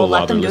stop. doodle Let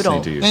while them they're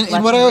listening doodle. to you. And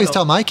Let what I them always doodle.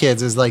 tell my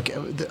kids is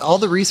all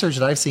the research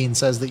that I've seen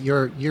says that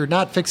you're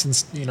not fixing,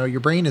 your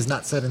brain is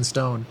not set in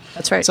stone.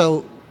 That's right.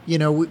 So,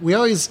 we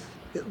always,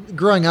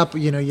 growing up,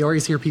 you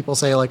always hear people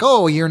say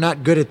oh, you're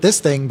not good at this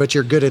thing, but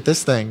you're good at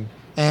this thing.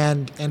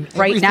 And Right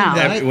everything now.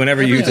 that I-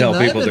 Whenever you everything tell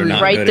that I've people been they're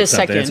not Right good at this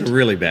something, it's a second.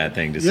 really bad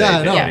thing to say. Yeah, I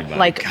to know. anybody.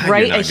 like God, right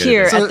you're not good at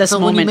here this. at this So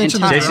when you moment in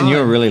mentioned time. the Jason,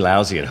 you're really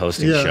lousy at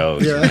hosting Yeah,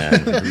 shows, yeah.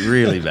 man.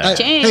 Really bad.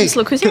 James, Hey.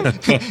 look who's here.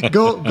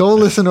 go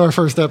listen to our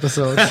first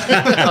episode.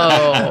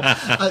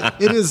 Oh,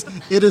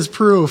 It is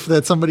proof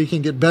that somebody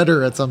can get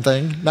better at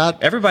something.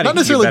 Everybody not can get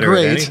necessarily better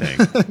at great.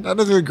 anything. Not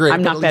necessarily great.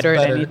 I'm but not least better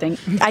at anything.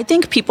 I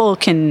think people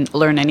can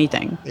learn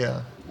anything.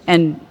 Yeah.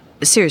 And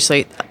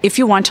seriously, if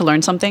you want to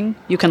learn something,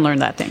 you can learn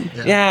that thing.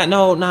 Yeah,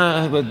 no.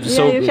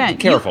 So you can.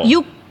 careful.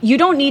 You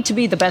don't need to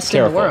be the best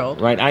in the world.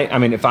 right? I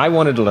mean, if I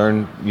wanted to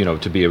learn,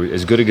 to be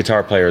as good a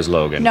guitar player as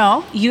Logan,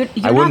 No, you're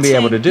I wouldn't not be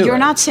able to do You're it.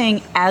 not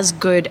saying as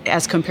good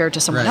as compared to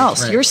someone Right,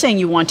 else. right. You're saying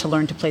you want to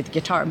learn to play the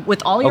guitar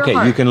with all your okay,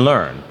 heart. you can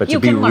learn, but You to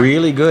be can learn.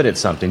 really good at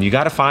something, you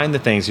got to find the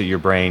things that your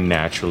brain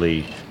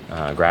naturally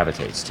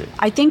gravitates to.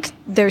 I think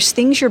there's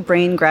things your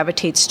brain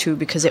gravitates to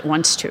because it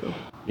wants to.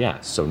 Yeah,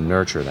 so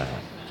nurture that.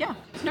 Yeah,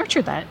 nurture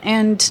manufactured that,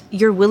 and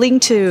you're willing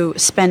to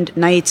spend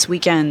nights,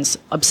 weekends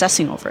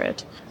obsessing over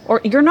it,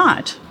 or you're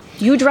not.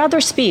 You'd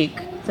rather speak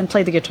than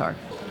play the guitar.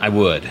 I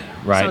would,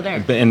 right? So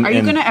there. Are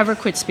you going to ever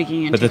quit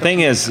speaking? But the thing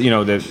is,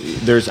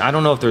 I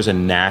don't know if there's a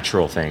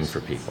natural thing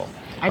for people.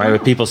 Right? Where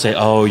people say,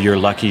 "Oh, you're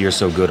lucky, you're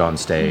so good on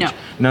stage."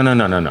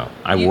 No.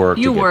 I work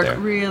to get work there.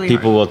 Really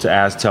people hard.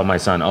 will tell my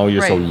son, "Oh,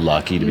 you're so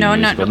lucky to be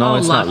musical." No,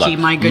 it's lucky, not lucky.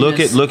 my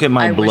goodness. Look at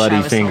my I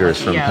bloody fingers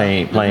so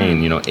from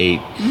playing,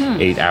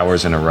 8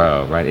 hours in a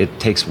row. Right? It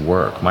takes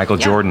work. Michael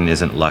Jordan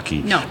isn't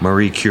lucky. No.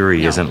 Marie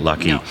Curie isn't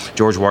lucky. No.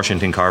 George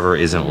Washington Carver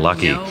isn't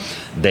lucky. No.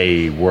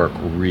 They work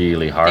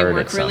really hard They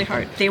work at something. really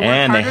hard. They work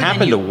and they harder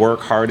happen than to you.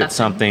 work hard at That's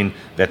something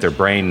that their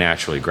brain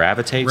naturally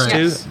gravitates Right.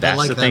 to. Yes. I That's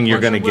like the that thing you're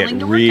part. going to You're get willing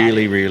to work at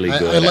really, it. really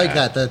good I like at.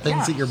 that. The things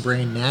Yeah. that your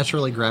brain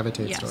naturally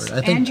gravitates Yes. toward. And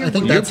I think your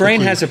that's Your the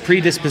brain key. has a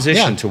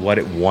predisposition Yeah. to what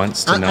it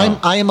wants to know.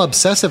 I am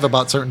obsessive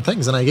about certain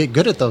things, and I get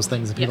good at those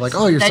things. And people are Yes.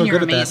 like, "Oh, you're Then so you're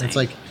good at that." amazing. And it's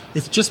like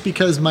it's just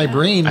because my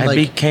brain I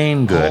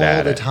became good all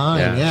at the it.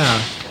 time. Yeah.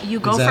 You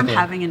go from Exactly.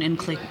 having an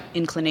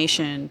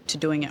inclination to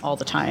doing it all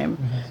the time,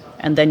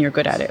 and then you're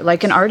good at it.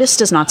 Like an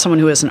artist is not someone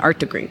who has an art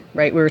degree,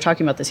 right? We were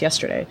talking about this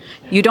yesterday.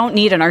 You don't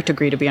need an art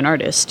degree to be an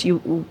artist.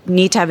 You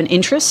need to have an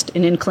interest,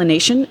 an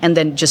inclination, and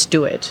then just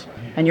do it,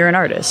 and you're an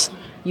artist.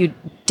 You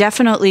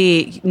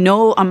definitely,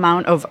 no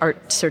amount of art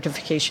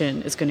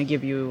certification is going to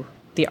give you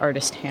the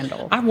artist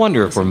handle. I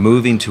wonder if we're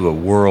moving to a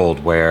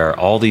world where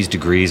all these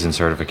degrees and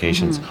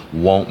certifications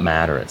won't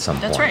matter at some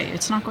point. That's right.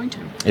 It's not going to.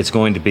 It's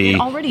going to be, It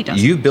already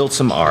does. you built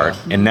some art,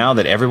 and now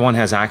that everyone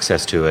has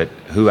access to it,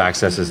 who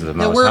accesses it the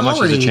most? we're How much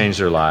does it already- change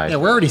their life? Yeah,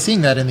 we're already seeing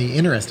that in the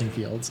interesting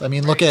fields. I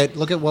mean, look at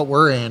what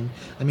we're in.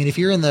 I mean, if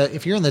you're in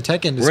the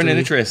tech industry, We're in an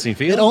interesting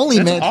field. It only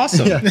That's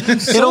awesome. I'm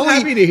so it only,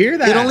 happy to hear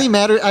that. It only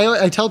matters.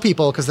 I tell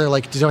people because they're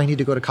like, "Do I need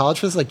to go to college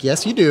for this?" Like,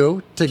 yes, you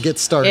do to get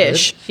started.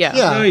 Ish, yeah.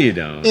 No, you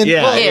don't. And-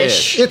 Yeah, well,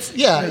 ish. It's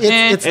it's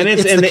And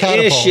it's the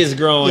catapult. ish is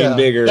growing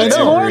bigger. I It's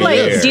know, More every like,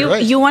 year. do you,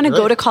 Right, you want to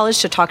go right. to college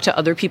to talk to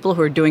other people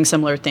who are doing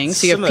similar things,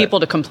 so you Some have of the- people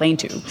to complain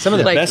to. Some of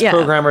the Like, best yeah.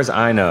 programmers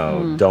I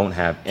know don't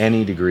have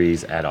any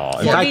degrees at all.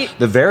 In 40, fact,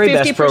 the very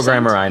best 50%.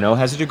 programmer I know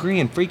has a degree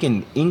in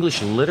freaking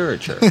English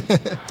literature.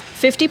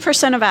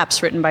 50% of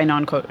apps written by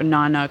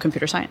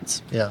non-computer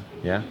science, Yeah.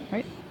 Yeah.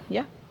 right?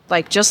 Yeah.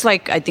 Like, just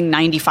like I think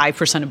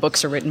 95% of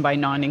books are written by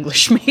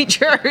non-English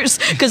majors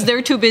because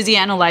they're too busy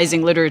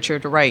analyzing literature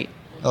to write.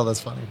 Oh,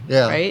 that's funny.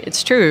 Yeah. Right?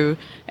 It's true.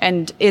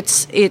 And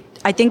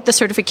I think the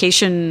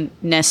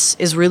certification-ness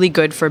is really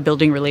good for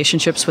building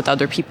relationships with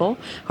other people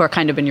who are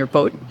kind of in your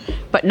boat,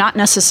 but not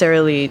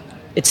necessarily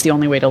it's the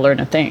only way to learn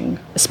a thing,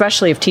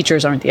 especially if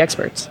teachers aren't the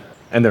experts.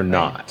 And they're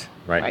not,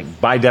 right?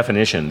 Right. By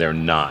definition, they're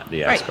not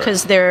the Right, expert.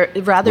 because they're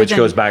Which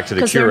goes back to the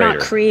because they're curator.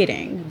 not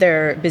creating,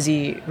 they're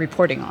busy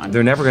reporting on.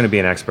 They're never going to be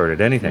an expert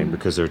at anything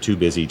because they're too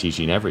busy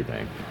teaching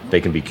everything. They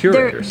can be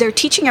curators. They're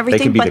teaching They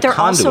everything, can be but the they're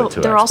conduit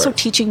also to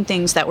experts. teaching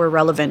things that were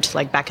relevant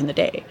like back in the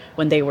day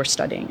when they were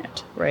studying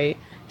it, right?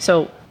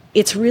 So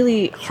it's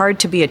really hard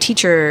to be a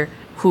teacher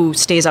who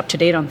stays up to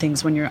date on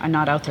things when you're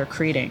not out there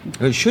creating.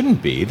 It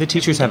shouldn't be. The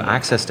teachers have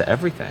access to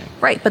everything.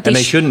 Right, but and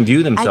they shouldn't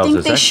view themselves I think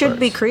as they should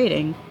be experts.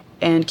 creating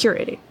and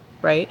curating,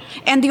 right?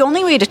 And the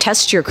only way to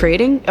test your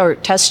creating or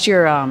test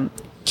your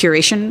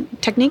curation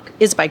technique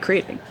is by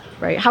creating,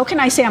 right? How can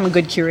I say I'm a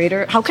good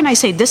curator? How can I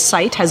say this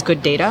site has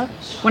good data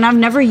when I've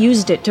never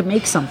used it to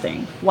make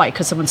something? Why?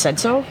 Because someone said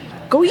so?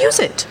 Go use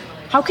it.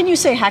 How can you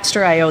say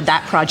Hackster.io,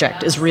 that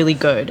project is really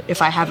good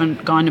if I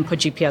haven't gone and put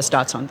GPS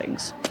dots on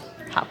things?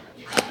 How?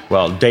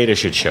 Well, data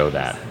should show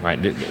that,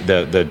 right?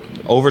 The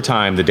over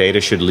time, the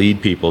data should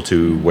lead people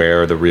to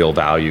where the real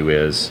value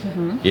is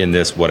in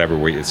this whatever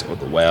way it's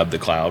the web, the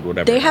cloud,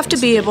 whatever. They it have to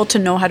happens be be. able to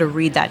know how to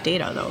read that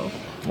data, though.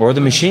 Or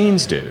the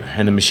machines do,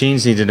 and the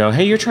machines need to know,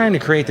 hey, you're trying to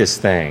create this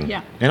thing,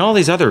 Yeah. and all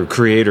these other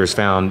creators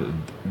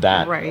found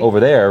that Right. over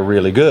there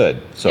really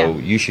good, so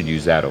Yeah. you should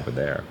use that over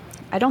there.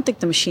 I don't think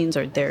the machines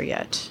are there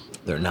yet.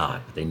 They're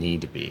not, but they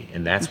need to be,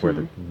 and that's where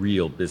the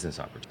real business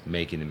opportunity,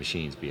 making the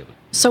machines be able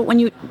to. So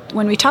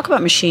when we talk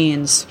about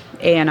machines,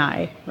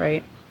 AI,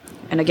 right?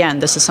 And again,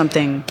 this is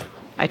something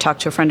I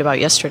talked to a friend about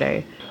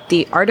yesterday.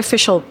 The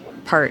artificial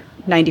part,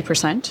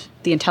 90%,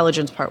 the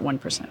intelligence part,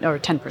 1% or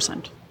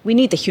 10%. We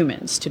need the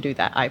humans to do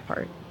that I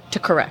part, to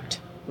correct,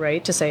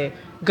 right? To say,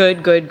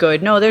 good, good,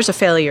 good. No, there's a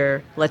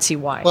failure. Let's see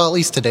why. Well, at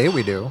least today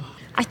we do.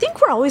 I think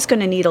we're always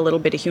going to need a little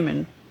bit of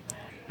human,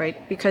 right?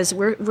 Because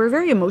we're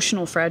very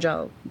emotional,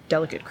 fragile,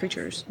 delicate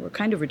creatures. We're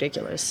kind of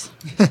ridiculous.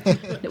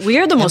 We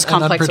are the most And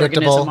complex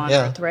unpredictable, organism on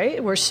yeah. Earth,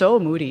 right? We're so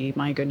moody,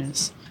 my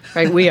goodness.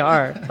 Right, we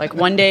are. Like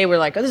one day we're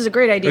like, oh, this is a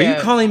great Are idea.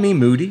 you calling me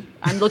moody?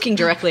 I'm looking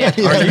directly at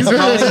you. Are you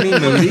calling me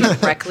moody?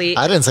 Directly.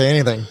 I didn't say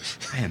anything.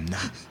 I am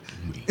not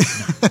moody.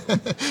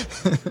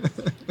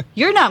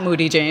 You're not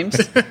moody, James.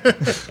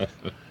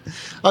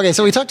 Okay,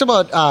 so we talked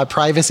about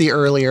privacy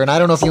earlier, and I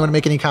don't know if you want to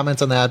make any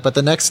comments on that, but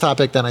the next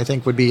topic then I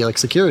think would be like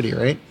security,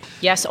 right?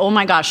 Yes. Oh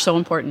my gosh, so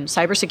important.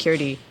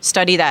 Cybersecurity.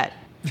 Study that.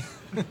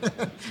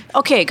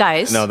 Okay,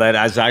 guys. No, that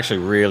is actually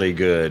really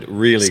good.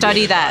 Really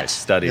Study good that. advice.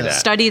 Study Yeah. that.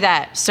 Study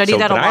that. Study So,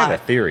 that a but I have lot.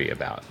 a theory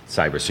about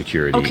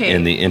cybersecurity Okay.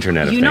 in the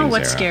Internet of you Things know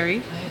what's era.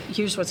 scary?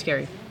 here's what's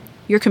scary.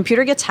 Your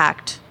computer gets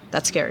hacked.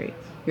 That's scary.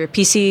 Your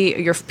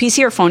PC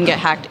or phone get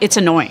hacked. It's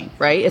annoying,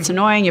 right? It's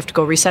annoying. You have to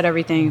go reset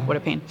everything. What a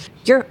pain.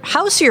 Your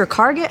house or your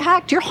car get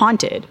hacked. You're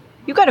haunted.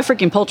 You got a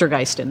freaking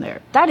poltergeist in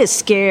there. That is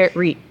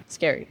scary.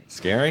 Scary?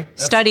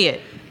 Study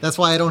it. That's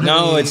why I don't have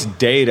No, any- it's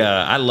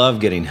data. I love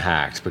getting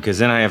hacked because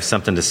then I have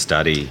something to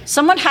study.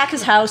 Someone hack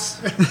his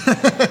house.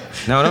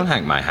 No, don't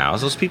hack my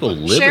house. Those people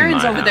live Sharon's in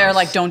my over house. there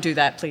like, don't do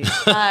that, please.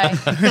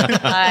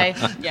 Hi.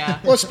 Yeah.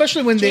 Well,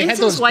 especially when they had James's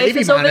those wife baby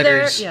is over there.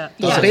 monitors. Yeah.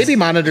 Those Yes. baby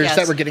monitors Yes.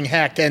 that were getting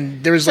hacked,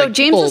 and there was So like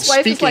people James's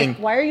wife is speaking. like,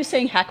 why are you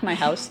saying hack my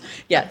house?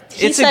 Yeah.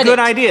 It's a good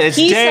idea. It's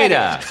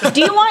data.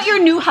 Do you want your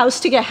new house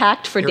to get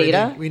hacked for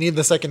data? We need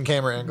the second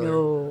camera angle.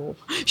 No.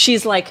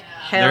 She's like,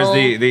 hell.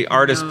 There's the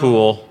artist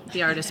pool.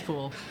 The artist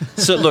pool.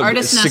 So look,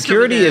 Artist nest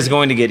security over there. is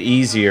going to get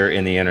easier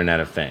in the Internet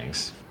of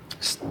Things.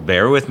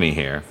 Bear with me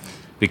here,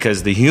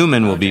 because the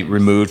human will be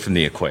removed from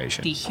the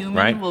equation. The human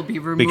right? will be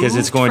because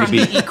it's removed going from to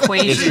be the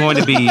equation. It's going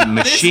to be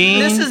machine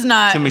This is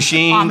not to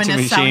machine ominous to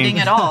machine. sounding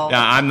at all.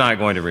 Yeah, I'm not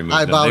going to remove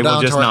I them. bow They down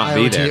will just to our not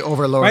be IoT there.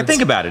 overlords. Right?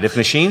 Think about it. If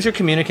machines are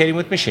communicating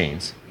with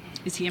machines,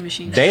 Is he a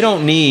machine? they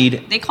don't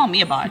need They call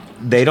me a bot.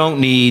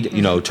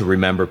 to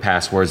remember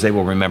passwords. They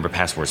will remember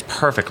passwords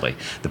perfectly.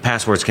 The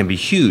passwords can be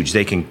huge.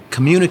 They can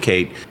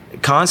communicate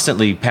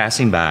constantly,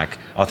 passing back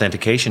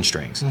authentication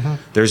strings.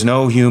 There's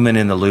no human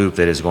in the loop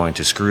that is going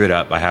to screw it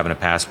up by having a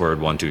password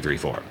 1, 2, 3,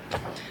 4.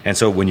 And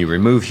so when you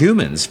remove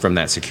humans from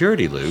that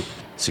security loop,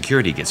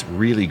 security gets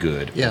really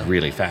good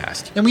really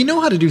fast. And we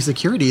know how to do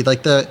security.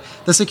 Like the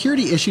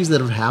security issues that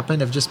have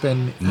happened have just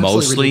been absolutely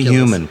Mostly ridiculous.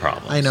 human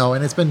problems. I know,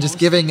 and it's been just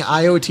giving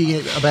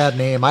IoT a bad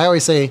name. I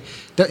always say,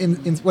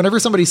 whenever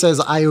somebody says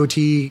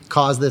IoT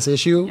caused this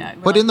issue,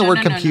 put in the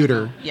word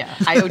computer. No. Yeah,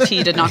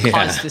 IoT did not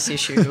cause this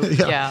issue.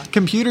 Yeah.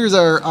 Computers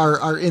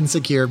are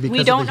insecure because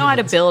We don't of the know how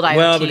to humans. build IoT.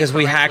 Well, because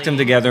we hacked them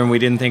correctly. together and we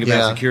didn't think about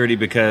Yeah. security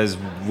because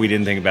we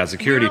didn't think about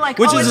security, We were like,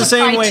 which oh, is it's the a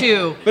same Pi way.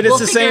 2. But it's We'll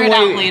the figure same it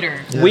out way.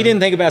 later. We didn't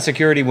think about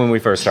security when we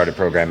first started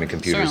programming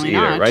computers Certainly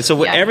either, not. right?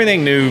 So Yeah.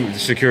 everything new,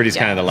 security is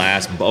Yeah. kind of the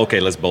last. Okay,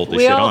 let's bolt this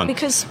We shit all- on.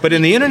 because- But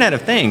in the Internet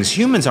of Things,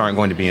 humans aren't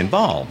going to be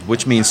involved,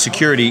 which means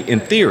security, in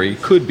theory,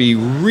 could be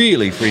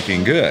really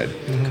freaking good.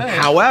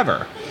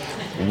 However,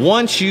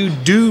 once you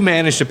do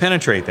manage to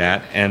penetrate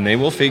that, and they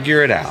will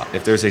figure it out.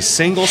 If there's a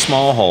single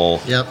small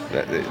hole,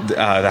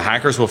 the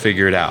hackers will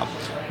figure it out.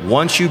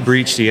 Once you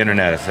breach the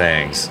Internet of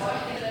Things,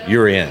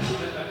 you're in.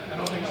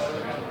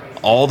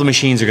 All the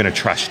machines are going to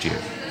trust you.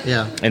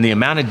 Yeah. And the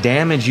amount of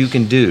damage you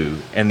can do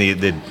and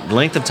the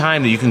length of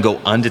time that you can go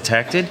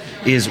undetected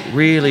is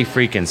really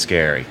freaking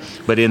scary.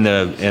 But in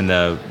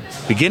the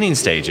beginning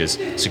stages,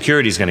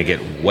 security is going to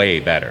get way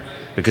better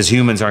because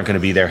humans aren't going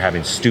to be there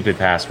having stupid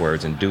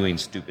passwords and doing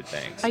stupid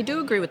things. I do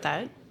agree with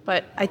that,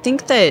 but I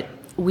think that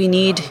we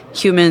need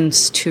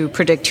humans to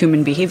predict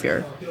human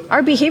behavior.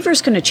 Our behavior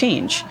is going to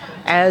change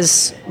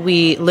as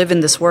we live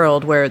in this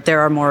world where there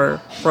are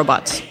more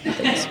robots and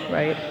things,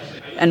 right?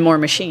 And more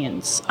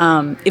machines.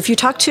 If you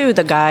talk to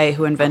the guy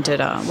who invented,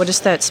 what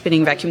is that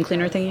spinning vacuum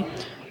cleaner thingy?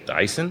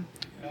 Dyson?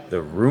 The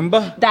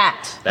Roomba?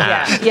 That.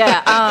 That.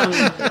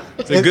 Yeah.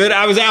 It's a good.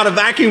 I was out of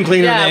vacuum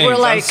cleaner Yeah, names. we're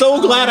like- I'm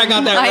so glad I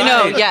got that I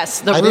right. know,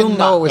 yes, the I Roomba. didn't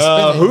know it was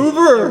spinning.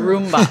 Hoover.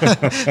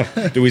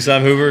 Roomba. Do we still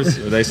have Hoovers?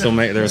 Are they still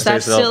make? They're Is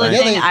that still still a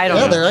thing? thing? I don't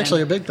know. they're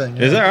actually a big thing.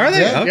 Is that? Are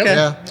they? Yeah, Okay.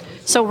 yeah.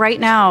 So right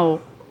now,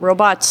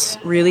 robots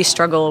really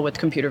struggle with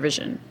computer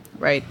vision,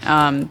 right?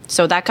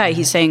 So that guy,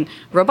 he's saying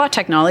robot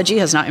technology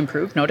has not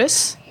improved,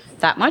 notice,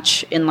 that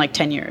much in like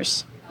 10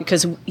 years.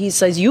 Because he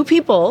says you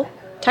people,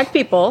 tech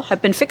people,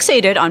 have been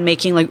fixated on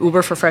making like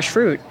Uber for fresh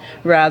fruit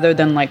rather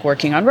than like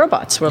working on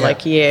robots. We're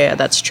like, yeah,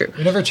 that's true.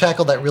 We never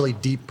tackled that really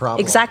deep problem.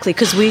 Exactly,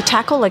 because we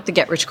tackle like the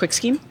get rich quick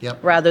scheme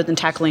rather than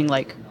tackling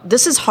like,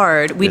 this is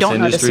hard, we don't know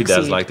how to This industry succeed.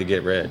 does like to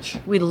get rich.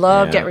 We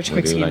love Yeah, get rich we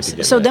quick do like schemes. to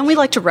get So rich. then we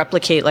like to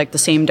replicate like the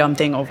same dumb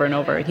thing over and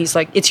over. And he's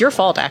like, it's your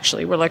fault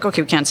actually. We're like,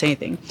 okay, we can't say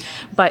anything.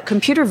 But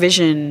computer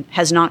vision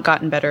has not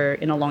gotten better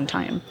in a long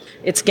time.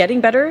 It's getting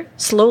better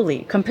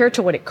slowly compared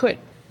to what it could.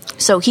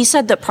 So he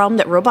said the problem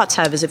that robots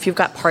have is if you've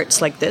got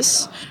parts like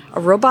this, a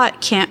robot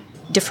can't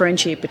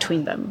differentiate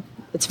between them.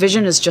 Its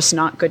vision is just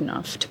not good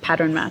enough to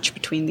pattern match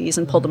between these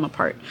and pull them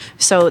apart.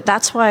 So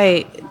that's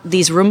why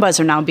these Roombas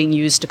are now being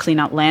used to clean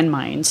out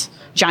landmines.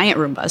 Giant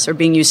Roombas are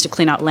being used to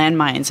clean out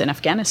landmines in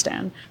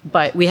Afghanistan.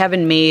 But we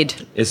haven't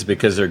made, Is it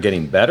because they're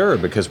getting better or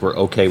because we're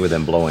okay with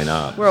them blowing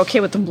up? we're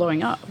okay with them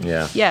blowing up.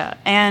 Yeah. Yeah.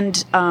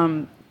 And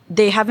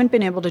they haven't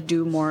been able to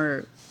do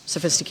more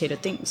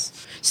sophisticated things.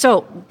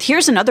 So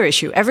here's another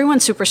issue.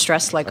 Everyone's super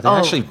stressed, like, Are they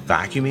actually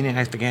vacuuming in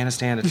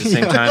Afghanistan at the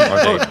same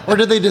time? Or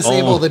did they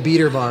disable the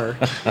beater bar?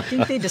 I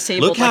think they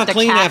disabled Look how like, the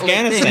clean cat lick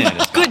Afghanistan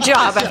thing. is. Good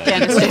job,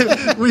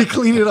 Afghanistan. We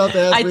cleaned it up.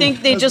 I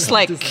think they just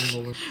like,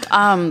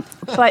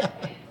 but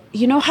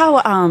you know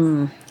how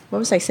What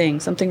was I saying?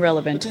 Something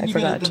relevant. I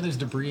forgot. Then there's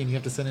debris, and you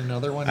have to send in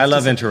another one. I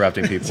love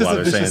interrupting people while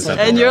they're saying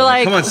something. And you're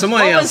like, come on,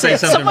 somebody what else was say it?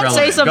 something Someone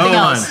relevant. say something Go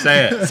else. on,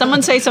 say it.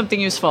 Someone say something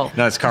useful.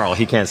 No, it's Carl.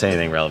 He can't say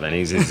anything relevant.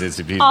 He's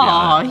Oh,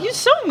 beyond. you're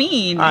so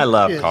mean. I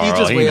love Carl.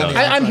 just He way on knows. the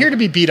I'm here to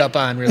be beat up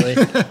on, really.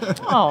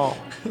 Oh,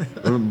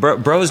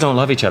 Bros don't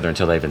love each other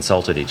until they've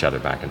insulted each other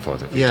back and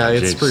forth. Yeah,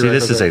 it's See,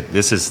 prerequisite.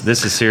 this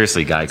is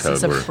seriously guy code.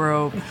 is a We're-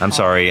 bro. I'm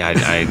sorry.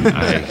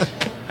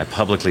 I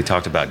publicly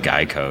talked about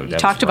guy code. That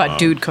was talked about wrong.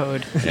 dude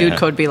code. Dude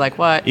code be like,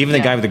 what? Even the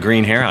Yeah. guy with the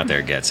green hair out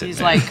there gets it. He's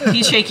man. like,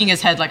 he's shaking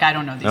his head like, I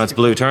don't know these no, it's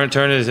people. blue. Turn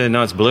it.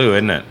 No, it's blue,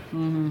 isn't it?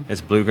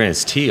 It's blue green.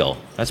 It's teal.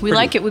 That's We pretty,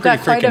 like it. We've pretty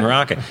got quite freaking a-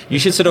 rocket. You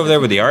should sit over there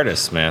with the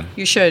artists, man.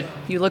 You should.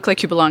 You look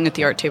like you belong at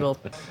the art table.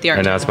 The art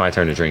And now table. it's my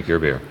turn to drink your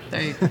beer.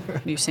 There you,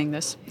 you sing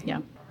this? Yeah.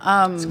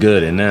 It's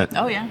good, isn't it?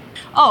 Oh, yeah.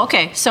 Oh,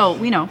 okay. So,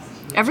 we know.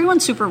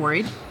 Everyone's super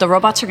worried. The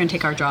robots are going to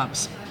take our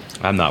jobs.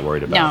 I'm not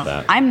worried about No,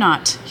 that. I'm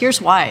not. Here's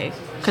why.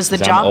 Because the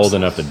 'Cause jobs. I'm old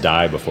enough to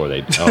die before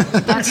they. Oh.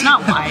 That's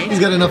not why. He's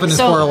got enough in his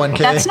So, 401k.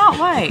 That's not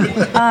why.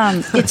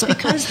 It's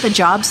because the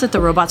jobs that the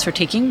robots are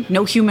taking,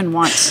 no human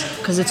wants.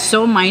 Because it's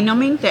so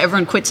mind-numbing that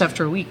everyone quits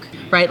after a week,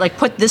 right? Like,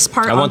 put this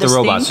part I on want the this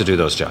robots thing. to do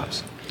those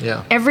jobs.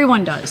 Yeah.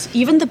 Everyone does.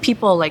 Even the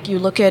people, like, you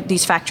look at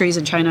these factories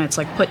in China, it's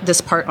like, put this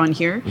part on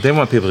here. They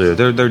want people to.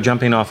 They're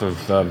jumping off of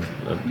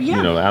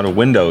Yeah. out of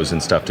windows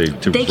and stuff to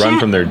They run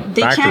from their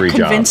they factory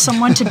can't convince job.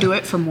 someone to do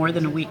it for more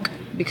than a week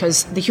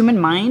because the human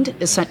mind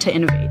is set to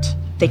innovate.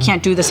 They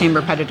can't do the same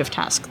repetitive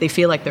task. They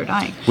feel like they're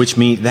dying. Which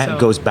means that So-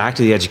 goes back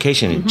to the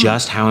education and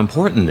just how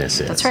important this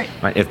is. That's right.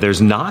 If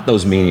there's not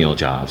those menial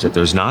jobs, if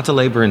there's not the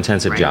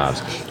labor-intensive Right.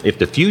 jobs, if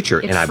the future,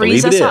 It and I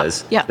frees believe it us up.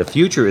 is, Yeah. the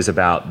future is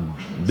about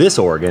this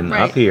organ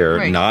Right, up here,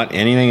 right. not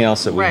anything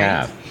else that we Right.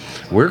 have.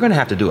 We're going to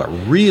have to do a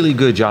really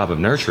good job of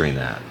nurturing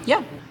that.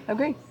 Yeah, I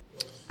agree.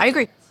 I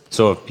agree.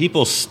 So if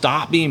people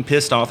stop being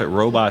pissed off at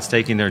robots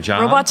taking their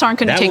jobs, Robots aren't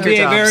gonna take that will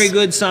your be a jobs. very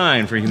good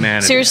sign for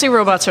humanity. Seriously,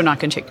 robots are not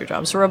going to take your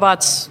jobs.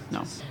 Robots,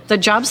 no. The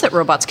jobs that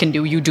robots can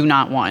do, you do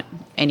not want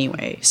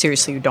anyway.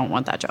 Seriously, you don't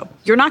want that job.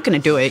 You're not going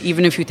to do it.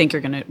 Even if you think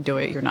you're going to do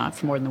it, you're not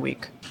for more than a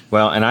week.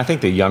 Well, and I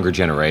think the younger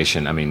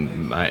generation, I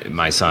mean,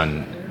 my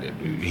son,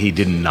 he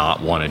did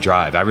not want to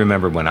drive. I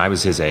remember when I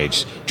was his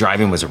age,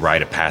 driving was a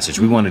rite of passage.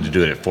 We wanted to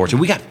do it at 14.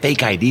 We got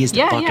fake IDs to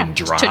Yeah, fucking yeah.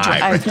 drive. To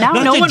drive. Now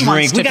Not no to one drink.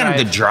 wants to We got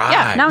him to drive.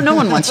 Yeah, now no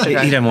one wants to He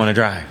drive. didn't want to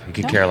drive. He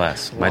could care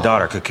less. My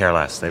daughter could care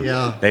less. They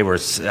were,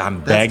 I'm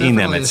begging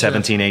them definitely at the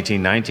 17,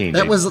 18, 19.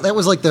 That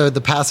was like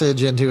the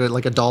passage into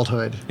like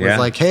adulthood. It Yeah. was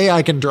like, hey,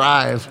 I can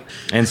drive.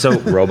 And so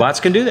robots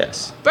can do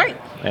this. Right.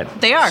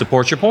 That They are.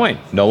 Supports your point.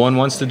 No one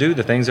wants to do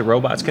the things that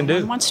robots can No do.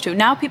 one wants to.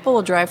 Now people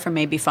will drive for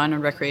maybe fun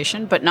and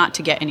recreation, but not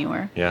to get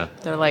anywhere. Yeah.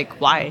 They're like,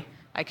 why?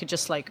 I could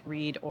just like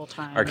read old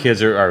time. Our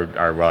kids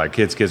our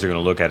kids are going to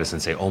look at us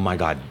and say, "Oh my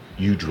God,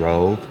 you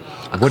drove?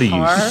 What are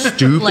car? you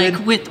stupid?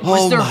 Like,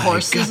 was there my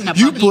horses and a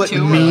You buggy put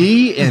too?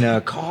 me in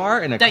a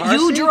car That car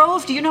you seat?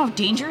 drove? Do you know how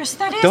dangerous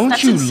that is? Don't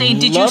That's you insane.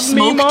 Did you love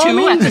me, smoke too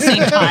Mommy? at the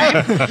same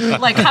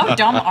time? Like, how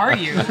dumb are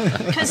you?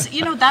 Because,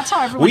 that's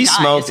how everyone We dies,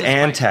 smoked is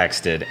and by-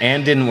 texted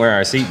and didn't wear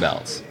our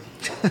seatbelts.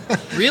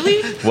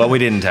 Really? Well, we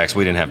didn't text.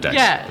 We didn't have text.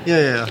 Yeah.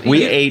 Yeah.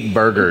 We ate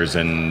burgers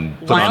and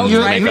put While on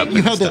driving? makeup You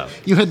and had to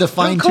stuff. you had to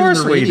fine tune course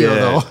the we radio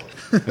did. though.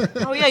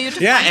 Oh, yeah, you had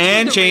to Yeah, fine-tune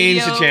and the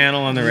change the radio.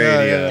 channel on the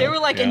radio. They were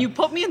like, and you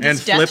put me in this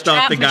and death flipped off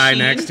trap the guy machine.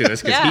 next to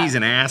us because Yeah. he's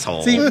an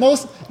asshole. See,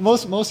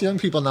 most young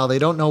people now, they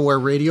don't know where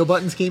radio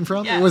buttons came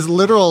from. Yeah. It was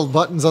literal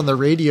buttons on the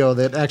radio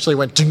that actually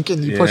went tink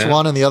and you push Yeah,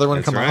 one and the other one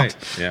that's come right,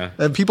 out. yeah.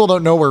 And people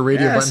don't know where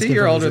radio yeah, buttons see, came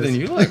you're from older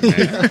these than days. you look,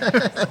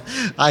 man.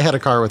 I had a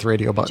car with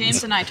radio buttons.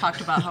 James and I talked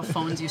about how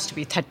phones used to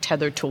be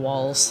tethered to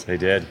walls They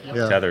did.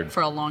 Yeah. Tethered.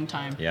 for a long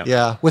time. Yeah.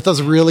 Yeah, with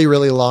those really,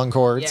 really long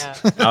cords. Yeah.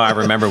 Oh, I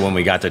remember when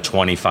we got the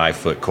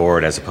 25-foot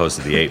cord as opposed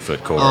to the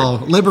 8-foot cord.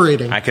 Oh,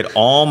 liberating. I could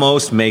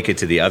almost make it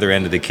to the other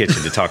end of the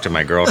kitchen to talk to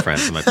my girlfriend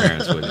so my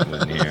parents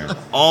wouldn't hear.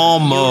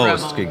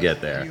 Almost rebel. could get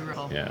there. You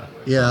rebel. Yeah.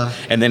 Yeah.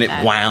 And then it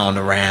wound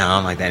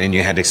around like that, and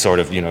you had to sort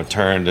of,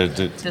 turn to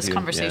This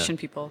conversation, yeah.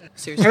 people.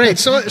 Seriously. All right,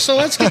 so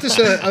let's get this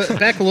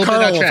back a little Carl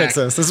bit on will track. fix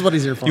this. This is what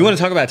he's here for. You want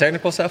to talk about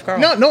technical stuff, Carl?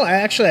 No,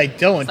 actually, I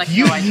don't. like,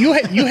 you no,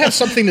 I don't. you have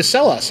something to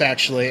sell us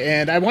actually,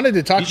 and I wanted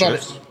to talk about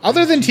it. T-shirts.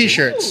 Other than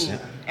T-shirts,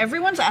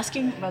 Everyone's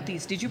asking about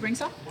these. Did you bring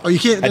some? Oh, you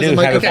can't. I there's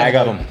do have a microphone. bag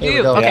of them. There we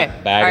You? go. Okay.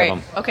 Yeah, bag All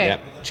of right. them. Okay. Yep.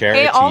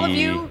 Hey, all of Charity.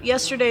 you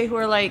yesterday who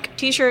are like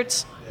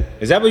T-shirts,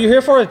 Is that what you're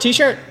here for? A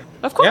T-shirt?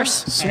 of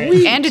course. Yeah.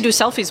 Sweet. And to do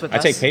selfies with I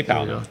us. take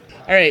PayPal now.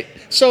 all right.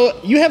 So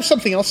you have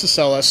something else to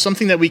sell us,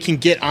 something that we can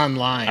get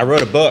online. I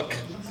wrote a book.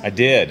 I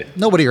did.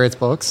 Nobody writes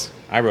books.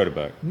 I wrote a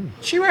book.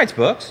 She writes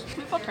books.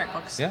 We both write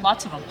books. Yeah.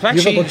 Lots of them. In fact,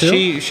 You have a book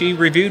too? she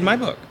reviewed my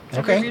book.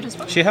 Okay. Reviewed his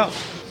book? She helped.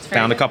 very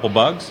Found a good. couple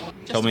bugs.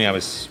 Told me I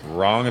was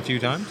wrong a few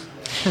times.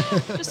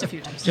 Just a few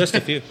times. Just a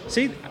few.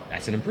 See,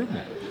 that's an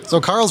improvement. So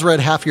Carl's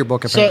read half your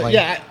book So apparently.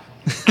 yeah,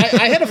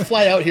 I had to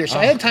fly out here, so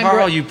I had time.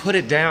 Carl, to you put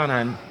it down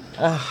on.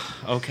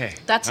 Okay.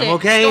 That's I'm it.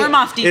 okay. Storm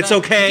off, Diva. It's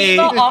okay.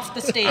 Diva off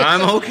the stage.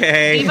 I'm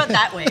okay. Diva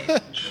that way.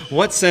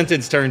 What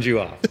sentence turned you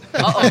off?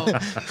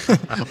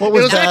 Uh-oh. What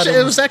was that?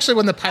 It was actually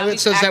when the pilot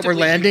he's says that we're actively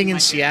landing drinking in my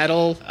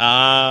Seattle.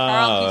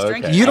 Carl, he's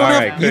drinking. You don't All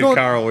have- right, you good, don't-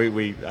 Carl.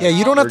 Yeah,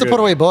 you don't have to We're put good.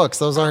 away books.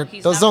 Those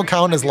He's don't not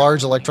count wearing as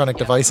large electronic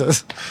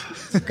devices.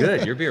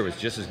 Good. Your beer was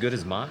just as good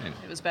as mine.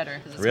 It was better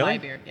because it's Really? my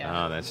beer.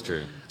 Yeah. Oh, that's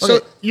true. So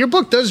Okay. your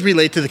book does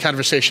relate to the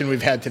conversation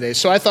we've had today.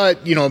 So I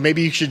thought,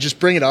 maybe you should just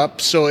bring it up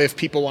so if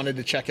people wanted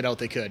to check it out,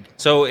 they could.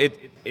 So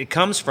it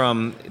comes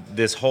from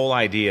this whole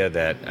idea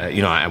that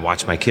I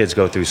watch my kids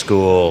go through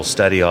school,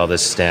 study all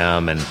this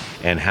STEM,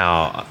 and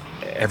how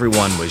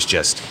everyone was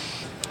just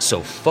so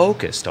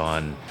focused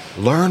on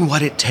learn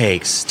what it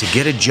takes to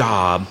get a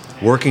job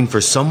working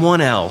for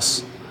someone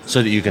else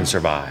so that you can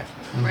survive.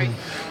 Right.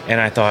 And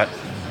I thought,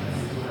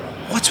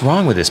 what's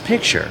wrong with this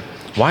picture?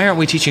 Why aren't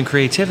we teaching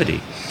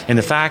creativity? And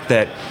the fact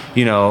that,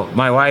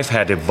 my wife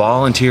had to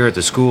volunteer at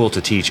the school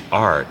to teach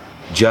art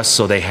just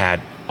so they had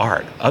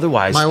art.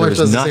 Otherwise, My wife there's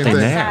does the same nothing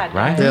thing. there, Sad,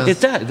 right? Yeah. It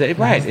does,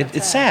 right.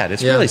 It's sad.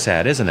 It's Yeah. really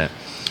sad, isn't it?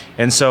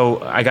 And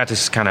so I got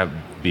to kind of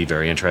be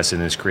very interested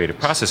in this creative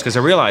process because I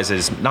realized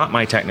it's not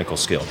my technical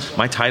skill.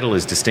 My title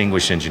is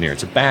Distinguished Engineer.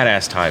 It's a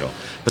badass title,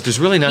 but there's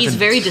really nothing. He's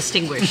very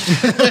distinguished.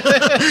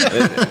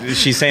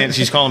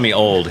 She's calling me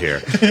old here.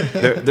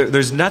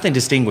 There's nothing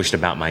distinguished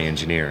about my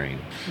engineering.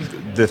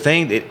 The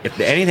thing, if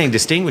anything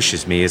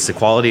distinguishes me, it's the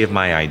quality of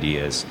my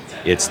ideas.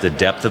 It's the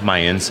depth of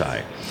my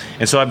insight.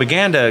 And so I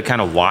began to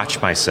kind of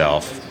watch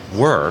myself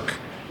work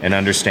and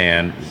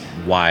understand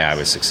why I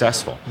was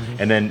successful.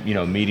 And then,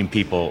 meeting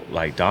people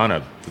like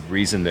Donna, the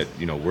reason that,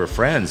 we're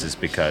friends is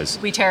because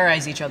We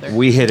terrorize each other.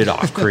 we hit it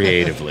off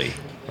creatively.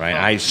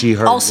 Right? She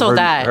Also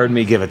that. heard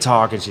me give a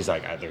talk, and she's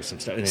like, "There's some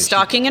stuff." And then she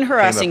Stalking and came up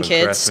harassing and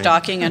kids. caressed me.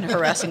 Stalking and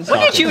harassing.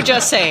 What did you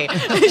just say?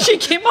 She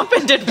came up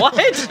and did what?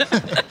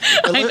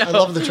 I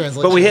love the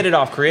translation. But we hit it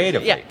off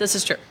creatively. Yeah, this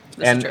is true.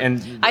 This And- is true.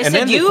 and- I and said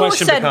then the you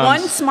question said becomes-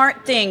 one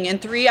smart thing in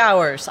 3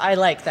 hours. I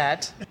like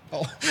that.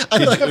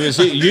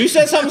 You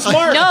said something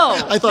smart. No,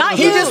 I thought not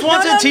he you. just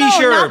wants no, a no,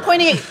 T-shirt. No, not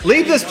pointing at.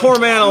 Leave this poor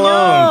man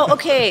alone. No,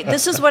 okay.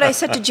 This is what I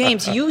said to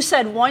James. You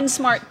said one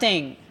smart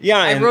thing. Yeah,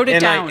 I and, wrote it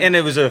and down. and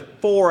it was a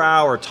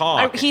 4-hour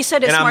talk. He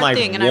said a and I'm smart like,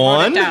 thing, and I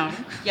wrote it down.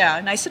 Yeah,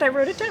 and I said I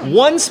wrote it down.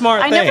 One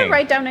smart I thing. never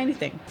write down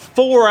anything.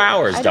 4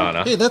 hours, don't-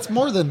 Donna. Hey, that's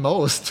more than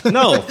most.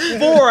 No,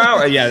 4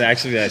 hours. Yeah,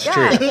 actually, that's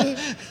Yeah. true.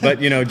 But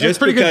just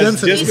pretty good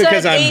because density. just He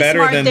because said I'm a better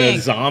smart than thing.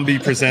 the zombie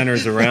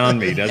presenters around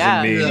me doesn't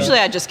Yeah, mean. usually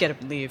I just get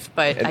up and leave,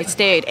 but I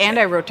stayed, and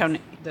I wrote down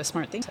the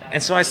smart things.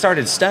 And so I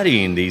started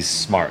studying these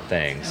smart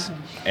things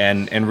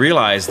and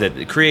realized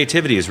that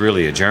creativity is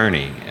really a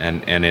journey,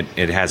 and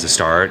it has a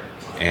start,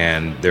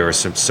 and there are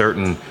some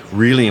certain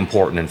really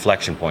important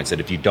inflection points that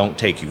if you don't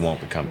take, you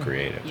won't become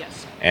creative.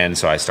 Yes. And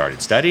so I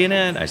started studying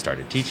it, I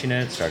started teaching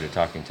it, started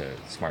talking to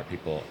smart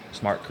people,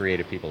 smart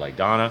creative people like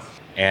Donna,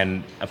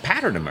 and a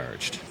pattern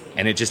emerged,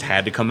 and it just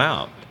had to come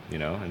out,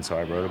 and so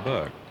I wrote a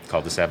book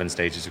called The 7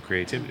 Stages of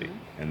Creativity,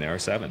 and there are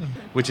 7,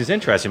 which is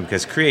interesting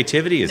because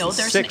creativity is No, the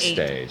there's an 6th 8.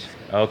 stage.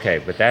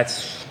 Okay, but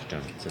that's the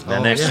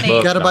Oh, next yeah. book.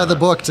 You gotta buy the Donna.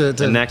 book to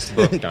the next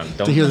book. Done.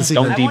 Don't hear the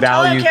secret. don't I won't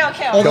tell you. devalue.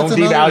 Okay. Oh, Don't that's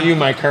another devalue one.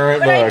 my current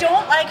But I book.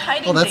 don't like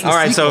hiding Oh, that's things. the All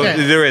right, so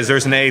Okay.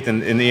 there's an 8th,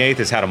 and the 8th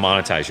is how to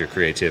monetize your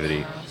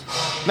creativity.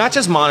 Not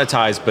just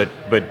monetize, but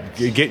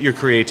get your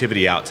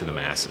creativity out to the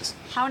masses.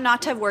 How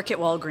not to work at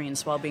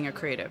Walgreens while being a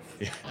creative.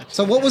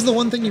 So what was the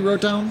one thing you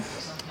wrote down?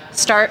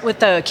 Start with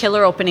the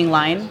killer opening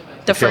line.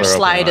 The Killer first opening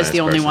slide line is the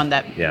only first. one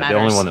that Yeah, matters. the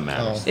only one that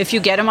matters. If you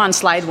get them on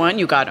slide 1,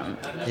 you got them.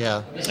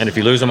 Yeah. And if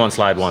you lose them on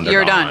slide 1, they're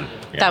You're gone. done.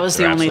 Yeah, That was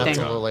the they're only absolutely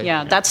thing. gone. Absolutely.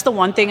 Yeah, that's the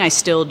one thing I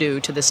still do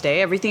to this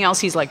day. Everything else,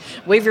 he's like,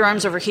 wave your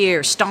arms over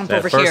here, stomp That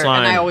over first here, line,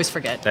 and I always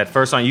forget. That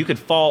first line, you could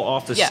fall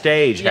off the Yeah,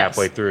 stage yes.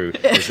 halfway through.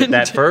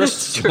 That first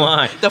It's true.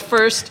 line. The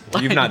first.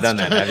 You've not line. done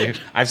that, have you?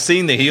 I've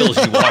seen the heels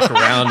you walk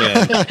around in.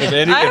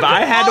 If I've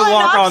I had to fallen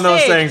walk off on those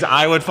stage. things,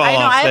 I would fall I know,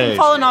 off I stage. haven't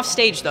fallen off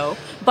stage though.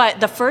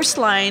 But the first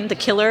line, the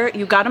killer,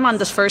 you got him on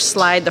the first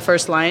slide, the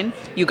first line,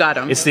 you got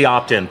him. It's the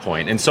opt-in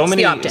point, and so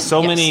many the opt-in, yes.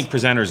 many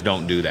presenters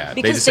don't do that.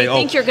 Because just they say,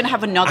 think "Oh, you're going to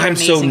have another I'm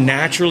so amazing one."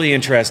 naturally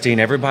interesting.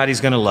 Everybody's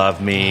going to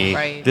love me.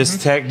 Right.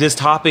 This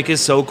topic is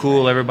so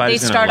cool. They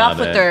Everybody's going to start love off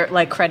with it. their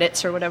like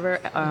credits or whatever.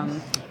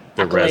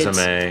 Their accolades,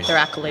 resume, Their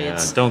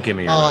accolades. Yeah, don't give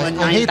me your. Oh, resume.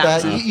 I hate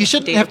that. 9,000. You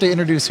shouldn't have to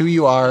introduce who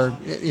you are.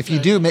 If you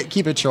do,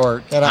 keep it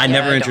short. And I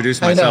never I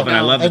introduced I know. myself, and I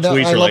love the I know,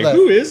 tweets. I Are love like, that.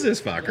 "Who is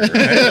this fucker?"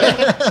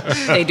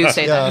 They do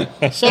say Yeah.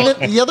 that. And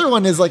then the other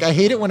one is like I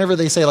hate it whenever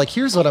they say like,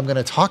 "Here's what I'm going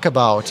to talk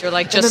about." You're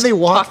like, and just then they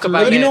walk talk through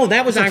about it. it. You know,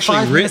 that was It's like actually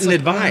 5 minutes,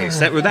 written like, advice.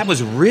 That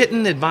was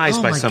written advice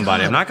Oh by my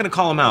somebody. God. I'm not going to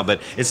call them out,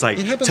 but it's like,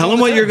 It happens tell all them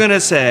the what time. you're going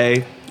to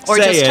say, Or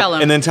say just it, tell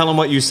 'em. and then tell them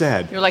what you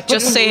said. You're like,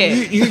 just say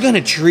it. You're going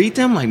to treat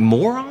them like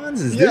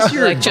morons? Is this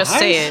your Like, just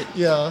say advice? it.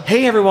 Yeah,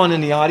 Hey, everyone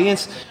in the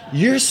audience,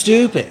 you're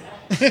stupid.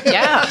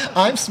 Yeah.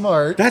 I'm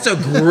smart. That's a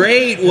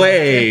great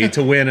way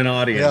to win an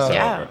audience.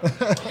 Yeah.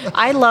 over.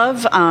 I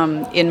love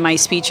in my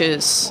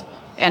speeches,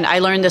 and I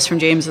learned this from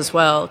James as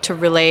well, to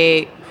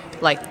relay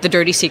like the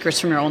dirty secrets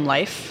from your own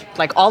life,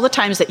 like all the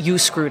times that you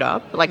screwed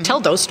up, like tell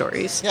those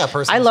stories. Yeah,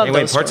 personally. I love Hey, wait,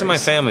 those parts of my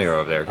stories. family are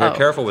over there. Be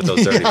careful with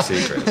those dirty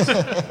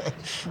secrets.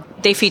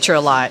 They feature a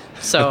lot,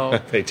 so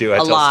They do. I a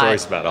tell lot.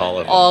 stories about all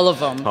of them. All of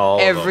them. All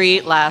of Every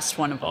last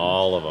one of them.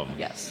 All of them.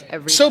 Yes,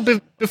 every. So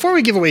before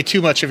we give away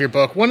too much of your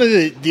book, one of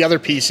the other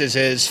pieces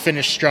is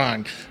Finish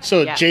Strong.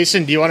 So Yeah.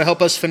 Jason, do you want to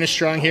help us finish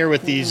strong here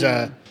with these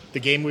the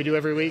game we do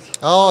every week?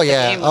 Oh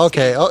yeah. game was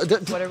Okay. Oh,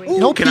 What are we?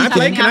 no can I peeking.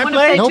 play? Can I wanna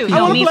play? No too. peeking. No,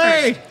 I wanna me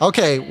play. first.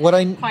 Okay.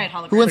 Quiet,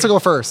 hologram. Who wants to go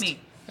first? Me.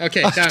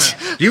 Okay, Donna.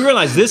 Do you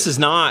realize this is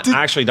not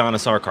actually Donna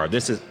Sarkar?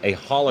 This is a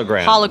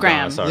hologram. Hologram.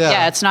 Donna Sarkar. Yeah.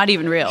 Yeah, it's not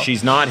even real.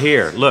 She's not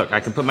here. Look, I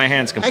can put my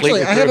hands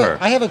completely Actually, through her.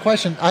 I have a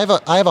question. I have a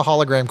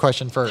hologram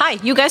question first. Hi,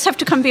 you guys have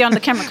to come be on the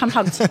camera. Come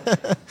hug.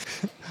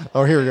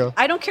 Oh, here we go.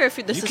 I don't care if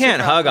this You is. can't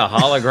your hug problem.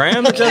 a hologram. It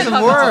You can't doesn't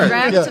hug a work.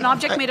 hologram. It's an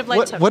object made of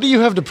light. What do you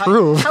have to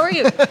prove? How are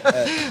you?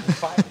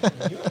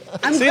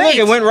 I'm See, great. look,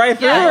 it went right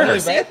through Yeah, her.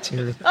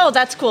 see? Oh,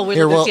 that's cool. We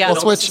Here, live in we'll Seattle.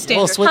 switch. It's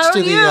We'll standard. switch How to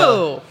are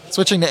the you?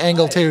 switching to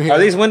angle 2 here. Are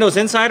these Windows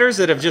Insiders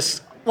that have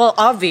just? Well,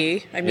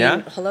 Avi. I mean,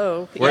 Yeah?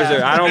 hello. Where's yeah.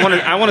 it? I don't want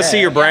to. I want to see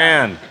your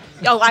brand.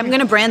 Oh, I'm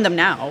gonna brand them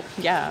now.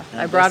 Yeah,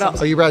 I brought up.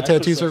 Oh, you brought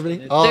tattoos for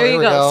everybody? Oh, There you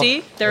we go. See,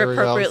 they're There we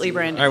go. appropriately All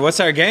branded. right, what's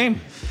our game?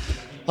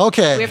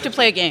 Okay. We have to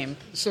play a game.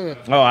 So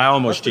Oh, I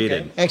almost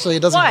cheated. Actually, it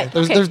doesn't. Why?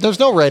 There's, Okay. there's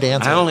no right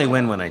answer. I only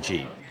win when I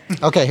cheat.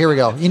 Okay, here we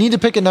go. You need to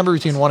pick a number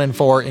between 1 and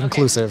 4,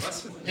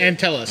 inclusive. and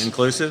tell us.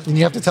 Inclusive? And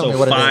you have to tell so me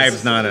what it is.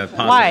 five's not a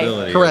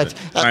possibility. Correct.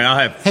 All right, I'll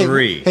have Hey,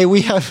 3. Hey,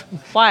 we have.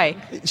 Why?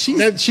 She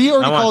already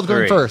I want called going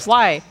 3. first.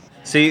 Why?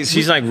 See,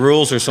 she's like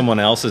rules or someone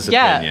else's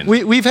Yeah.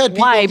 opinion. We've had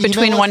people Why email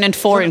between us- 1 and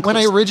 4 When I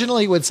inclusive?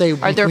 originally would say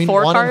Are there between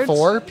 4 1 and cards?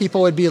 4,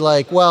 people would be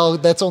like, "Well,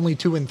 that's only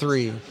 2 and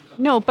 3."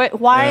 No, but I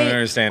why? don't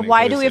understand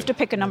Why do we inclusive. have to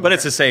pick a number? But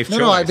it's a safe No,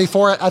 choice. no.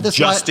 Before this,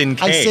 Just in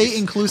case. I say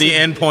inclusive. The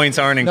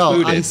endpoints aren't No,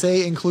 included. I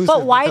say inclusive.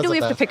 But why because do we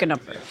of have to that. pick a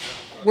number?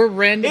 We're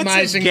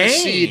randomizing the game.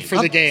 seed for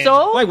the game.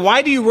 So Like,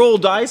 why do you roll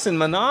dice in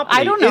Monopoly?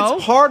 I don't know.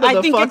 It's part of I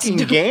the think it's fucking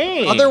do-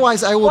 game.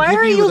 Otherwise, I will why give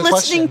are you you the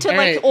listening question. to like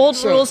Alright, old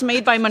so- rules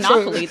made by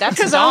Monopoly? That's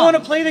because I dumb. want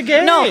to play the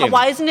game. No,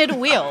 why isn't it a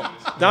wheel?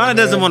 Donna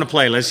doesn't want to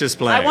play. Let's just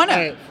play. I want to,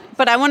 Alright.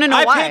 but I want to know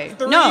I why. picked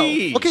 3.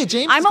 No, Okay,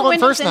 James I'm is a going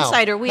Windows first now.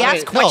 insider. We Alright,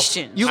 ask no,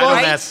 questions. you all lost.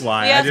 right? That's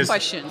why. We I ask just-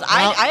 questions. Now-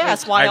 I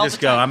ask why I all just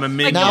the go, time. I'm a Like,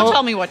 minion. don't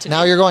tell me what to do.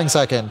 Now you're going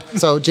second.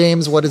 So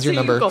James, what is your So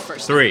number? You go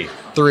first. 3.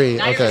 3.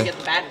 Now you're gonna Okay. get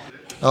the bad.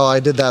 Oh,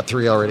 I did that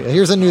 3 already.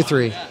 Here's a new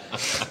 3.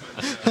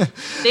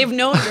 They've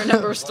known your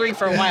number was 3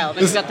 for a while.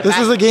 Then you got the This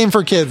bad. is a game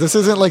for kids. This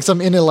isn't like some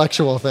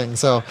intellectual thing.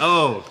 So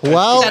Oh.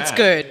 while That's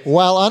good.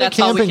 while on That's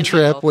a all we camping can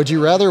trip, handle. would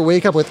you rather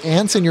wake up with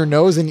ants in your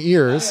nose and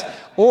ears,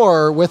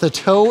 or with a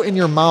toe in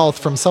your mouth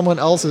from someone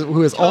else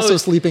who is also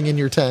Toes. sleeping in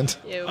your tent?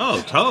 Ew.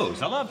 Oh,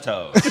 toes. I love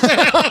toes.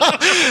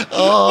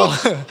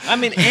 I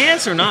mean,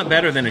 ants are not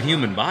better than a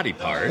human body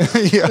part.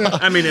 Yeah.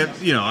 I mean,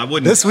 I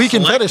wouldn't This week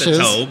in select fetishes.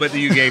 the toe, but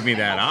you gave me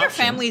that Your option.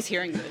 family's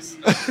hearing this.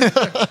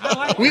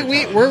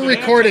 We're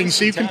recording,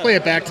 so you can play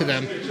it back to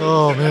them.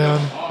 Oh man,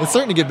 it's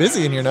starting to get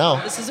busy in here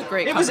now. This is a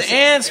great It was conversation.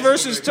 ants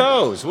versus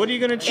toes. What are you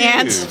going to choose?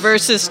 Ants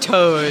versus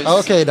toes.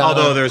 Okay, Donna.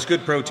 Although there's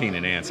good protein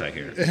in ants, I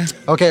hear.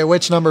 Okay,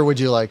 which number would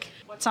you like?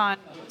 What's on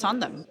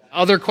them?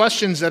 Other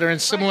questions that are in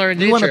similar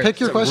nature. You want to pick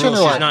your question rules.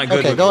 or what? She's not good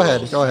Okay, with go rules.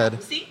 ahead. Go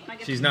ahead. See? I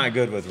get She's not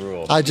good with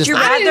rules. I just you I,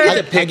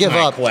 rather- I I give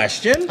up.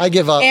 question. I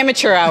give up.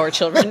 amateur hour,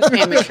 children.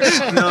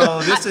 Amateur.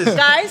 No, this is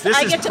Guys, this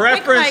I is get to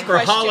preference pick my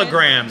for question.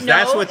 holograms. No,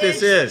 That's what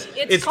this is.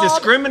 It's called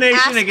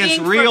discrimination against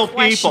asking for real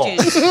people.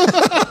 questions.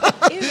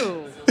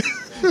 Ew.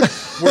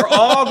 We're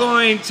all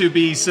going to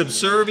be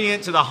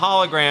subservient to the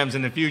holograms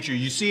in the future.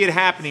 You see it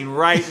happening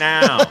right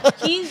now.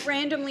 He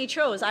randomly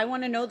chose. I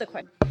want to know the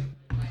question.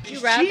 Would you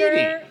rather?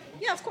 cheating.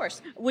 Yeah, of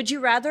course. Would you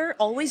rather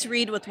always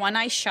read with one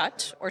eye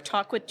shut or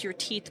talk with your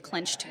teeth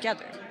clenched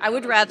together? I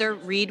would rather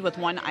read with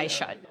one eye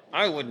shut.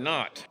 I would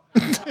not.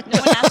 No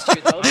one asked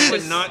you though. I would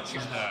because not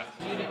choose that.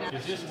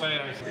 Is this way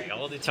I read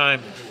all the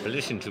time?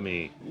 Listen to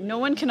me. No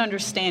one can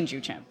understand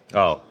you, champ.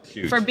 Oh,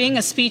 shoot. For being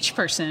a speech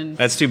person.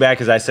 That's too bad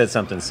because I said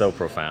something so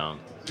profound.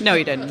 No,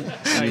 you didn't. No,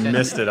 you You didn't.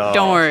 missed it all.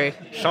 Don't worry.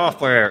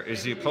 Software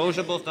is the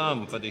opposable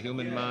thumb for the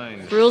human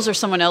mind. Rules are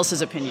someone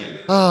else's opinion.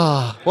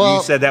 Well,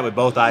 You said that with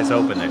both eyes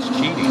open. That's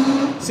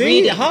cheating. See,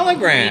 Reading.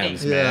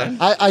 holograms, yeah. man.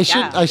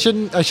 I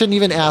shouldn't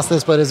even ask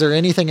this, but is there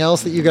anything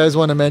else that you guys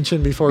want to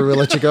mention before we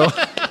let you go?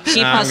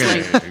 Keep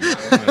hustling.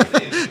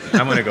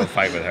 I'm gonna go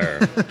fight with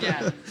her.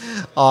 Yeah.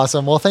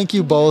 Awesome. Well, thank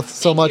you both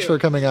so Thank much you. for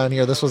coming on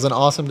here. This was an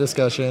awesome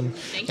discussion.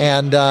 Thank you.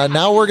 And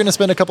now we're going to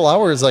spend a couple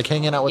hours like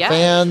hanging out with Yeah,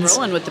 fans,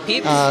 rolling with the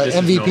peeps. This is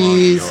no longer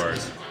MVPs.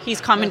 yours. He's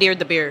commandeered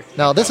the beer.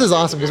 No, this is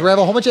awesome because we have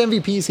a whole bunch of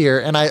MVPs here,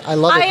 and I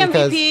love Hi, it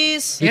because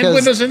MVPs. And because-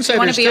 Windows Want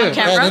Insiders to be too. on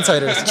camera? And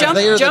insiders. Jump,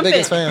 They are the jump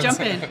biggest in. fans. Jump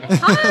in.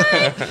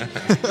 Hi.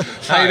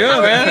 How you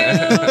doing, man?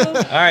 How are you?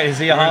 All right, is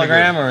he a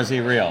hologram or is he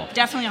real?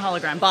 Definitely a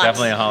hologram. Bots.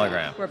 Definitely a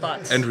hologram. We're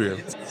bots. And real.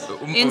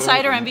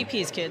 Insider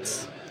MVPs,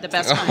 kids. The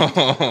best kind.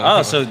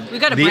 Oh, so We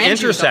gotta the brand you,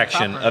 though,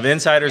 intersection proper. of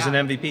insiders Yeah.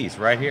 and MVPs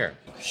right here.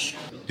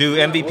 Do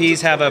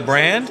MVPs have a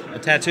brand, a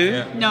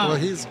tattoo? No. Well,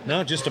 he's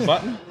No, just a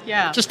button.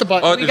 Yeah. Just a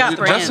button. Oh, We got just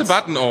brands. a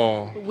button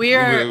or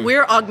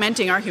We're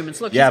augmenting our humans.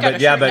 Look, Yeah, he's got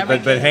but a yeah, shirt and but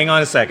everything. hang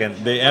on a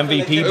second. The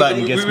MVP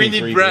button gets we me need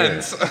free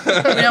brands.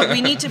 beer.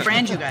 We need to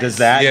brand you guys. Does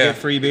that Yeah. get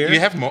free beer? You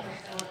have more.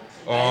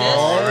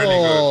 Oh, really good.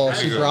 oh,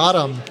 Really she good. brought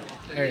him.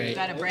 You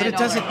gotta brand But it all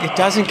doesn't. our- It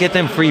doesn't get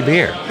them free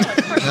beer.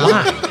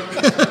 Why?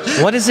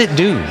 What does it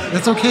do?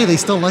 That's okay. They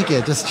still like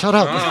it. Just shut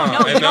up.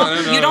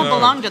 No, you don't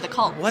belong to the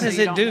cult. What so does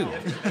you it don't- do?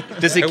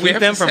 Does it And we keep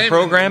have them the from same-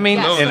 programming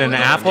Yes. in an So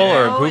Apple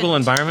or a go Google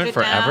and environment sit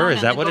forever? down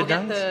Is that and what go it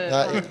get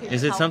does? the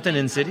Is it something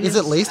insidious? Is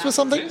it laced with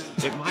something?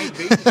 It might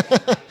be.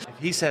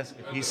 He says,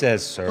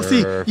 "Surface."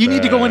 See, you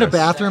need to go in a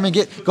bathroom and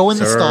go in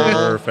the stall.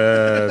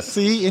 Surface.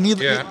 See, you need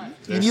Yeah.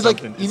 you need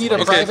like you need a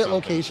Okay. private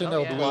location to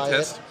We'll apply it.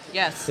 test.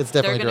 Yes, It's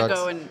definitely they're gonna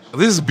drugs. go and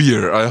This is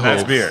beer, I hope.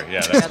 That's beer.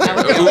 Yeah.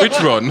 That's Which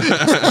one?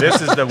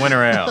 this is the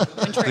winter ale.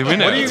 The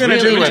winner. What are you It's going to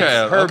really do with winter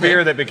ale. her Okay.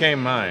 beer that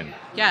became mine?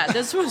 yeah.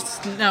 This was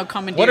now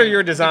commandeered. What are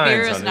your The designs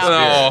beer is on this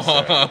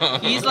now-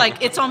 beer? He's like,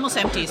 it's almost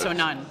empty, so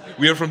none.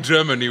 We are from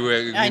Germany.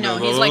 Where, I know,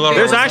 you he's a like lot of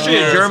There's beer. actually a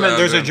beers German. out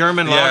There's a there.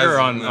 German Yes. lager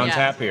on Yeah.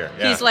 tap here.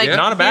 Yeah. He's like,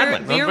 not a bad beer,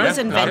 one. Beer Not was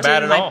bad. invented. Not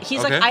bad at all.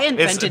 He's Okay. like, I It's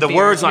invented the beer.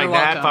 words You're like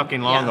that welcome.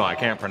 fucking long Yeah. though. I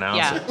can't pronounce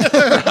Yeah. it. yeah. No,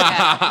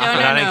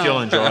 But I think you'll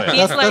enjoy it.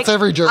 He's That's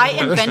every German I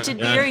word. invented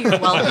beer. You're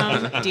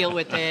welcome. Deal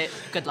with it.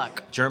 Good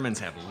luck. Germans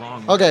have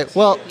long. Okay,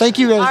 well, thank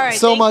you guys All right,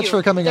 so thank much you.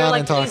 for coming They're on like,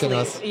 and talking to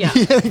 "Please us.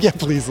 leave." Yeah,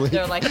 please leave.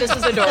 They're like, this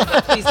is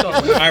adorable. Please go.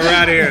 All right, we're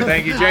out of here.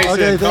 Thank you, Jason.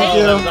 Okay, thank Oh,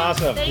 you. that was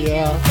awesome. Thank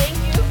Yeah. you. Thank